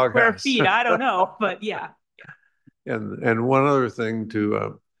 100,000 square feet. I don't know, but yeah. And one other thing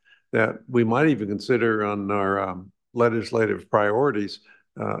that we might even consider on our legislative priorities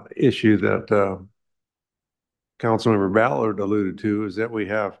issue that Councilmember Ballard alluded to is that we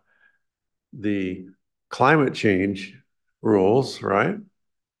have the climate change rules, right?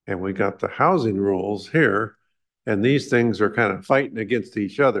 And we got the housing rules here, and these things are kind of fighting against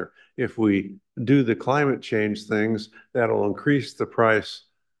each other. If we do the climate change things, that'll increase the price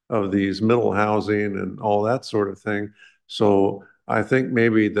of these middle housing and all that sort of thing. So I think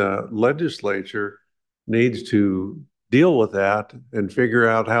maybe the legislature needs to deal with that and figure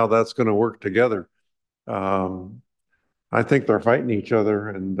out how that's going to work together. I think they're fighting each other,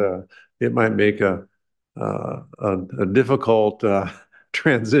 and it might make a difficult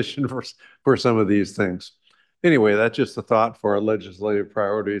transition for some of these things. Anyway, that's just a thought for our legislative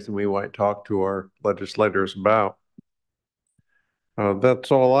priorities, and we might talk to our legislators about.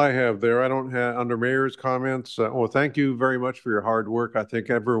 That's all I have there. I don't have under mayor's comments. Well, thank you very much for your hard work. I think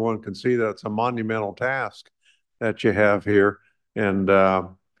everyone can see that it's a monumental task that you have here. And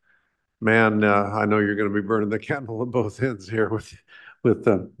man, I know you're going to be burning the candle at both ends here with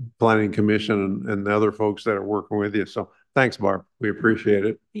the Planning Commission and the other folks that are working with you. So thanks, Barb. We appreciate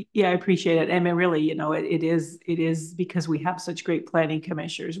it. Yeah, I appreciate it. And really, it is because we have such great planning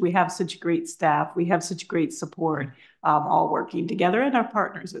commissioners. We have such great staff. We have such great support, all working together, and our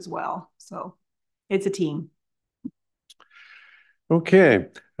partners as well. So it's a team. Okay,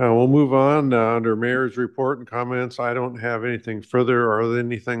 we'll move on under mayor's report and comments. I don't have anything further. Are there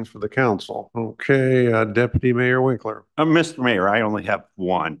any things for the council? Okay, Deputy Mayor Winkler. Mr. Mayor, I only have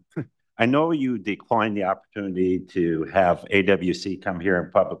one. I know you declined the opportunity to have AWC come here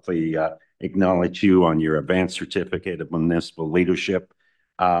and publicly acknowledge you on your advanced certificate of municipal leadership.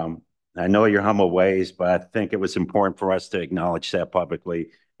 I know your humble ways, but I think it was important for us to acknowledge that publicly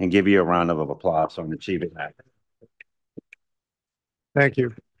and give you a round of applause on achieving that. Thank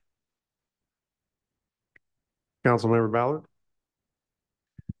you. Councilmember Ballard.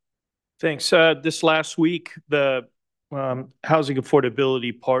 Thanks. This last week, the Housing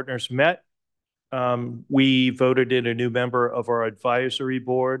Affordability Partners met. We voted in a new member of our advisory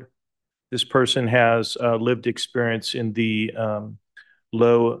board. This person has lived experience in the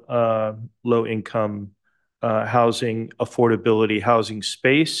low income housing affordability housing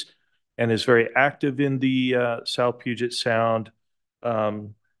space and is very active in the South Puget Sound,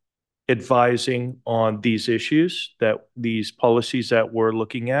 advising on these issues, these policies that we're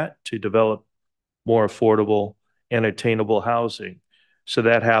looking at to develop more affordable and attainable housing. So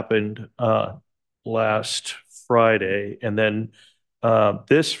that happened last Friday. And then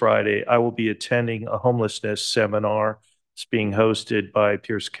this Friday, I will be attending a homelessness seminar. It's being hosted by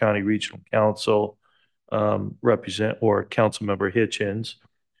Pierce County Regional Council Councilmember Hitchens.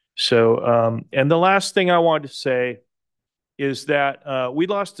 So, and the last thing I wanted to say is that we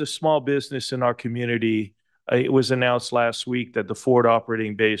lost a small business in our community. It was announced last week that the Ford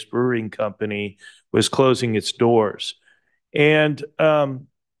Operating Base Brewing Company was closing its doors. And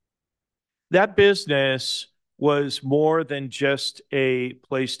that business was more than just a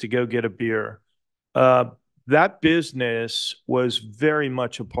place to go get a beer. That business was very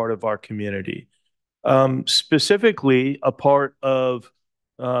much a part of our community, specifically a part of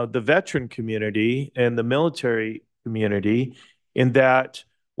the veteran community and the military community, in that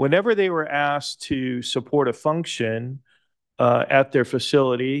whenever they were asked to support a function at their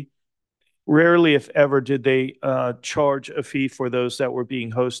facility, rarely, if ever, did they charge a fee for those that were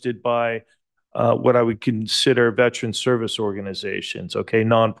being hosted by what I would consider veteran service organizations, okay,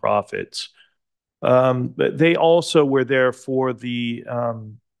 nonprofits. But they also were there for the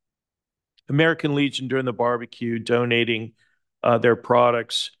American Legion during the barbecue, donating their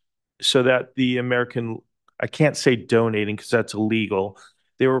products so that the I can't say donating because that's illegal.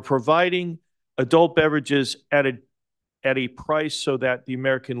 They were providing adult beverages at a price so that the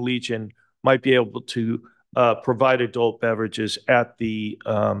American Legion might be able to provide adult beverages at the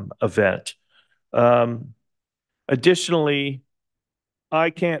event. Additionally, I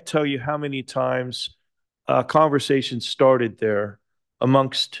can't tell you how many times conversations started there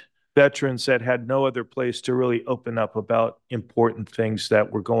amongst veterans that had no other place to really open up about important things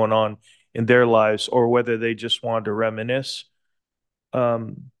that were going on in their lives, or whether they just wanted to reminisce.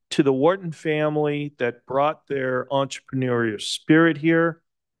 To the Wharton family that brought their entrepreneurial spirit here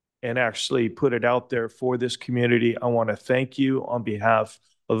and actually put it out there for this community, I want to thank you on behalf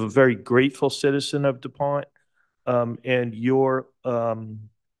of a very grateful citizen of DuPont, and your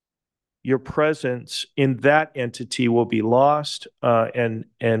presence in that entity will be lost, and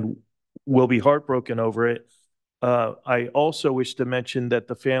we'll be heartbroken over it. I also wish to mention that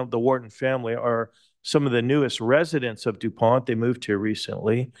the Wharton family are some of the newest residents of DuPont. They moved here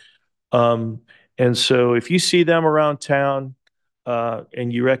recently. And so if you see them around town,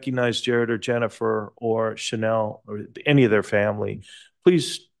 and you recognize Jared or Jennifer or Chanel or any of their family,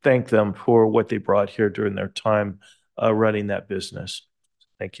 please thank them for what they brought here during their time running that business.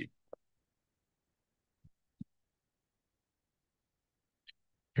 Thank you.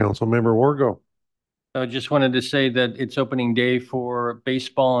 Councilmember Wargo. I just wanted to say that it's opening day for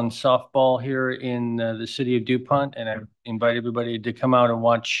baseball and softball here in the city of DuPont, and I invite everybody to come out and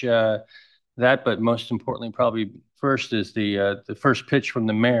watch that. But most importantly, probably first is the first pitch from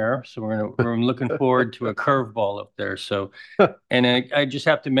the mayor. So we're looking forward to a curveball up there. So, and I just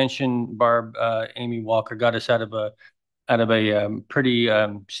have to mention Barb, Amy Walker got us out of a pretty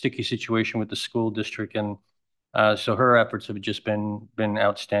sticky situation with the school district, and so her efforts have just been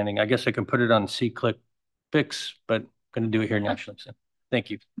outstanding. I guess I can put it on C-Click Fix, but I'm going to do it here nationally. So thank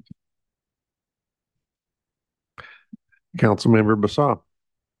you. Councilmember Bassaw.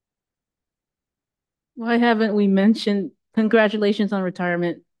 Why haven't we mentioned congratulations on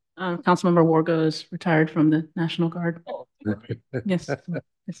retirement? Councilmember Wargo is retired from the National Guard. Oh, yes.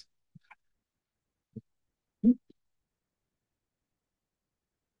 Yes.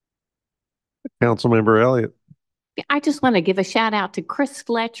 Councilmember Elliott. I just want to give a shout out to Chris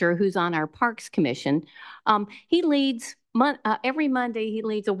Fletcher, who's on our Parks Commission. He leads every Monday. He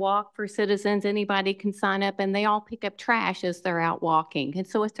leads a walk for citizens. Anybody can sign up, and they all pick up trash as they're out walking. And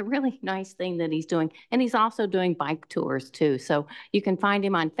so it's a really nice thing that he's doing. And he's also doing bike tours too. So you can find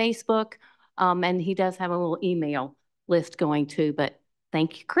him on Facebook, and he does have a little email list going too. But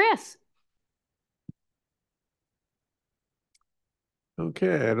thank you, Chris.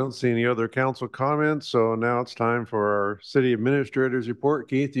 Okay, I don't see any other council comments, so now it's time for our city administrator's report.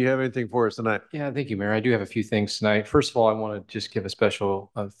 Keith, do you have anything for us tonight? Yeah, thank you, Mayor. I do have a few things tonight. First of all, I want to just give a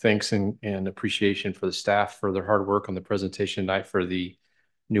special thanks and appreciation for the staff for their hard work on the presentation tonight for the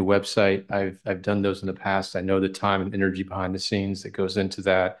new website. I've done those in the past. I know the time and energy behind the scenes that goes into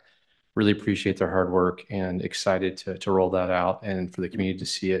that. Really appreciate their hard work and excited to roll that out and for the community to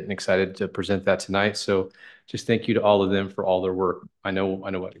see it, and excited to present that tonight. So just thank you to all of them for all their work. I know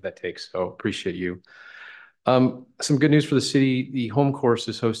what that takes, so appreciate you. Some good news for the city. The home course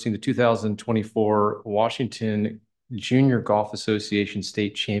is hosting the 2024 Washington Junior Golf Association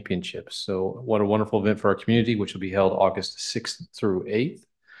State Championships. So what a wonderful event for our community, which will be held August 6th through 8th.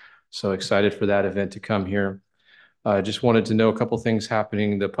 So excited for that event to come here. Just wanted to know a couple things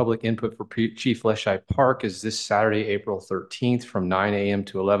happening. The public input for Chief Leschi Park is this Saturday, April 13th from 9 a.m.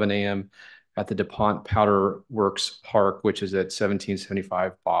 to 11 a.m. at the DuPont Powder Works Park, which is at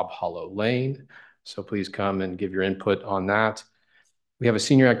 1775 Bob Hollow Lane. So please come and give your input on that. We have a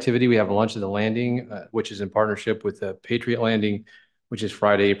senior activity. We have a lunch at the Landing, which is in partnership with the Patriot Landing, which is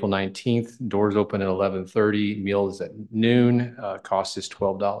Friday, April 19th. Doors open at 11:30. Meals at noon. Cost is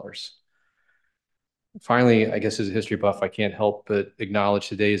 $12. Finally, I guess as a history buff, I can't help but acknowledge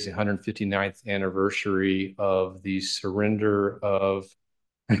today is the 159th anniversary of the surrender of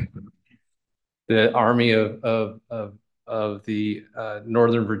the Army of the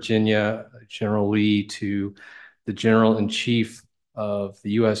Northern Virginia, General Lee, to the General-in-Chief of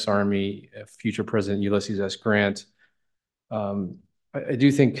the U.S. Army, future President Ulysses S. Grant. I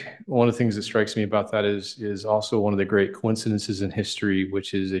do think one of the things that strikes me about that is also one of the great coincidences in history,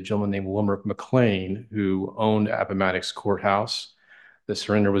 which is a gentleman named Wilmer McLean, who owned Appomattox Courthouse. The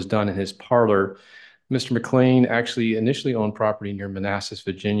surrender was done in his parlor. Mr. McLean actually initially owned property near Manassas,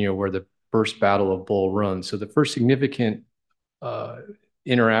 Virginia, where the first Battle of Bull Run. So the first significant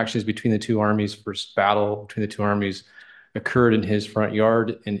interactions between the two armies, first battle between the two armies, occurred in his front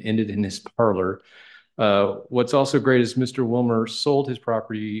yard and ended in his parlor. What's also great is Mr. Wilmer sold his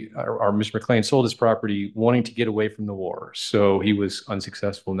property, or Mr. McLean sold his property wanting to get away from the war. So he was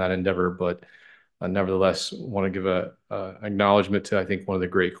unsuccessful in that endeavor, but nevertheless, want to give a acknowledgement to, I think, one of the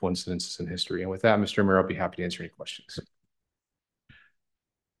great coincidences in history. And with that, Mr. Mayor, I'll be happy to answer any questions.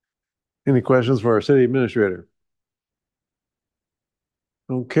 Any questions for our city administrator?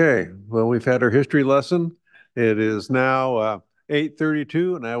 Okay, well, we've had our history lesson. It is now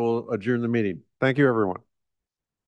 8:32, and I will adjourn the meeting. Thank you, everyone.